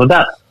mail from,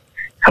 about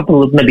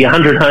couple of maybe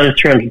 100 homes,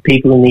 300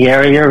 people in the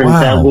area,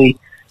 and we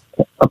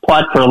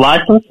applied for a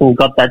license and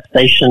got that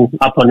station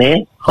up on air.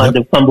 Kind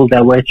of fumbled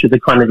our way through the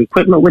kind of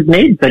equipment we'd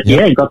need, but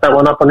got that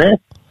one up on air.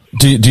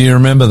 Do you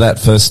remember that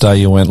first day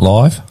you went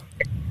live?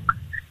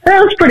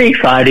 That was pretty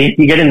exciting.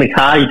 You get in the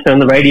car, you turn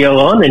the radio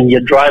on, and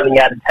you're driving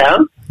out of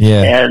town.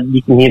 And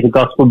you can hear the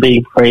gospel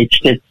being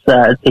preached. It's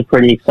a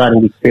pretty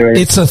exciting experience.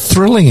 It's a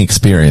thrilling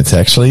experience,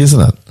 actually, isn't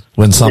it?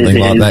 When something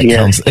like that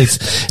comes.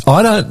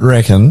 I don't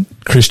reckon,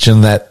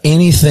 Cristian, that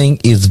anything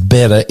is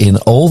better in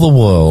all the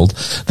world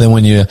than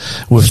when you,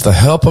 with the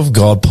help of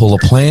God, pull a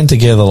plan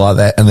together like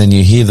that, and then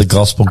you hear the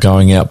gospel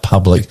going out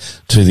public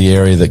to the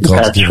area that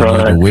God's given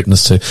you to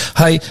witness to.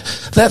 Hey,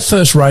 that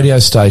first radio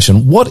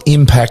station, what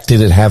impact did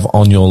it have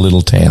on your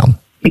little town?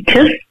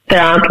 Because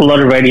there aren't a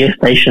lot of radio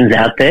stations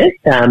out there,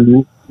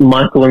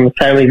 Michael and the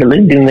family that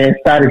lived in there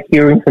started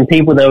hearing from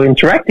people they were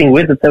interacting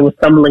with that they were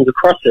stumbling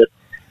across it.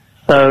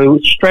 So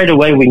straight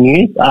away we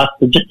knew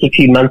after just a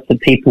few months that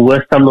people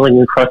were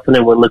stumbling across it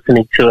and were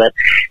listening to it.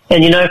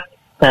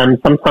 And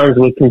sometimes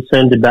we're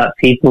concerned about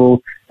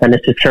people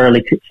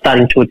necessarily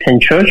starting to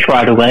attend church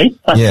right away.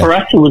 But for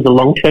us, it was a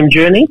long-term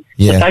journey.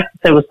 The fact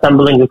that they were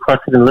stumbling across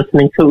it and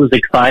listening to it was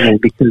exciting,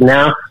 because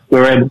now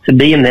we're able to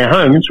be in their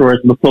homes,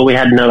 whereas before we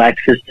had no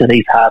access to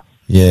these hubs.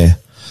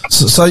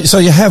 So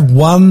you have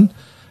one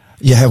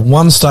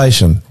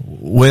station.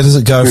 Where does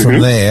it go from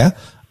there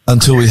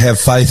until we have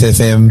Faith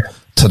FM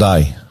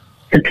today?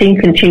 The team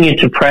continued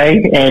to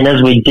pray, and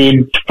as we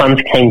did,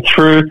 funds came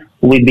through.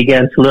 We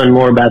began to learn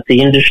more about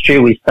the industry.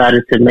 We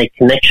started to make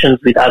connections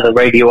with other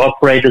radio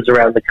operators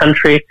around the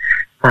country.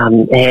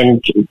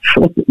 And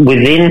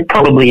within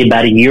probably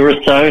about a year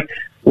or so,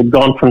 we've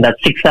gone from that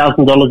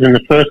 $6,000 in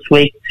the first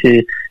week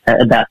to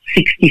about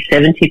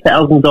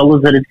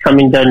 $60,000-$70,000 that had come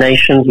in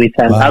donations. We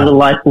found other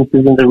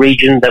licenses in the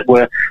region that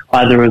were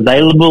either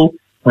available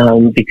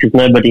because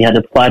nobody had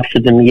applied for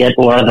them yet,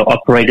 or other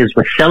operators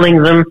were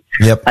selling them.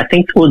 I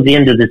think towards the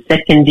end of the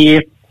second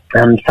year,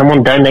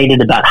 someone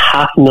donated about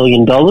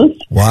 $500,000.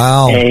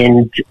 Wow.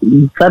 And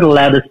that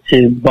allowed us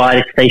to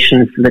buy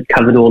stations that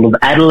covered all of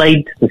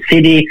Adelaide, the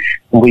city,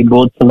 and we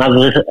bought some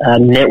other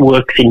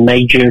networks in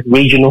major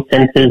regional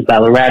centres,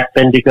 Ballarat,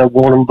 Bendigo,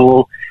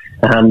 Warrnambool.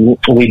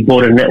 We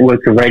bought a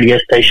network of radio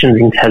stations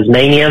in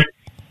Tasmania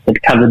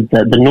that covered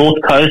the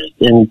north coast,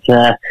 and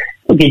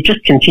it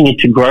just continued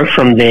to grow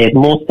from there.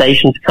 More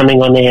stations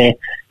coming on air,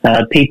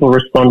 people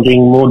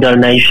responding, more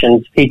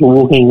donations, people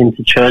walking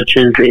into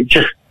churches.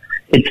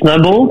 It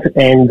snowballed,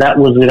 and that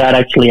was without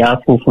actually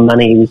asking for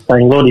money. He was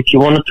saying, Lord, if you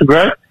want it to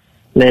grow,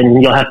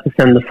 then you'll have to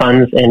send the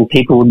funds, and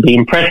people would be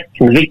impressed,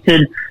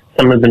 convicted.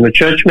 Some of them were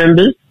church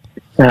members.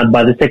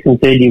 By the second,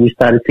 third year, we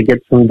started to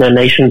get some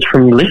donations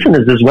from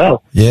listeners as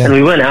well. And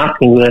we weren't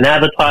asking, we weren't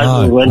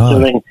advertising, we weren't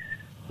doing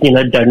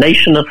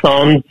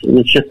donation-a-thons. It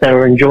was just they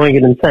were enjoying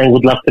it and saying,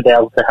 we'd love to be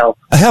able to help.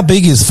 How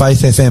big is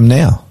Faith FM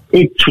now?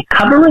 It's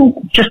covering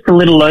just a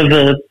little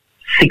over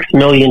 6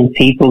 million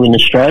people in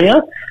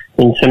Australia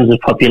in terms of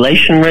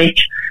population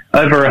reach.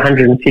 over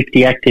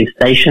 150 active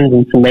stations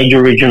in some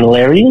major regional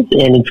areas,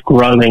 and it's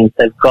growing.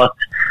 They've got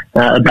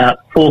about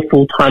 4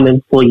 full-time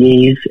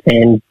employees,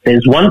 and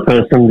there's one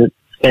person that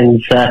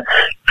spends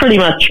pretty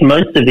much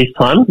most of his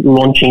time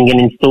launching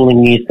and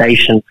installing new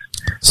stations.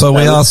 So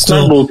we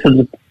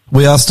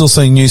are still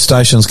seeing new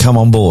stations come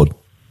on board.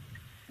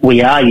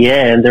 We are,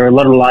 yeah, and there are a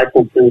lot of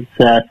licenses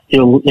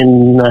still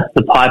in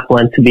the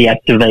pipeline to be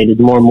activated.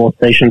 More and more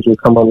stations will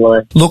come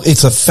online. Look,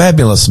 it's a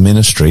fabulous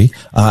ministry,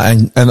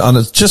 and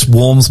it just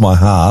warms my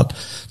heart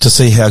to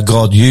see how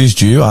God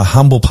used you, a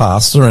humble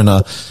pastor in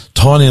a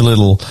tiny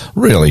little,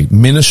 really,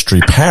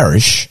 ministry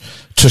parish,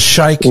 to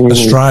shake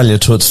Australia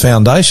to its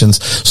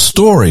foundations.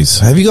 Stories.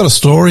 Have you got a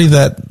story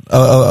that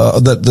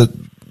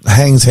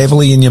hangs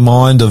heavily in your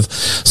mind of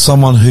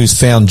someone who's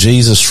found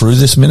Jesus through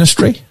this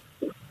ministry?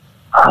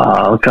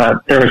 Oh, God,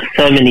 there are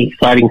so many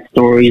exciting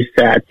stories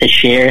to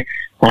share.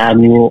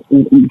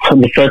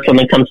 The first one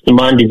that comes to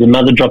mind is a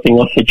mother dropping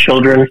off her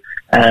children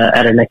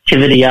at an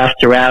activity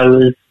after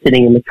hours,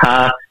 sitting in the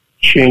car,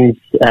 tunes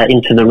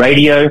into the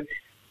radio,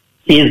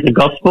 hears the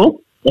gospel,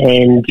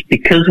 and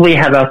because we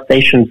have our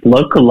stations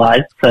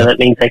localized, so that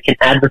means they can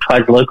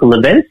advertise local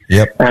events,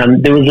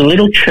 there was a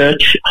little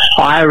church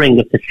hiring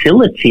a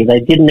facility. They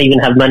didn't even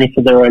have money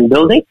for their own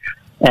building.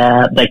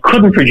 They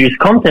couldn't produce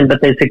content, but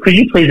they said, could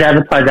you please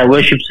advertise our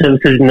worship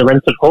services in the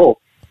rented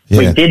hall? Yeah.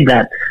 We did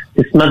that.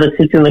 This mother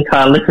sits in the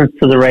car, listens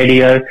to the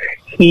radio,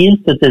 hears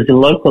that there's a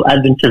local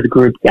Adventist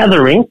group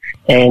gathering,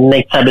 and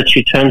next Sabbath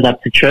she turns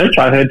up to church.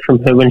 I heard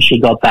from her when she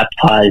got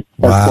baptized.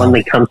 That's one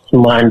that comes to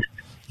mind.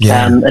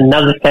 Yeah.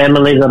 Another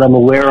family that I'm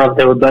aware of,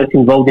 they were both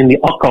involved in the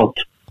occult.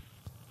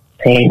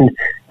 And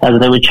as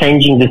they were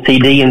changing the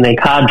CD in their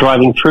car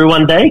driving through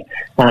one day,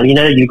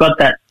 you got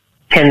that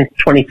 10,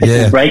 20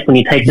 second break when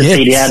you take the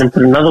CD out and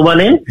put another one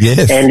in.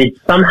 Yes. And it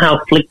somehow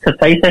flicked to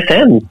Faith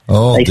FM.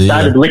 They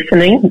started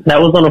listening. That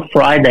was on a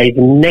Friday.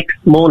 The next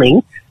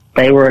morning,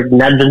 they were at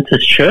an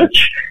Adventist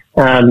church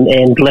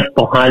and left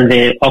behind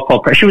their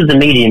occult. She was a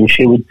medium.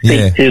 She would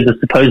speak to the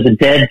supposed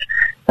dead.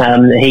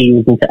 He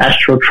was into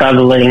astral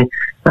traveling.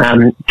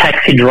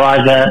 Taxi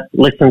driver,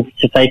 listens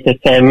to Faith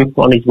FM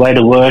on his way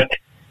to work,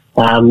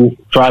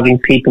 driving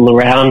people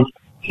around.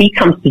 He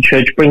comes to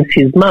church, brings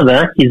his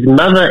mother. His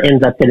mother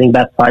ends up getting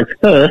baptized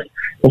first,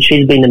 and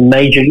she's been a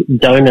major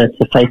donor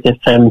to Faith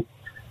FM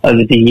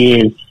over the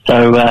years.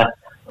 So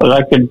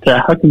I could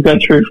go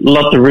through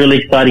lots of really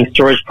exciting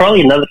stories.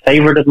 Probably another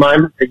favorite of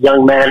mine, a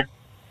young man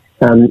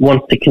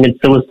wants to commit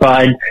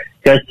suicide,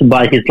 goes to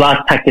buy his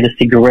last packet of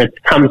cigarettes,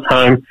 comes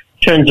home,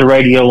 turns the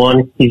radio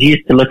on. He's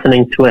used to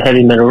listening to a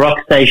heavy metal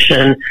rock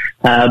station,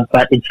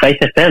 but it's Faith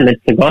FM,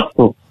 it's the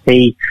gospel.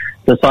 He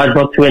decides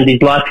not to end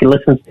his life. He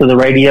listens to the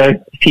radio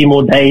a few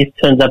more days,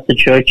 turns up to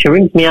church. He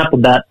rings me up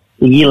about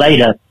a year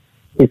later.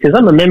 He says,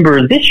 I'm a member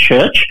of this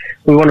church.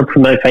 We want to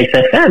promote Faith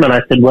FM. And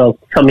I said, well,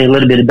 tell me a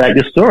little bit about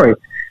your story.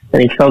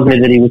 And he tells me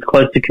that he was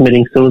close to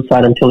committing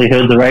suicide until he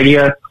heard the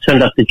radio,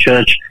 turned up to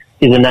church.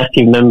 He's an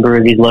active member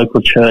of his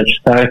local church.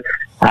 So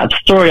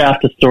story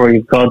after story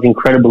of God's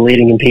incredible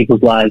leading in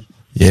people's lives.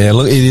 Yeah,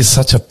 look, it is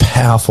such a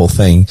powerful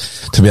thing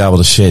to be able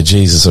to share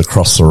Jesus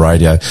across the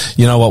radio.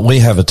 You know what? We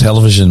have a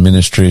television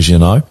ministry, as you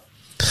know,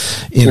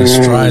 in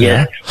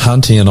Australia.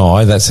 Hunty and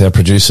I, that's our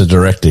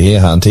producer-director here,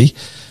 Hunty,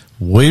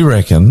 we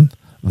reckon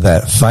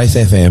that Faith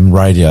FM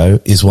radio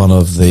is one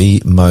of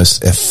the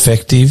most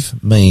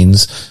effective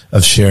means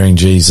of sharing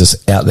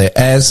Jesus out there.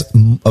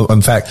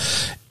 In fact,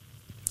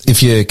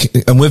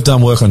 and we've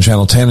done work on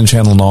Channel 10 and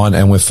Channel 9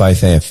 and with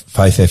Faith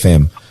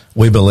FM.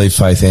 We believe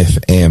Faith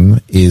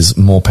FM is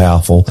more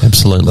powerful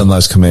than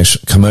those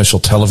commercial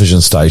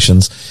television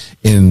stations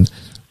in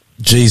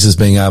Jesus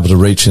being able to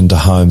reach into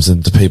homes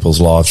and to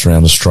people's lives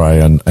around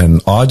Australia.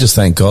 And I just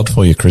thank God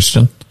for you,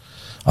 Cristian.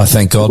 I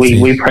thank God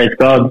we praise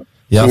God.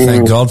 Yeah, I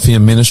thank God for your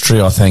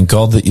ministry. I thank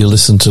God that you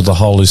listen to the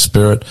Holy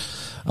Spirit.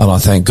 And I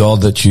thank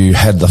God that you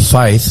had the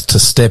faith to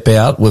step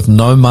out with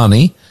no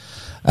money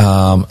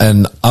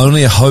and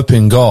only a hope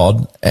in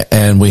God.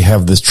 And we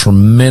have this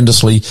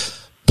tremendously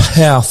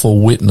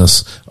powerful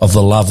witness of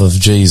the love of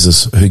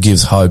Jesus who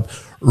gives hope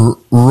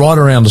right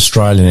around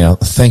Australia now.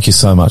 Thank you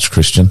so much,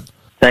 Cristian.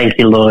 Thank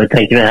you, Lord.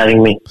 Thank you for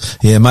having me.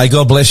 Yeah, may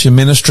God bless your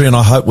ministry, and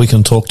I hope we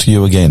can talk to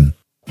you again.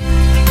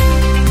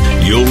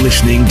 You're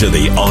listening to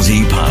the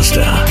Aussie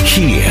Pastor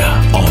here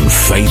on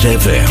Faith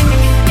FM.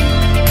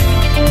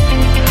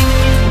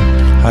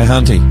 Hey,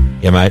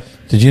 Hunty. Yeah, mate.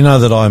 Did you know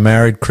that I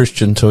married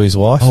Cristian to his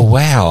wife? Oh,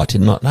 wow. I did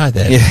not know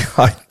that. Yeah,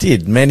 I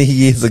did many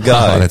years ago.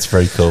 Oh, that's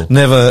very cool.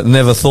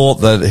 Never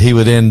thought that he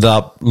would end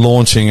up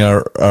launching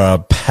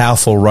a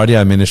powerful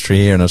radio ministry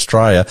here in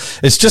Australia.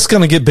 It's just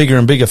going to get bigger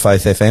and bigger,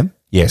 Faith FM.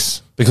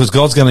 Yes. Because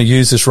God's going to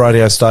use this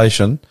radio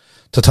station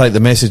to take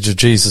the message of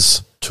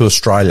Jesus to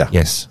Australia.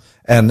 Yes.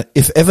 And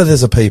if ever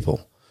there's a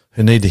people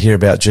who need to hear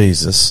about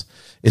Jesus,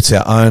 it's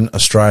our own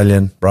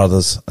Australian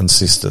brothers and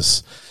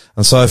sisters.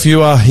 And so if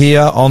you are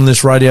here on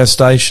this radio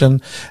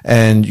station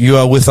and you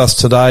are with us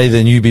today,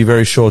 then you be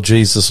very sure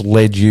Jesus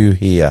led you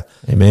here.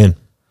 Amen.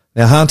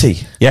 Now,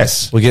 Hunty.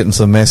 Yes. We're getting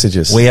some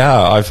messages. We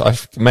are.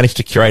 I've managed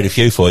to curate a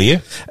few for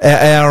you.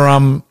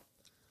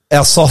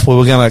 our software,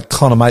 we're going to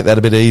kind of make that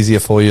a bit easier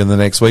for you in the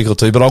next week or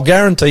two. But I'll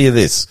guarantee you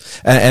this,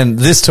 and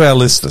this to our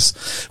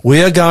listeners.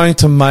 We are going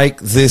to make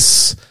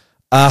this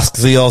Ask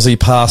the Aussie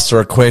Pastor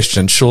a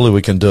Question. Surely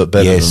we can do it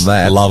better than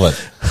that. Love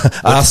it.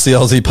 Ask the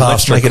Aussie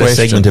Pastor a question. Let's make it a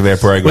segment of our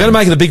program. We're going to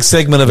make it a big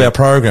segment of our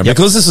program.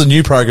 Because this is a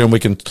new program, we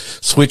can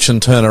switch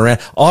and turn around.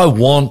 I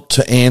want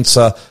to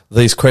answer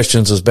these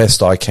questions as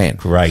best I can.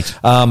 Great.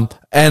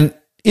 And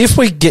if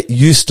we get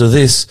used to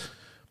this,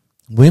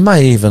 we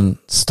may even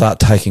start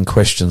taking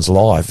questions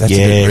live. That's a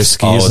bit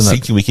risky, isn't it? I was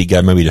thinking we could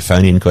go maybe to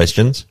phone-in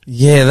questions.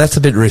 Yeah, that's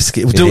a bit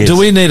risky. Do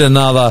we need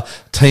another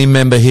team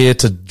member here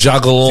to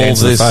juggle all this?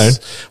 The phone?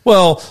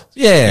 Well,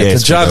 to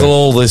juggle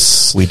all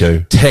this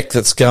tech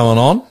that's going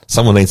on.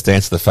 Someone needs to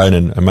answer the phone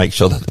and make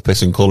sure that the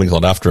person calling is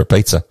not after a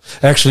pizza.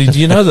 Actually, do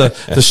you know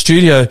the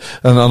studio,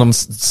 and I'm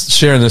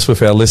sharing this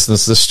with our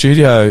listeners, the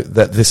studio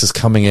that this is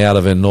coming out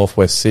of in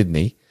northwest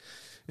Sydney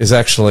is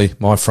actually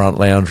my front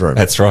lounge room.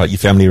 That's right, your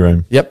family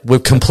room. Yep,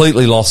 we've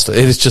completely lost it.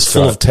 It is just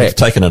full of tech. We've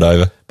taken it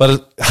over.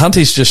 But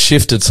Hunty's just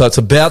shifted, so it's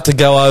about to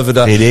go over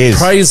to... It is.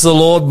 Praise the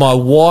Lord, my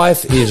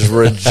wife is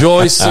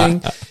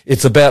rejoicing.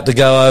 It's about to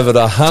go over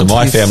to Hunty's... To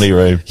my family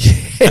room.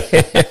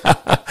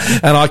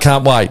 And I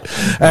can't wait.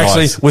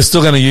 Actually, we're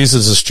still going to use it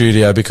as a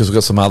studio because we've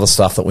got some other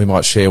stuff that we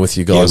might share with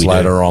you guys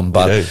later on.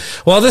 But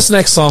this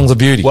next song's a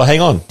beauty. Well,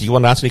 hang on. Do you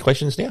want to answer any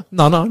questions now?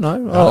 No.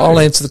 I'll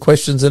answer the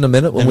questions in a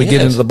minute when we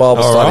get into the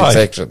Bible study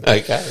section.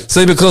 Okay.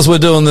 See, because we're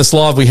doing this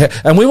live,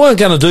 and we weren't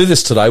going to do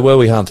this today, were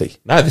we, Hunty?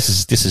 No, this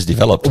is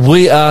developed.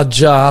 We are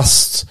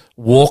just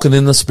walking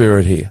in the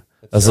Spirit here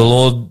as the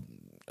Lord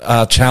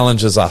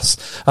challenges us.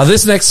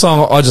 This next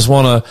song, I just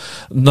want to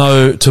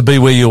know, To Be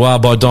Where You Are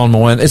by Don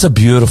Moen. It's a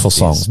beautiful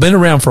song. It's been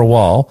around for a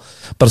while,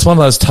 but it's one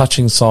of those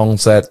touching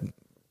songs that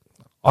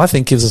I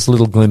think gives us a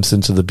little glimpse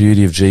into the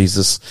beauty of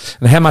Jesus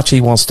and how much he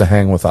wants to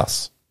hang with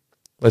us.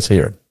 Let's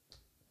hear it.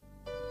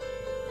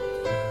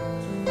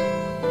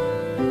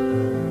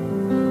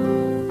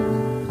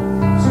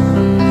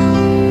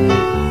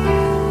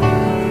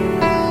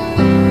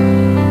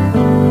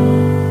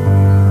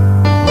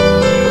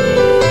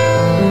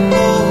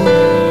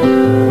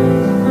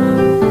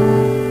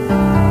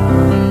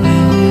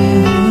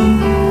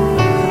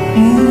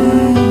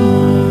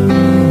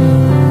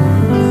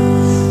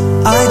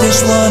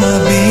 just wanna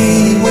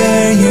be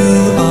where you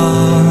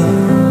are,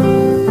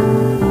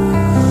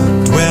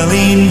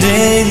 dwelling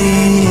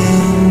daily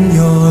in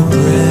your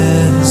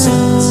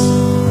presence.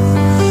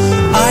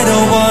 I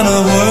don't wanna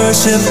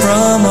worship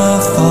from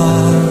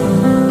afar.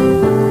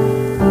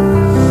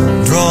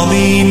 Draw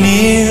me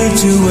near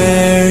to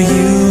where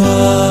you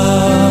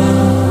are.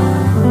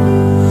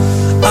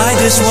 I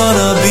just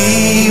wanna be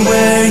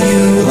where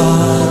you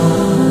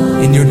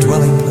are, in your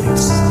dwelling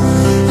place,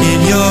 in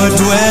your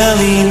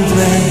dwelling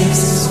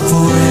place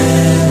forever.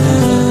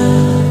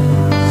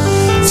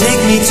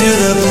 Take me to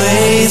the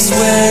place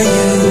where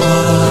you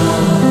are,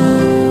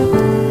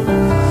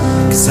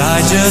 'cause I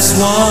just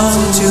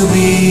want to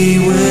be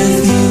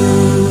with you.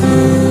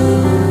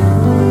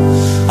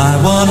 I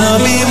wanna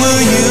be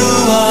where you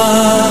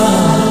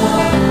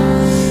are,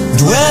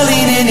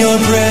 dwelling in your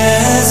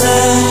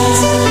presence,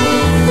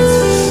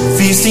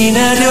 feasting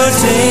at your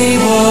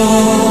table,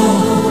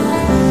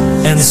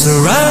 and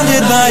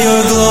surrounded by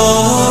your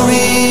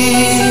glory.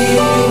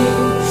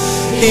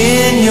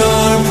 In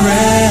your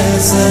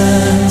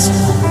presence,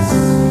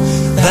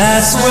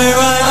 that's where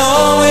I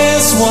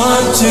always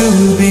want to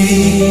be.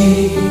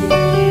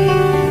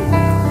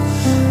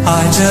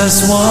 I just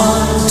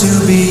want to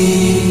be,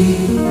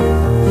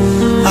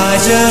 I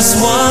just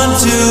want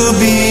to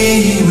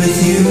be with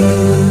you.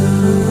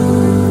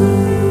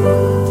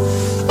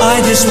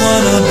 I just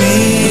want to be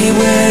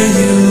where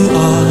you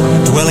are,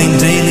 dwelling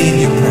daily in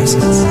your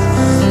presence,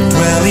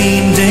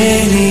 dwelling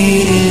daily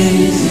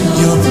in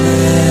your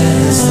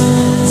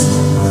presence.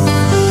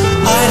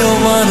 I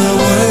don't want to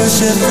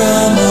worship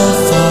from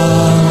afar.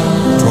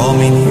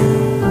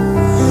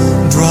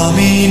 Draw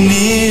me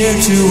near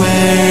to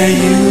where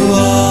you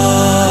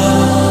are.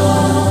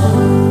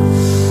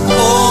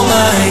 Oh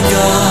my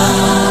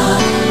God,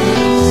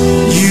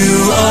 you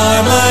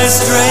are my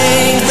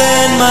strength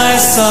and my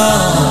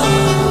song.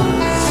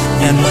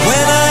 And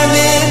when I'm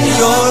in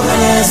your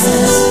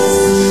presence,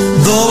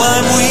 though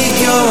I'm weak,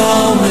 you're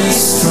always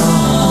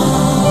strong.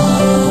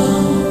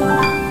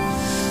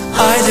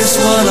 I just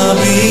wanna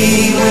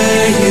be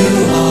where you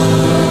are,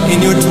 in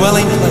your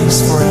dwelling place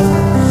forever,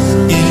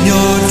 in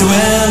your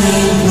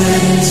dwelling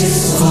place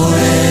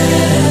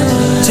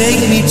forever.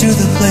 Take me to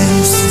the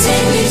place,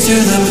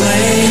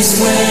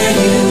 where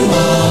you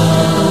are,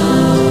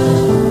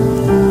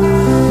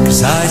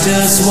 'cause I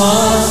just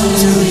want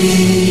to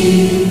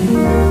be,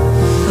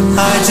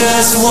 I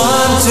just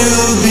want to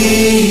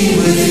be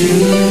with you.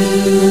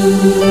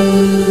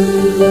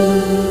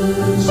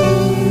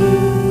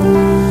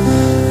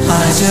 I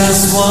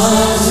just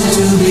want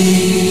to be,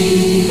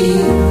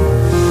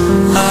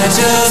 I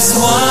just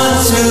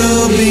want to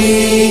be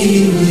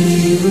with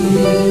you.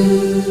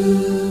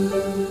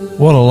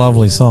 What a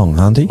lovely song,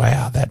 Hunty.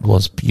 Wow, that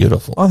was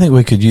beautiful. I think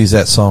we could use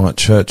that song at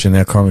church in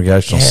our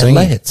congregational singing.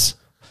 Let's.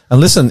 And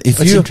listen, if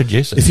Let's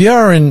introduce it. if you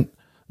are in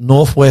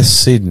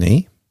Northwest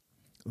Sydney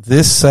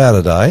this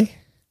Saturday,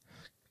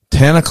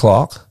 10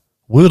 o'clock,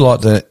 we would like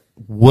to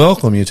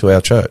welcome you to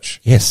our church.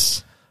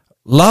 Yes.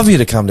 Love you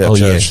to come to our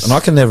church. Yes. And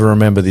I can never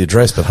remember the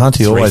address, but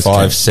Hunty always can.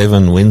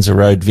 357 Windsor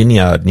Road,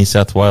 Vineyard, New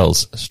South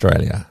Wales,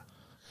 Australia.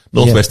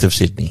 Northwest of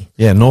Sydney.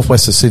 Yeah,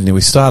 northwest of Sydney.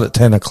 We start at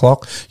 10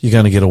 o'clock. You're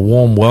going to get a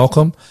warm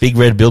welcome. Big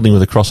red building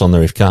with a cross on the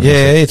roof, can't you?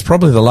 Yeah, it's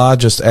probably the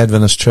largest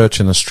Adventist church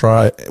in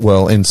Australia.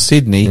 Well, in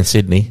Sydney. In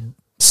Sydney.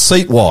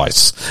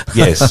 Seat-wise.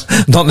 Yes.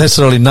 Not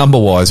necessarily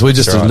number-wise. We're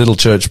just That's a right. little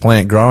church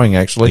plant growing,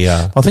 actually.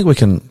 Yeah. I think we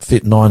can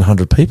fit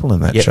 900 people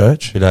in that Yep,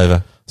 church. bit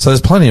over. So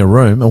there's plenty of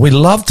room, and we'd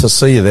love to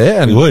see you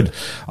there. And We would.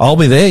 I'll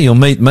be there. You'll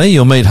meet me.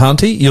 You'll meet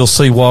Hunty. You'll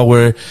see why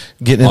we're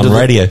getting into On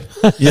radio.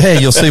 Yeah,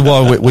 you'll see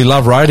why we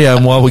love radio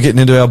and why we're getting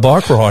into our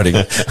bike riding.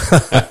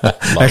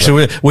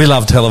 Actually, we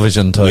love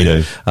television too. We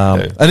do.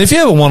 And if you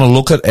ever want to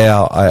look at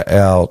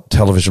our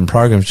television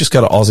programs, just go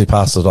to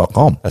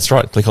aussiepastor.com. That's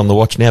right. Click on the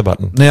Watch Now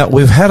button. Now,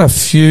 we've had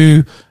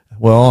quite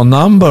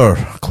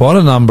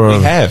a number We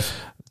of have.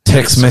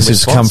 text Some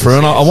messages come responses, through,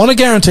 and I yes. want to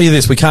guarantee you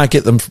this: we can't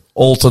get them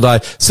all today,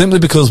 simply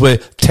because we're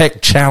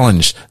tech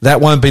challenged. That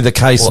won't be the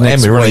case Well,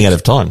 next and we're running week. out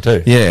of time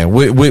too. Yeah,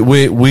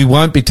 we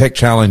won't be tech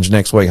challenged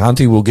next week.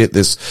 Hunty will get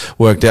this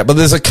worked out. But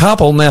there's a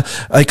couple now.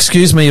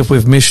 Excuse me if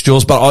we've missed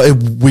yours, but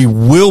we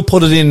will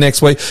put it in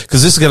next week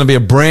because this is going to be a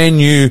brand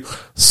new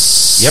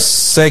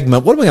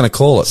segment. What are we going to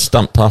call it?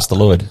 Stump Pastor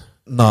Lloyd.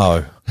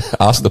 No.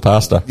 Ask the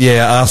pastor.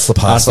 Yeah, ask the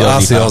pastor.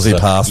 Ask the Aussie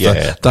pastor.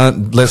 Yeah.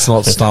 Let's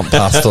not stump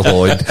Pastor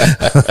Lloyd.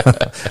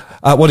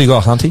 What do you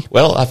got, Hunty?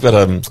 Well, I've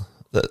got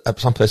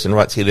some person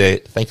writes here to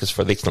thank us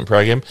for the excellent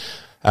program,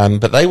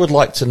 but they would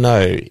like to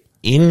know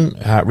in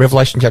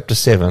Revelation chapter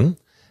 7,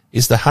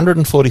 is the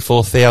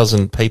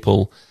 144,000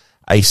 people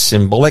a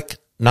symbolic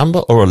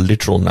number or a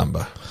literal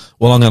number?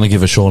 Well, I'm going to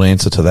give a short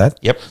answer to that.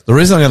 Yep. The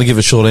reason I'm going to give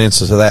a short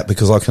answer to that,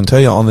 because I can tell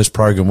you on this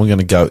program, we're going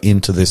to go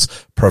into this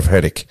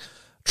prophetic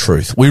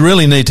truth. We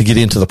really need to get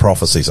into the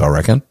prophecies, I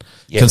reckon,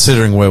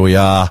 considering where we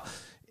are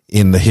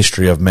in the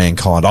history of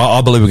mankind.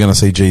 I believe we're going to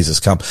see Jesus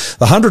come. The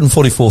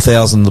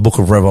 144,000 in the book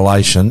of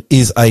Revelation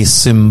is a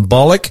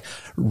symbolic,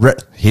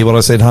 hear what I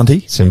said,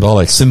 Hunty?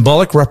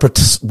 Symbolic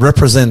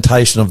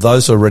representation of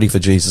those who are ready for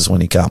Jesus when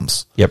he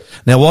comes. Yep.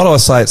 Now, why do I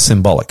say it's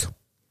symbolic?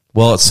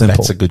 Well, it's simple.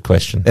 That's a good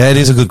question. It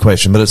is a good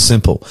question, but it's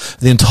simple.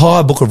 The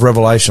entire book of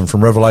Revelation,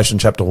 from Revelation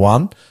chapter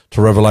 1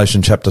 to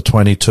Revelation chapter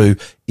 22,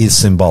 is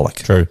symbolic.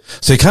 True.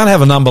 So you can't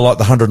have a number like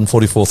the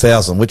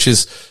 144,000, which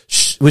is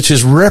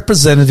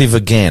representative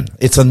again.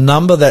 It's a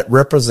number that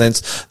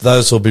represents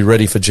those who will be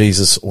ready for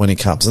Jesus when he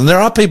comes. And there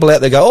are people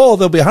out there go, oh,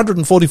 there'll be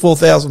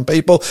 144,000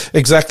 people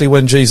exactly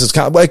when Jesus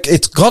comes. Well,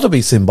 it's got to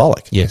be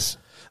symbolic. Yes.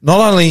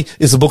 Not only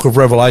is the book of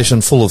Revelation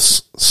full of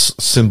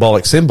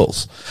symbolic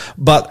symbols,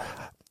 but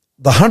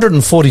the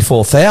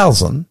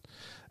 144,000,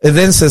 it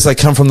then says they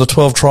come from the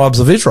 12 tribes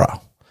of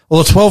Israel.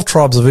 Well, the 12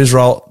 tribes of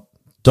Israel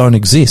don't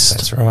exist.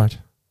 That's right.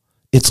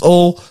 It's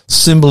all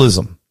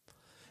symbolism.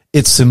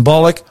 It's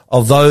symbolic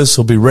of those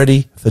who'll be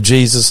ready for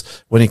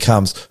Jesus when he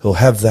comes, who'll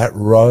have that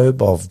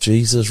robe of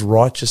Jesus'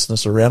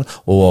 righteousness around.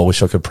 Oh, I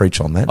wish I could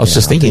preach on that. I was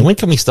just thinking, when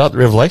can we start the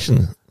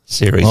Revelation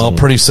series? Oh,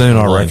 pretty soon,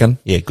 I reckon.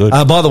 Yeah, good.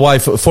 By the way,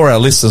 for our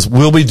listeners,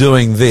 we'll be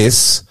doing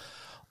this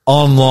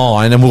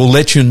online, and we'll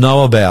let you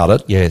know about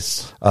it.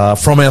 Yes.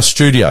 From our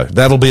studio.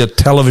 That'll be a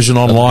television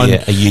online. Yeah,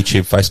 a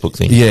YouTube, Facebook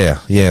thing.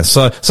 Yeah.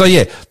 So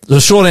yeah,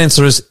 the short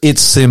answer is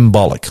it's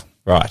symbolic.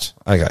 Right.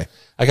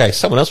 Okay.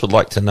 Someone else would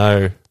like to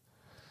know,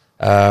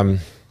 are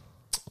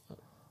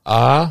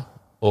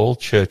all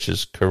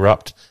churches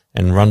corrupt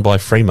and run by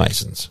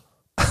Freemasons?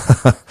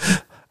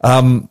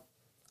 Well,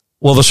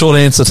 the short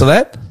answer to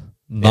that,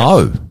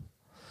 no.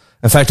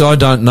 In fact, I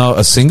don't know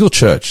a single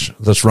church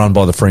that's run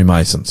by the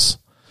Freemasons.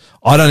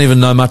 I don't even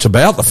know much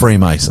about the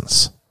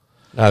Freemasons.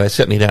 No, they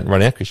certainly don't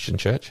run our Christian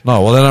church.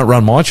 No, well, they don't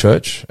run my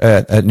church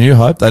at New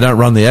Hope. They don't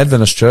run the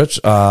Adventist church.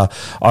 I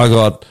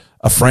got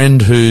a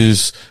friend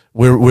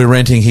we're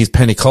renting his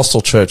Pentecostal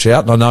church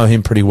out, and I know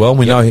him pretty well.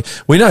 We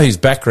know his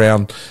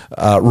background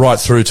right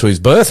through to his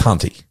birth,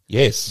 Hunty.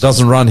 Yes.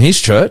 Doesn't run his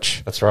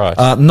church. That's right.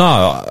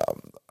 No.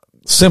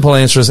 Simple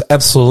answer is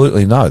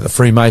absolutely no. The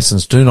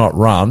Freemasons do not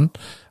run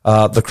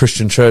the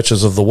Christian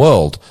churches of the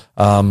world.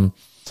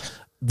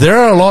 There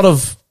are a lot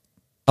of,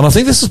 and I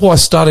think this is why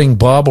studying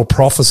Bible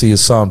prophecy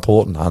is so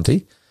important,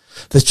 Hunty.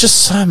 There's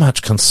just so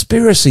much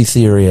conspiracy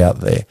theory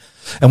out there.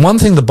 And one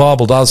thing the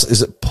Bible does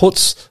is it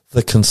puts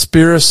the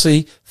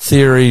conspiracy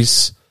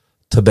theories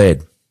to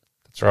bed.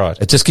 That's right.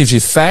 It just gives you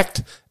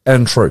fact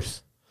and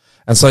truth.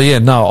 And so, yeah,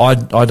 no,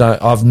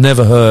 I've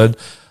never heard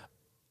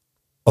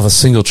of a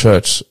single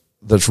church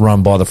that's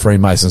run by the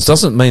Freemasons.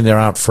 Doesn't mean there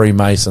aren't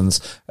Freemasons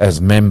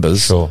as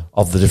members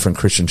of the different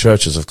Christian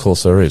churches. Of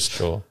course there is.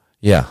 Sure.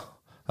 Yeah.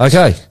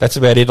 Okay. That's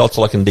about it. That's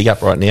all I can dig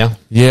up right now.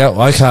 Yeah.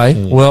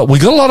 Okay. Well, we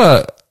got a lot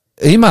of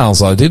emails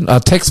though, didn't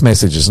text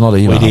messages, not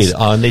emails. We did.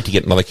 I need to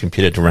get another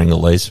computer to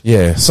wrangle these.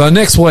 Yeah. So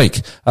next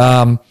week,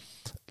 can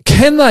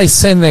Can they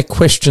send their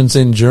questions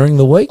in during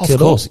the week? Of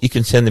course. You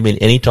can send them in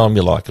any time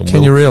you like. And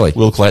Can you really?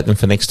 We'll collate them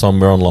for next time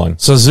we're online.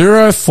 So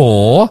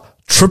 04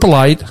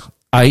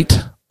 888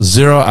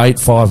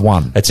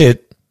 0851. That's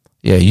it.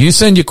 Yeah, you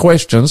send your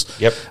questions.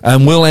 Yep.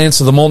 And we'll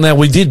answer them all. Now,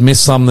 we did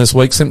miss some this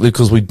week simply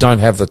because we don't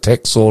have the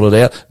text sorted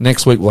out.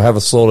 Next week we'll have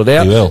it sorted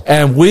out. We will.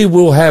 And we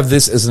will have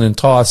this as an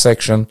entire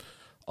section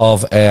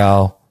of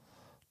our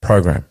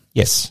program.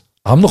 Yes.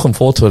 I'm looking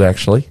forward to it,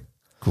 actually.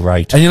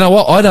 Great. And you know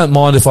what? I don't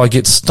mind if I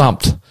get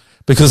stumped,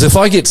 because if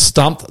I get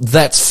stumped,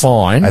 that's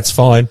fine. That's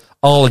fine.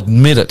 I'll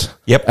admit it.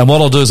 Yep. And what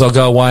I'll do is I'll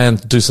go away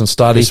and do some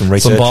study, Do some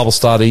research. some Bible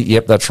study.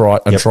 Yep, that's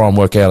right. And try and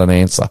work out an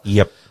answer.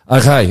 Yep.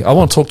 Okay, I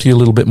want to talk to you a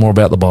little bit more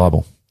about the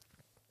Bible.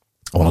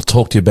 I want to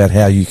talk to you about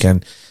how you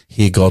can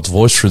hear God's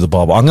voice through the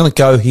Bible. I'm going to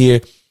go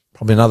here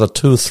probably another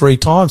 2 or 3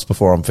 times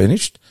before I'm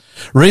finished.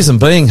 Reason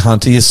being,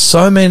 Hunty, is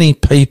so many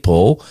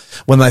people,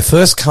 when they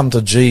first come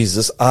to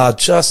Jesus, are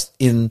just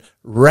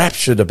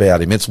enraptured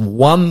about him. It's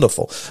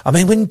wonderful. I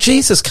mean, when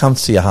Jesus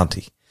comes to you,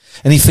 Hunty,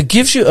 and he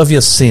forgives you of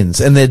your sins,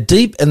 and they're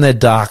deep and they're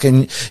dark,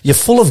 and you're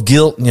full of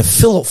guilt and you're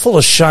full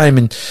of shame,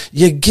 and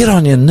you get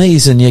on your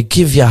knees and you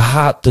give your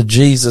heart to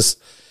Jesus,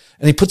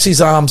 and he puts his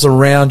arms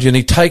around you and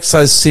he takes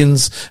those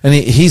sins and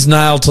he's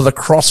nailed to the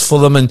cross for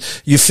them, and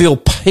you feel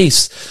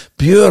peace,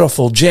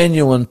 beautiful,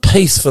 genuine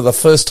peace for the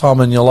first time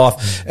in your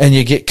life, and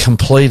you get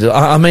completed.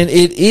 I mean,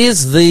 it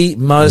is the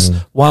most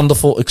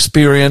wonderful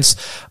experience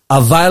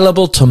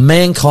available to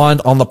mankind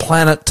on the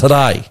planet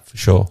today. For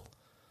sure.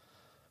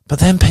 But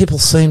then people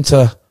seem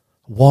to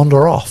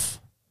wander off.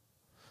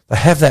 They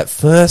have that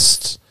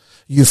first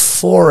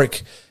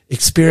euphoric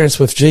experience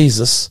with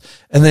Jesus,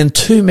 and then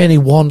too many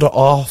wander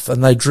off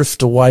and they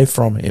drift away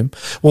from him.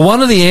 Well,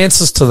 one of the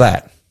answers to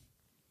that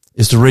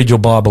is to read your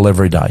Bible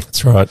every day.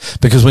 That's right.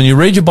 Because when you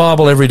read your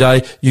Bible every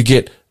day, you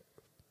get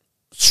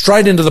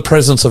straight into the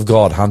presence of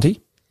God,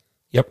 Hunty.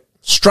 Yep.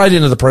 Straight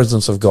into the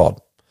presence of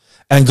God.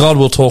 And God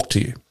will talk to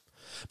you.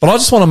 But I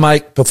just want to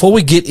make, before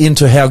we get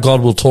into how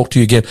God will talk to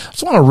you again, I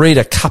just want to read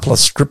a couple of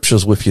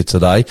scriptures with you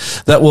today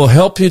that will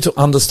help you to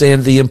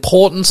understand the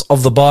importance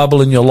of the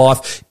Bible in your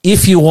life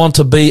if you want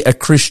to be a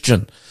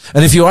Christian.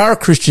 And if you are a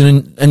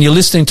Christian and you're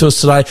listening to us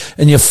today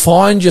and you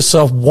find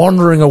yourself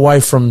wandering away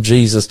from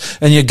Jesus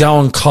and you're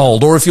going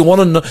cold, or if you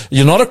want to know,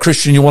 you're not a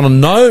Christian, you want to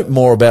know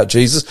more about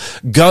Jesus,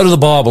 go to the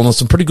Bible. And there's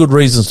some pretty good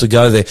reasons to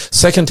go there.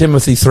 2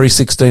 Timothy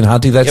 3:16,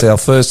 Hunty, that's our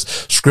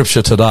first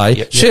scripture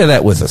today. Share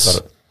that with us.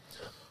 Got it.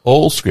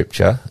 All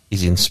scripture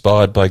is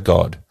inspired by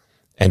God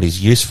and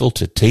is useful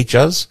to teach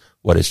us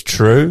what is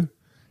true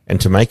and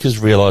to make us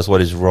realize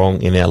what is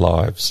wrong in our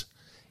lives.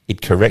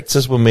 It corrects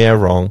us when we are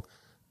wrong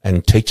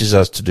and teaches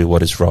us to do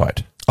what is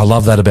right. I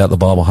love that about the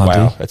Bible, Hunty.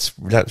 Wow,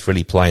 that's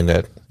really plain,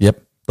 that. Yep.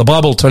 The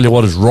Bible will tell you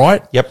what is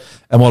right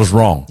and what is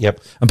wrong.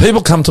 Yep. And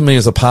people come to me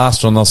as a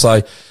pastor and they'll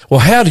say, well,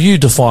 how do you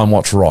define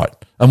what's right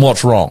and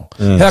what's wrong?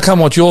 How come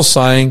what you're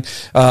saying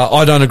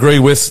I don't agree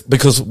with,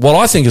 because what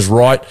I think is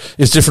right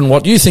is different from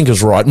what you think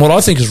is right, and what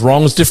I think is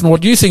wrong is different from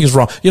what you think is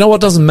wrong. You know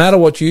what? Doesn't matter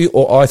what you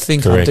or I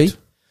think, Hunty.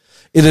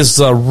 It is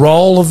the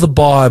role of the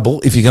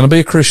Bible, if you're going to be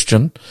a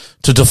Christian,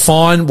 to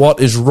define what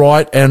is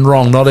right and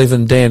wrong. Not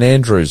even Dan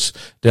Andrews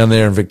down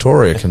there in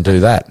Victoria can do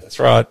that. That's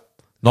right.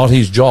 Not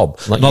his job.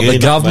 Not the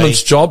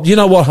government's job. You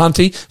know what,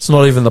 Hunty? It's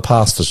not even the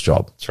pastor's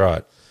job. That's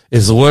right.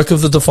 It's the work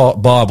of the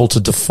Bible to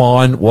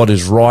define what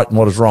is right and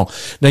what is wrong.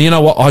 Now, you know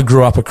what? I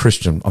grew up a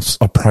Christian.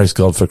 I praise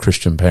God for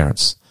Christian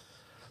parents.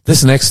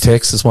 This next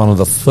text is one of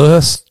the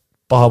first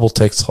Bible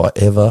texts I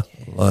ever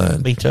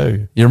learned. Me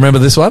too. You remember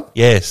this one?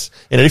 Yes.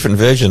 In a different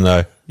version,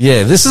 though.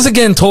 Yeah, this is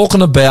again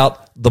talking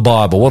about the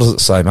Bible. What does it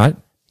say, mate?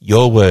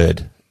 Your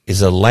word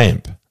is a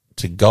lamp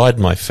to guide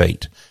my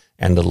feet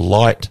and a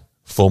light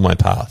for my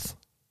path.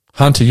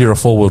 Hunter, you're a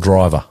four-wheel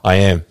driver. I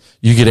am.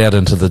 You get out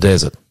into the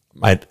desert.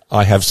 Mate,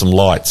 I have some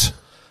lights.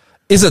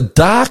 Is it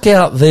dark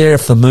out there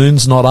if the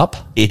moon's not up?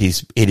 It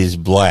is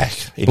black.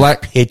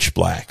 Black? Pitch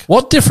black.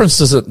 What difference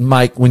does it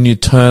make when you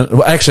turn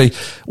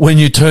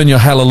your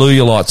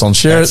hallelujah lights on?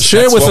 Share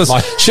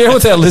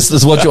with our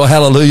listeners what your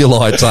hallelujah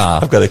lights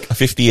are. I've got a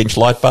 50-inch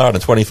light bar and a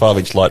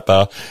 25-inch light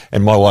bar,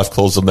 and my wife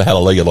calls them the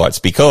hallelujah lights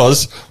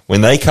because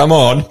when they come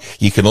on,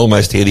 you can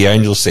almost hear the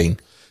angels sing.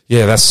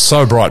 Yeah, that's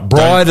so bright.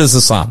 Bright as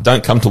the sun.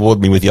 Don't come toward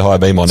me with your high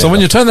beam on. So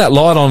when you turn that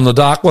light on in the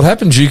dark, what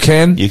happens? You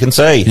can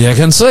see. You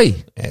can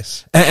see.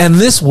 Yes. And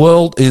this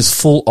world is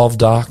full of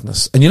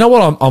darkness. And you know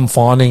what I'm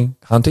finding,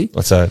 Hunty?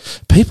 What's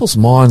that? People's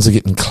minds are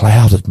getting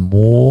clouded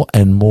more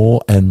and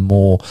more and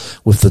more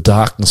with the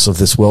darkness of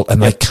this world,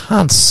 and they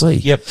can't see.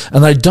 Yep.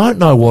 And they don't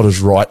know what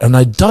is right, and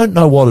they don't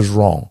know what is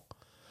wrong.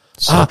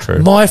 So true.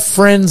 My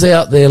friends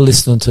out there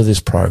listening to this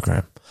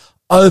program,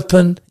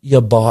 open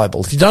your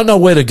Bible. If you don't know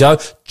where to go,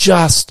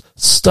 just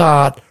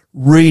start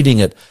reading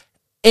it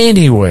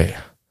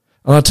anywhere.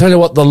 And I tell you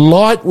what, the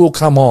light will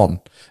come on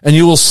and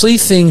you will see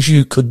things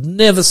you could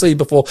never see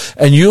before.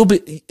 And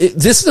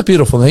this is a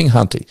beautiful thing,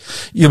 Hunty.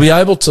 You'll be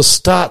able to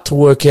start to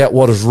work out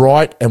what is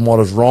right and what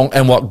is wrong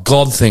and what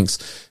God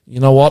thinks. You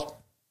know what?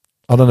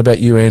 I don't know about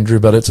you, Andrew,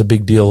 but it's a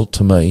big deal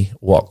to me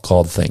what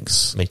God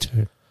thinks. Me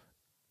too.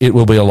 it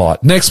will be a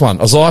light. Next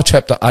one, Isaiah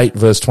chapter 8,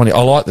 verse 20.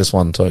 I like this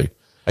one too.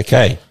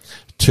 Okay.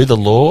 To the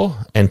law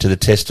and to the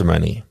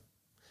testimony.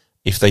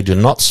 If they do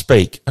not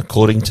speak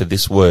according to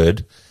this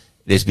word,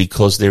 it is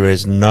because there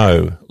is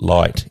no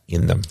light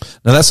in them.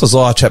 Now that's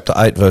Isaiah chapter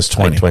 8, verse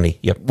 20. 20,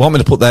 yep. Want me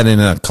to put that in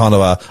a kind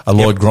of a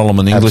Lloyd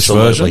Grolleman English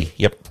Absolutely. version?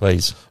 Yep,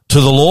 please. To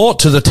the law,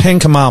 to the 10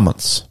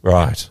 commandments.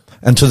 Right.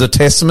 And to the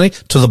testimony,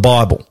 to the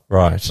Bible.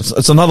 Right.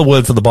 It's another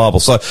word for the Bible.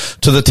 So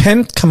to the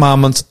 10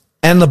 commandments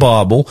and the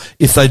Bible,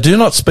 if they do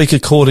not speak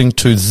according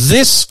to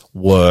this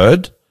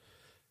word,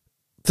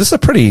 this is a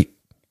pretty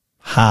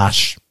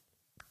harsh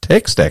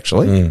text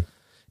actually.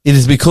 It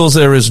is because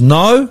there is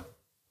no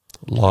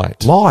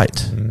light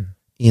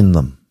in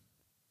them.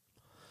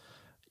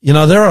 You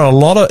know, there are a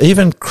lot of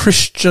even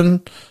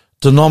Christian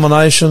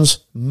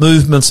denominations,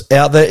 movements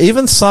out there,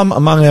 even some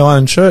among our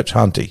own church,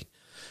 Hunty,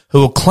 who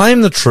will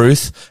claim the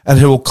truth and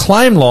who will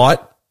claim light.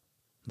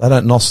 They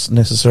don't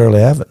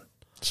necessarily have it.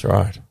 That's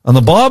right. And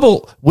the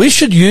Bible, we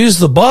should use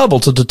the Bible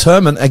to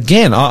determine,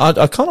 again,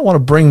 I kind of want to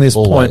bring this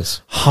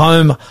point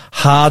home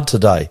hard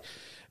today.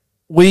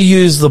 We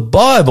use the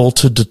Bible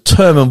to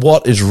determine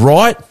what is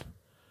right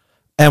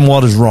and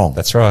what is wrong.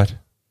 That's right.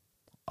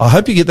 I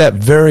hope you get that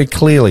very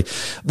clearly.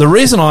 The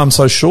reason I'm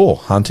so sure,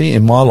 Hunty,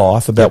 in my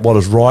life about what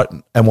is right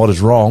and what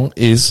is wrong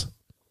is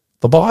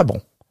the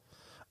Bible.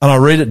 And I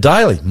read it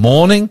daily,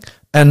 morning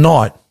and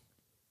night.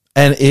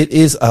 And it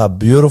is a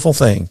beautiful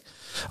thing.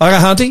 Okay,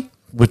 Hunty,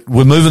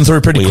 we're moving through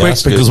pretty quick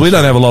because we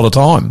don't have a lot of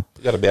time.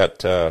 We've got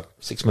about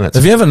 6 minutes.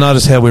 Have you ever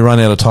noticed how we run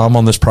out of time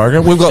on this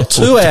program? We've got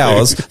 2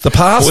 hours. The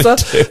pastor,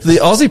 the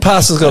Aussie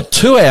pastor's got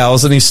 2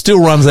 hours and he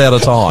still runs out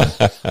of time.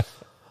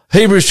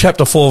 Hebrews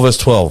chapter 4, verse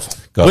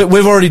 12.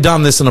 We've already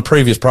done this in a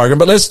previous program,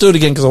 but let's do it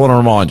again because I want to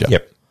remind you.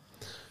 Yep.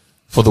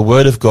 For the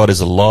word of God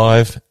is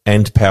alive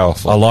and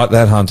powerful. I like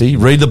that,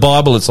 Hunty. Read the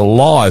Bible. It's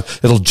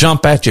alive. It'll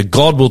jump at you.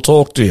 God will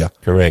talk to you.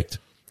 Correct.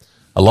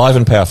 Alive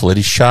and powerful. It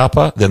is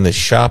sharper than the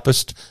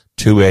sharpest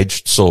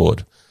two-edged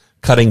sword,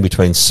 cutting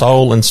between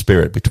soul and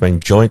spirit, between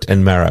joint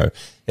and marrow.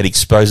 It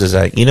exposes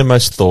our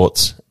innermost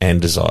thoughts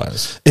and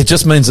desires. It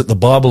just means that the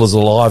Bible is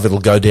alive. It'll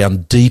go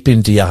down deep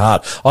into your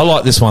heart. I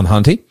like this one,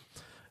 Hunty.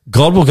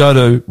 God will go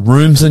to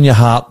rooms in your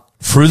heart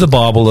through the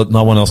Bible that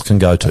no one else can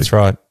go to. That's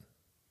right.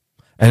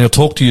 And he'll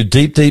talk to you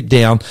deep, deep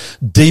down,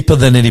 deeper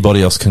than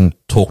anybody else can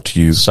talk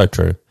to you. So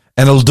true.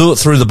 And he'll do it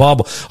through the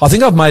Bible. I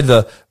think I've made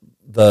the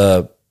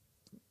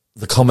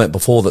comment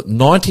before that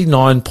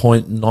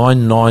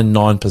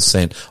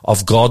 99.999%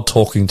 of God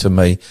talking to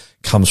me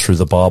comes through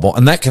the Bible.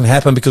 And that can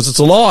happen because it's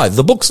alive.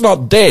 The book's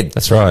not dead.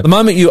 That's right. The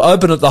moment you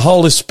open it, the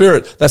Holy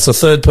Spirit, that's the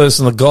third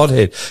person of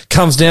Godhead,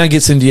 comes down,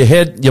 gets into your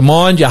head, your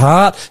mind, your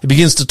heart. It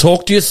begins to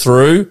talk to you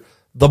through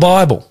the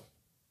Bible.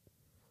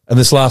 And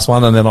this last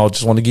one, and then I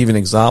just want to give you an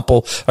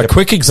example, a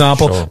quick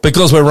example,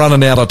 because we're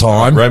running out of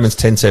time. Romans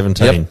 10:17.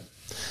 Yep.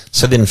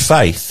 So then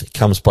faith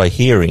comes by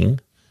hearing,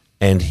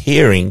 and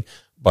hearing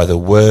by the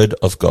word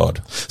of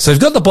God. So you've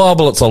got the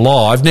Bible, it's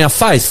alive. Now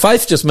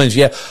faith just means,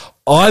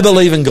 I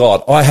believe in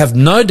God. I have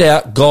no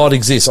doubt God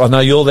exists. I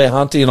know you're there,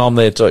 Hunty, and I'm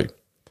there too.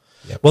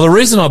 Yep. Well, the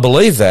reason I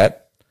believe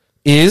that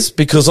is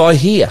because I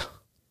hear.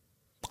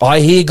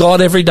 I hear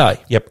God every day.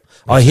 Yep.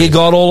 I hear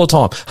God all the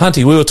time.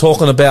 Hunty, we were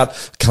talking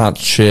about, can't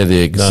share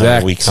the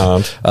exact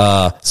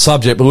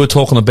subject, but we were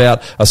talking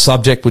about a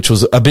subject which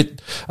was a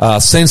bit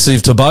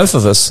sensitive to both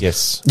of us.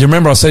 Yes. You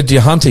remember I said to you,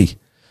 Hunty,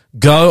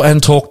 go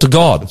and talk to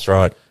God. That's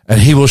right. And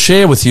he will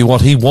share with you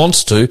what he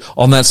wants to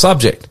on that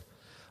subject.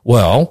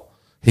 Well,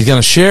 he's going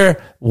to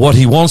share what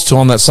he wants to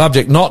on that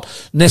subject, not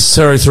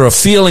necessarily through a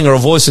feeling or a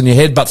voice in your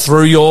head, but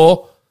through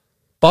your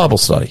Bible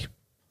study.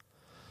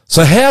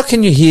 So how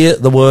can you hear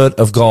the word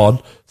of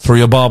God through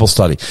your Bible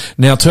study?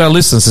 Now, to our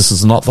listeners, this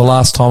is not the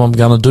last time I'm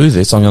going to do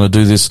this. I'm going to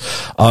do this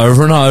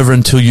over and over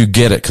until you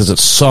get it because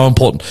it's so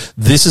important.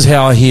 This is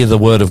how I hear the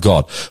word of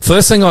God.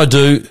 First thing I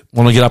do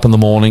when I get up in the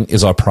morning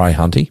is I pray,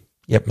 Hunty.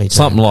 Yep, me too.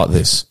 Something like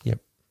this. Yep.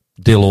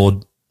 Dear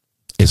Lord,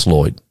 it's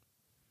Lloyd.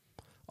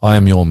 I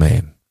am your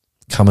man.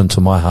 Come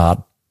into my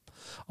heart.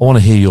 I want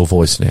to hear your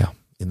voice now.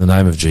 In the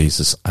name of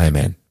Jesus,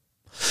 amen.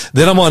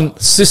 Then I'm on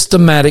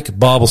systematic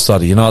Bible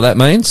study. You know what that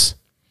means?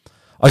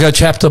 I go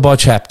chapter by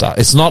chapter.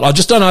 It's not, I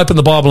just don't open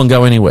the Bible and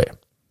go anywhere.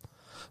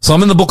 So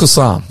I'm in the book of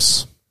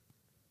Psalms.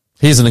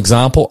 Here's an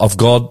example of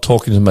God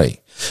talking to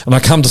me. And I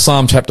come to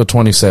Psalm chapter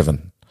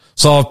 27.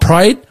 So I've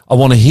prayed. I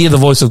want to hear the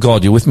voice of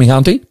God. You with me,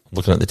 Hunty?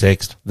 Looking at the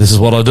text. This is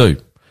what I do.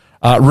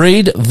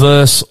 Read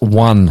verse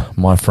 1,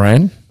 my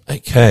friend.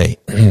 Okay.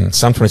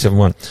 Psalm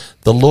 27:1.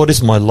 The Lord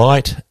is my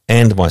light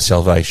and my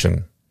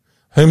salvation.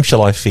 Whom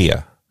shall I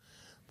fear?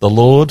 The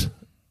Lord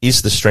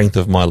is the strength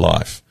of my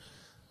life.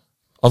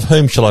 Of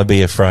whom shall I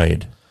be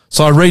afraid?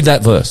 So I read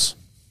that verse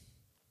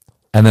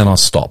and then I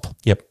stop.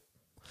 Yep.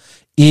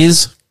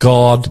 Is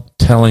God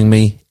telling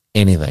me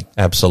anything?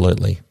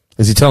 Absolutely.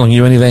 Is he telling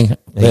you anything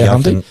there,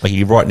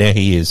 Hunty? Right now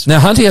he is. Now,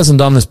 Hunty hasn't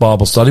done this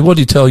Bible study. What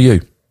did he tell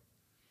you?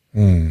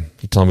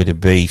 He told me to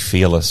be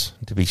fearless,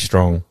 to be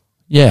strong.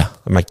 Yeah.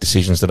 And make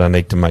decisions that I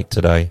need to make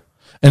today.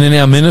 And in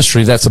our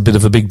ministry, that's a bit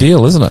of a big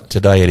deal, isn't it?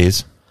 Today it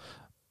is.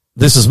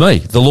 This is me.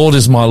 The Lord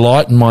is my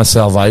light and my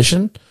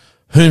salvation.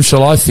 Whom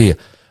shall I fear?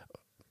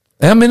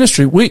 Our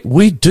ministry,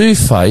 we do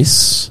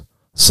face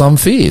some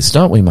fears,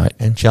 don't we, mate?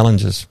 And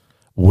challenges.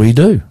 We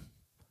do.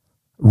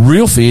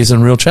 Real fears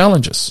and real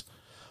challenges.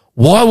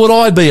 Why would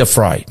I be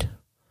afraid?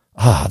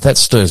 That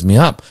stirs me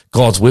up.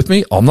 God's with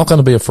me. I'm not going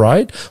to be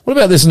afraid. What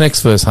about this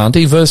next verse,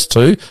 Hunty? Verse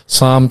 2,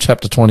 Psalm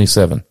chapter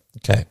 27.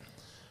 Okay.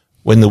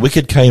 When the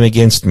wicked came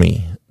against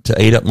me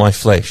to eat up my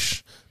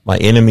flesh, my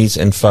enemies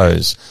and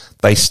foes,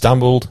 they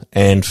stumbled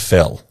and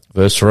fell.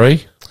 Verse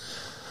 3.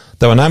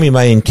 Though an army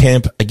may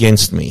encamp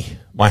against me,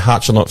 my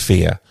heart shall not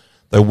fear.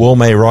 Though war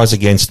may rise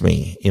against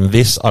me, in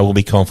this I will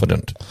be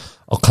confident.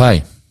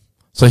 Okay.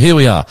 So here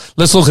we are.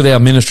 Let's look at our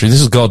ministry.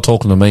 This is God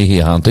talking to me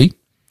here, Hunty.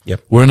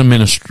 Yep. We're in a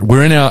ministry.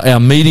 We're in our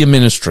media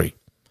ministry.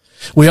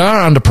 We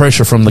are under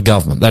pressure from the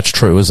government. That's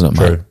true, isn't it,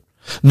 mate? True.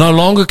 No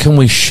longer can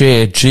we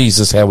share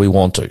Jesus how we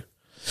want to.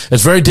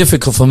 It's very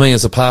difficult for me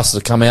as a pastor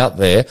to come out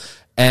there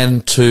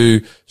and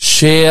to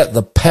share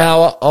the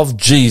power of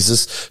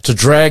Jesus to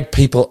drag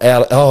people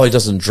out. Oh, he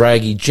doesn't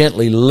drag. He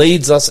gently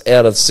leads us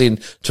out of sin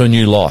to a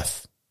new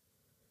life.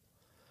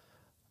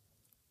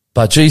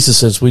 But Jesus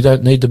says we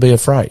don't need to be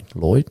afraid,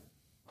 Lloyd.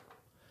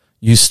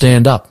 You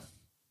stand up.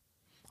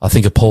 I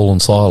think of Paul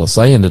and Silas.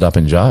 They ended up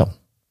in jail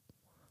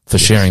for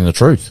sharing the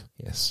truth.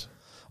 Yes.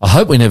 I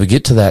hope we never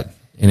get to that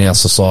in our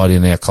society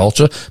and our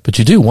culture, but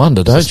you do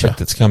wonder, don't you?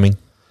 It's coming.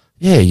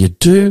 Yeah, you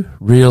do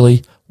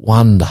really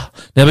wonder.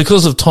 Now,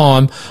 because of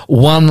time,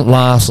 one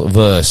last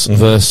verse,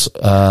 verse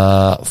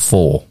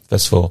 4.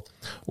 Verse 4.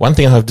 One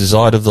thing I have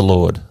desired of the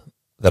Lord,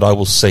 that I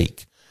will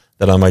seek,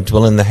 that I may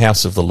dwell in the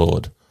house of the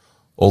Lord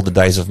all the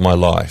days of my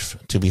life,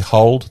 to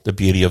behold the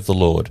beauty of the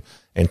Lord,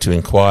 and to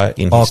inquire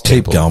in his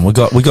temple. Keep going. We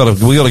got to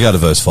go to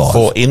verse 5.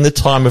 For in the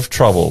time of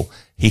trouble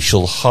he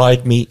shall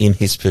hide me in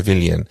his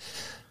pavilion.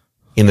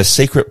 In the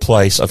secret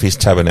place of his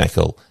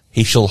tabernacle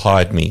he shall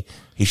hide me.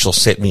 He shall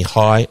set me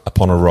high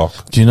upon a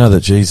rock. Do you know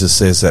that Jesus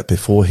says that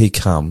before he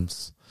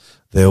comes,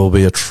 there will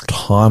be a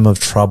time of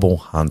trouble,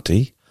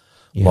 Hunty,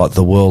 like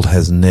the world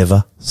has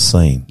never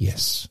seen?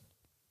 Yes.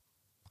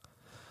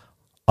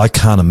 I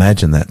can't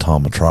imagine that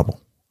time of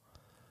trouble.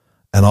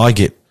 And I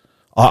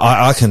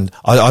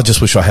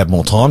just wish I had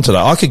more time today.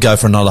 I could go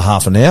for another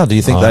half an hour. Do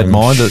you think they'd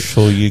mind it?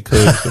 Sure you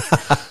could.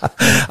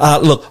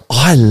 Look,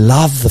 I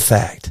love the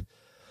fact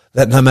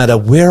that no matter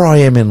where I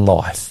am in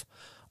life,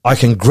 I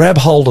can grab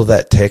hold of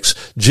that text.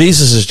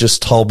 Jesus has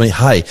just told me,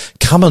 hey,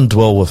 come and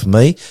dwell with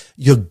me.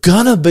 You're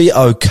going to be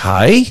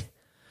okay.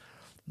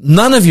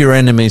 None of your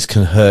enemies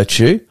can hurt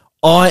you.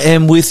 I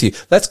am with you.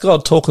 That's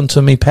God talking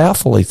to me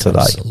powerfully today.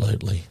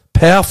 Absolutely.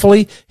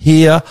 Powerfully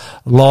here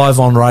live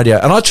on radio.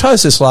 And I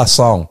chose this last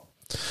song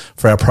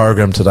for our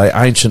program today,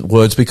 Ancient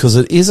Words, because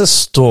it is a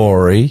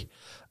story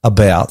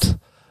about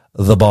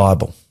the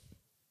Bible.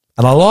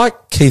 And I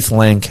like Keith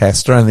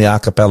Lancaster and the a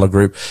cappella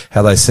group,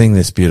 how they sing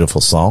this beautiful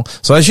song.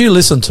 So as you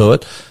listen to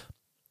it,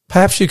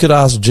 perhaps you could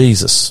ask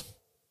Jesus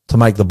to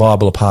make the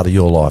Bible a part of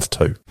your life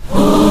too.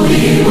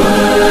 Holy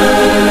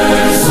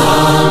words,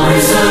 long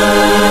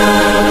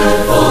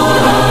reserved for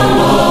our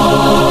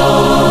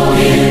walk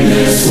in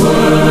this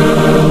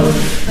world.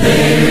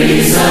 They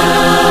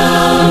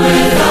resound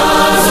with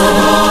God's own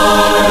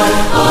heart.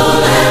 Oh,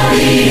 let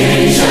the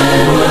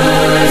ancient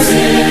words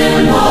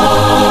impart.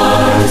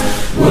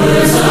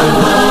 Words of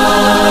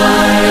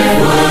life,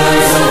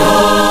 words of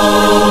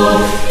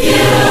hope.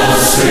 Give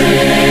us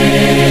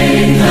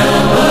strength,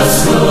 help us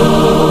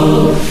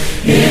go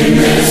in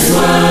this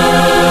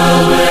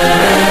world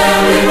wherever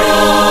we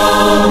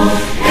roam.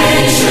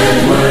 Ancient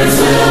words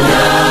will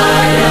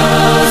guide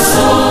us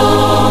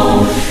home.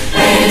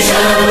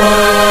 Ancient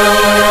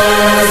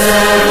words,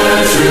 ever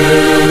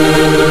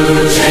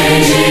true,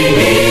 changing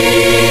me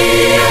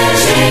and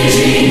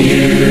changing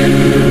you.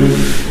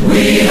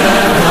 We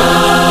have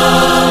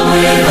come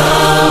with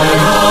open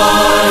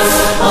hearts.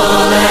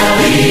 Oh, let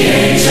the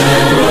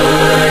ancient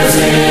words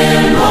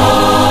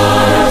impart.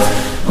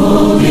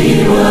 Holy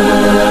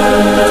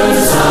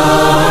words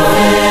of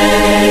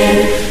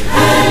faith,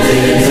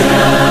 handed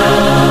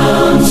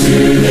down to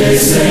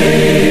this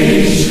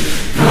age,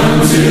 come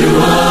to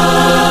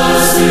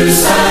us through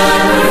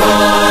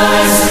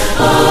sacrifice.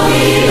 Oh,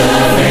 heed the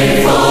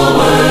faithful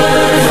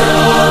word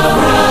of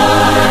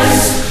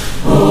Christ.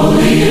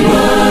 Holy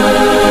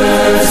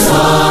words,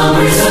 long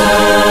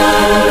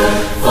reserved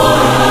for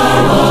our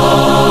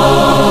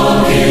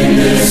walk in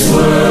this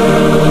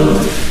world.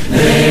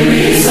 They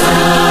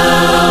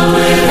resound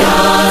with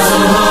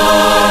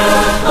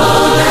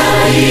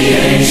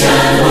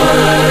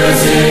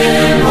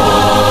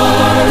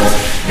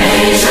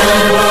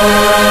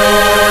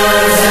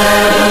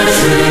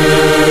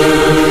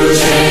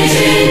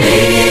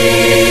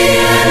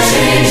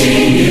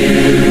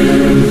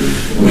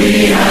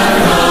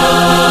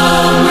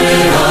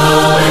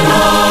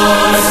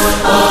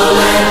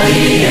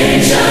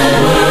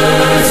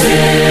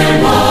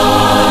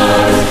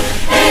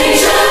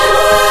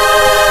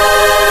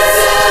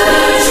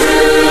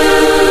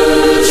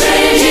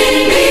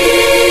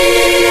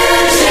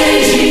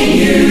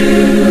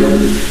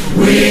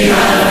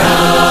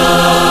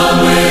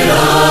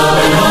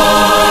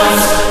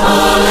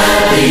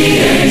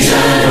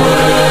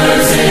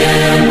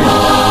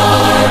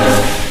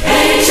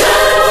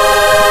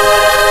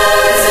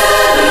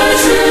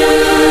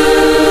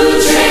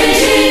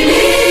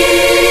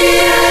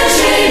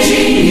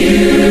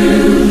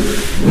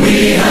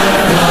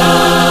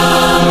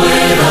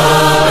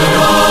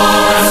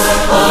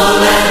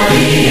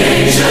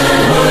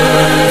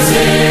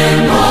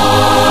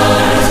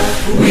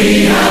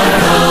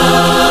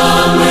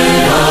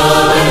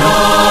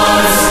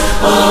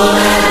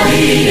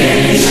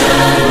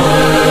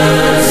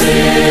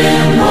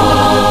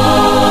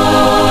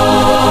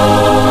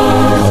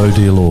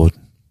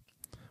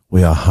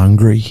We are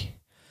hungry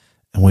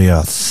and we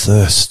are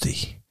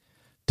thirsty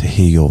to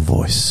hear your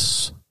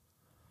voice.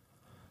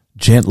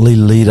 Gently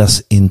lead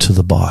us into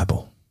the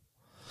Bible.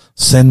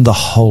 Send the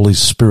Holy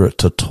Spirit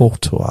to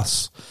talk to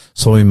us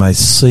so we may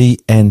see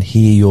and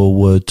hear your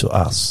word to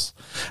us.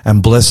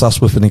 And bless us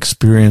with an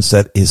experience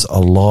that is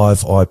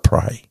alive, I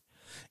pray.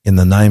 In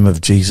the name of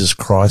Jesus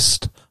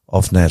Christ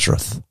of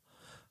Nazareth.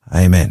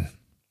 Amen.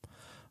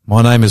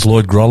 My name is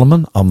Lloyd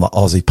Grolleman. I'm the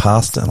Aussie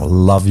pastor and I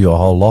love you a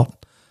whole lot.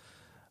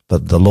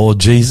 But the Lord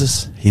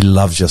Jesus, he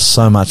loves you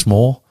so much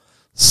more.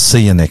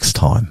 See you next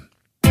time.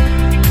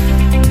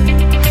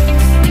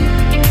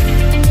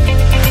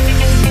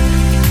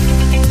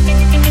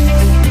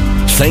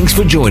 Thanks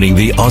for joining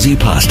the Aussie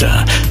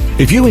Pastor.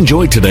 If you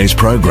enjoyed today's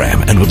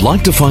program and would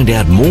like to find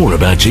out more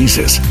about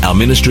Jesus, our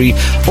ministry,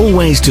 or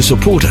ways to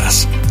support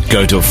us,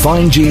 go to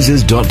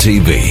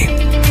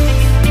findjesus.tv.